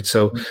Liverpool, right?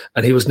 So,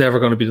 and he was never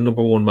going to be the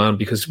number one man,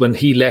 because when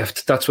he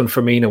left, that's when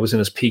Firmino was in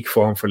his peak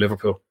form for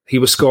Liverpool. He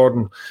was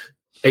scoring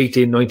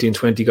 18, 19,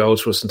 20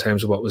 goals for us in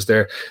terms of what was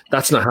there.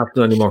 That's not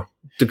happening anymore.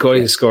 The guy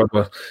has scored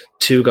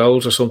 2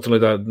 goals or something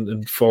like that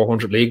in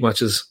 400 league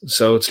matches.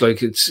 So it's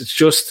like it's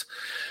just,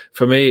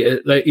 for me,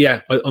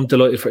 I'm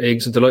delighted for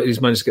Ings. I'm delighted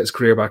he's managed to get his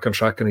career back on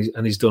track,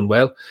 and he's done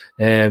well.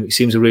 He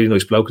seems a really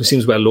nice bloke. He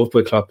seems well loved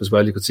by Klopp as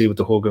well. You could see with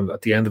the hug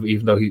at the end of it,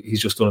 even though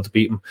he's just done it to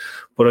beat him.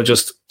 But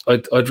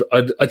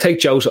I'd take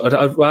Jota.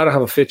 I'd rather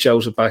have a fit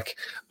Jota back.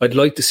 I'd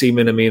like to see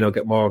Minamino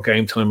get more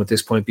game time at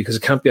this point, because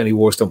it can't be any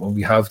worse than what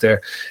we have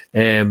there.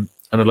 And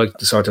I'd like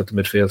to sort out the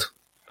midfield.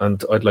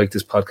 And I'd like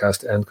this podcast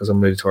to end because I'm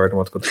really tired and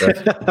want to go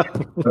to bed.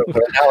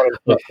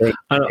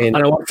 and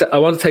I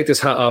want to take this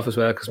hat off as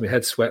well because my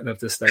head's sweating at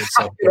this stage.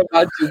 So. I can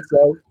imagine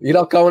so. You're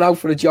not going out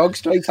for a jog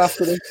straight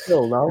after this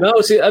still, no? No,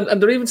 see, and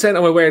they're even saying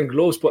I'm wearing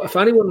gloves, but if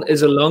anyone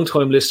is a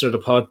long-time listener of the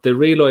pod, they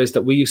realise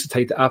that we used to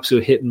take the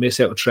absolute hit and miss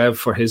out of Trev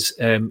for his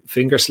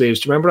finger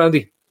sleeves. Do you remember,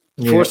 Andy?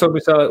 The first time we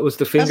saw it was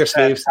the finger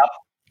sleeves.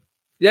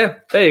 Yeah,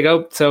 there you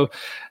go. So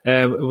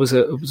it was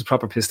a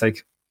proper piss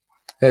take.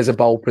 There's a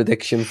bold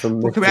prediction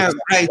from... Imagine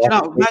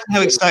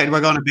how excited we're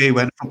going to be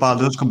when football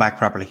does come back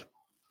properly.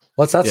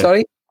 What's that,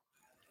 sorry?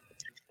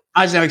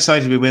 Imagine how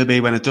excited we will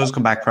be when it does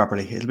come back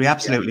properly. It'll be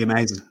absolutely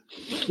amazing.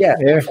 Yeah.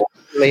 Do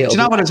you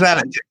know what as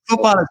well?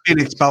 Football has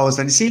been exposed,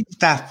 and you see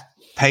that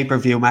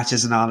pay-per-view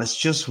matches and all, it's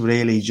just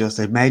really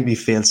it made me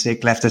feel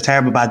sick, left a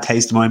terrible bad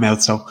taste in my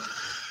mouth, so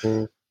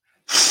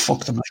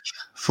fuck them.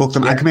 Fuck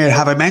them. And come here,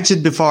 have I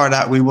mentioned before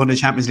that we won the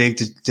Champions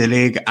League, the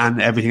league and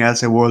everything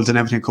else, the Worlds and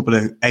everything a couple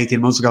of 18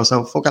 months ago,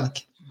 so fuck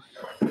it.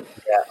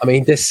 Yeah, I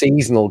mean, this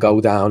season will go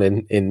down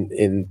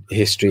in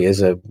history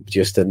as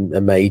just a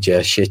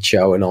major shit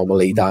show, and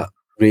normally that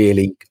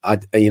really,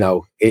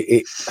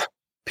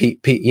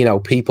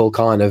 people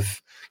kind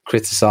of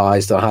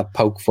criticised or had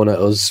poke fun at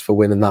us for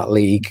winning that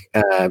league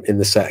in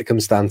the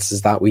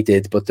circumstances that we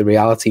did, but the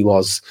reality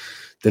was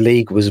the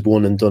league was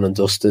won and done and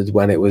dusted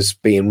when it was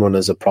being run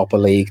as a proper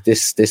league.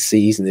 This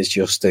season is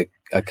just a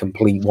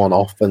complete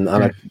one-off, and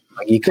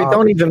they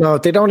don't even know.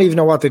 They don't even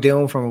know what they're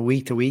doing from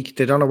week to week.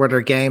 They don't know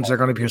whether games are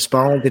going to be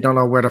postponed. They don't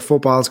know where the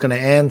football is going to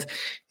end.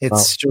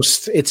 It's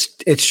just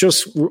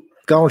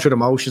going through the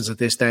motions at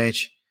this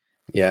stage.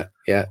 Yeah.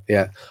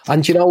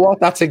 And you know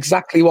what? That's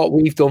exactly what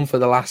we've done for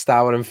the last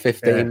hour and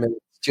 15 minutes,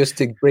 just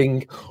to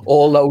bring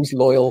all those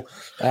loyal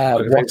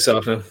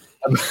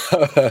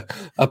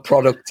a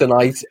product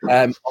tonight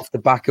off the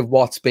back of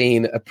what's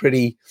been a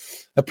pretty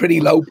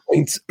low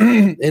point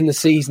in the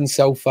season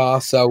so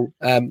far. So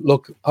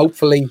look,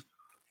 hopefully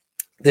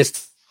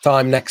this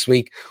time next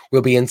week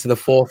we'll be into the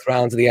 4th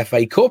round of the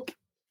FA Cup.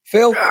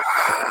 Phil,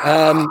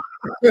 the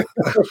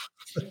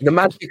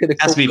magic of the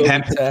has to be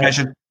pen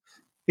profession.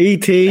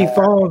 E.T.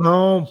 phone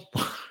home.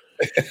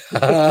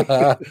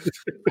 You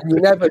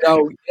never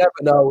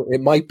know. It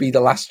might be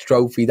the last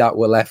trophy that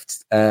we're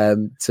left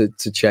to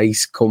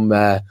chase come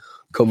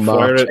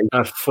March.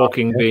 At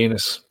fucking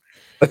Venus.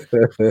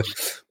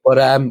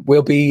 But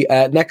we'll be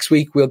next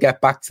week. We'll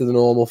get back to the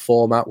normal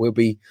format. We'll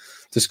be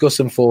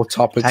discussing 4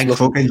 topics. Thank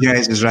fucking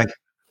Jesus, right?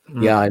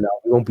 Yeah, I know.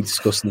 We won't be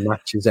discussing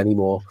matches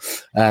anymore.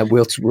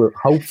 We'll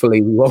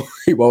hopefully we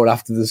won't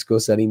have to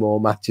discuss any more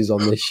matches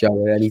on this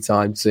show at any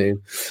time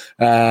soon.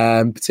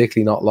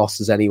 Particularly not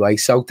losses anyway.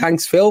 So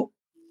thanks, Phil.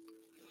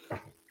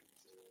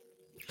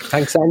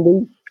 Thanks,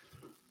 Andy.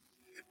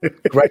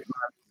 Great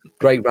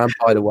rant,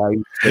 by the way.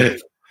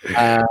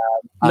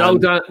 No,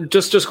 Dan,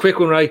 just quick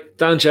one, right?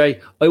 Dan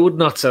J, I would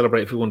not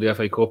celebrate if we won the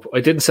FA Cup.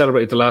 I didn't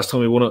celebrate the last time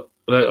we won it.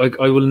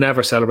 I will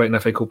never celebrate an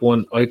FA Cup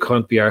one. I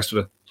can't be arsed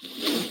with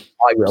it.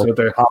 I will.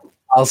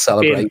 I'll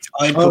celebrate.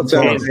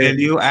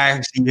 You are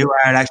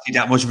actually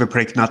that much of a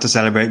prick not to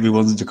celebrate we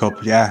won the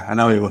cup. Yeah, I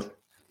know you will.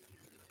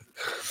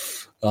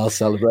 I'll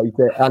celebrate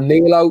it. And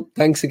Nilo,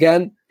 thanks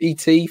again.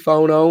 ET,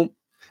 phone home.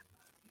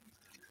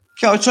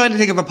 Yeah, I was trying to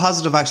think of a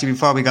positive actually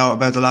before we go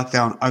about the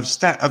lockdown.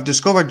 I've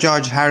discovered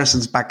George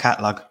Harrison's back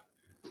catalogue.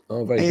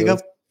 Oh, very there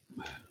good.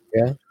 You go.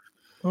 Yeah.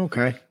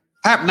 Okay.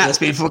 Apart from that's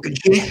been fucking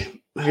shit.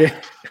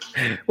 Yeah.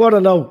 What a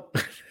note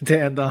to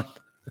end on.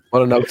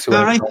 What a note to end.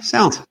 All right,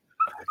 sound.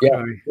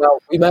 Yeah. Well,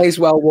 we may as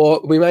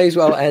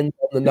well end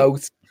on the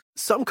note.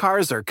 Some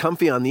cars are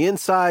comfy on the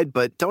inside,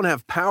 but don't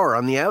have power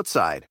on the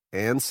outside.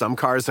 And some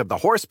cars have the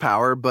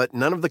horsepower, but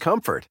none of the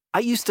comfort.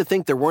 I used to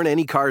think there weren't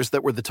any cars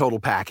that were the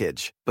total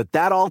package. But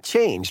that all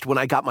changed when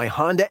I got my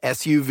Honda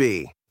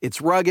SUV.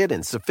 It's rugged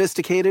and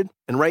sophisticated.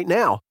 And right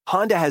now,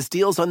 Honda has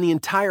deals on the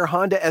entire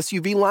Honda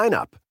SUV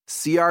lineup.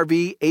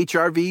 CR-V,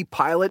 HR-V,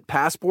 Pilot,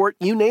 Passport,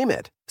 you name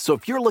it. So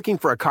if you're looking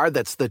for a car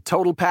that's the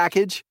total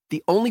package,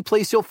 the only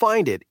place you'll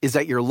find it is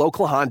at your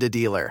local Honda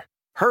dealer.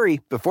 Hurry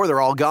before they're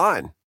all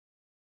gone.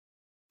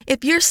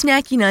 If you're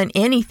snacking on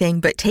anything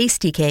but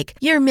Tasty Cake,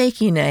 you're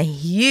making a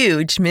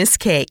huge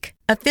mistake.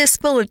 A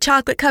fistful of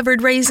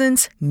chocolate-covered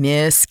raisins?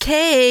 Miss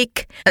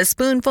Cake. A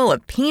spoonful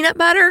of peanut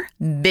butter?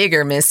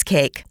 Bigger miss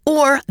cake.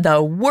 Or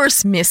the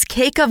worst miss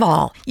cake of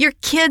all, your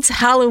kid's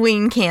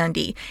Halloween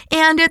candy.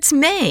 And it's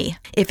May.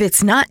 If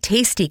it's not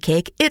Tasty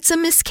Cake, it's a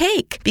miss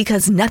cake.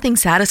 Because nothing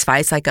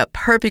satisfies like a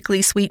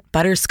perfectly sweet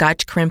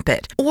butterscotch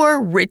crimpet. Or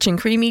rich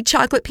and creamy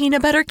chocolate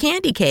peanut butter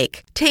candy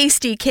cake.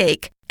 Tasty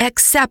Cake.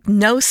 Accept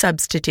no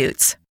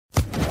substitutes.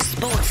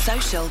 Sports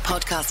Social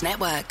Podcast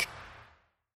Network.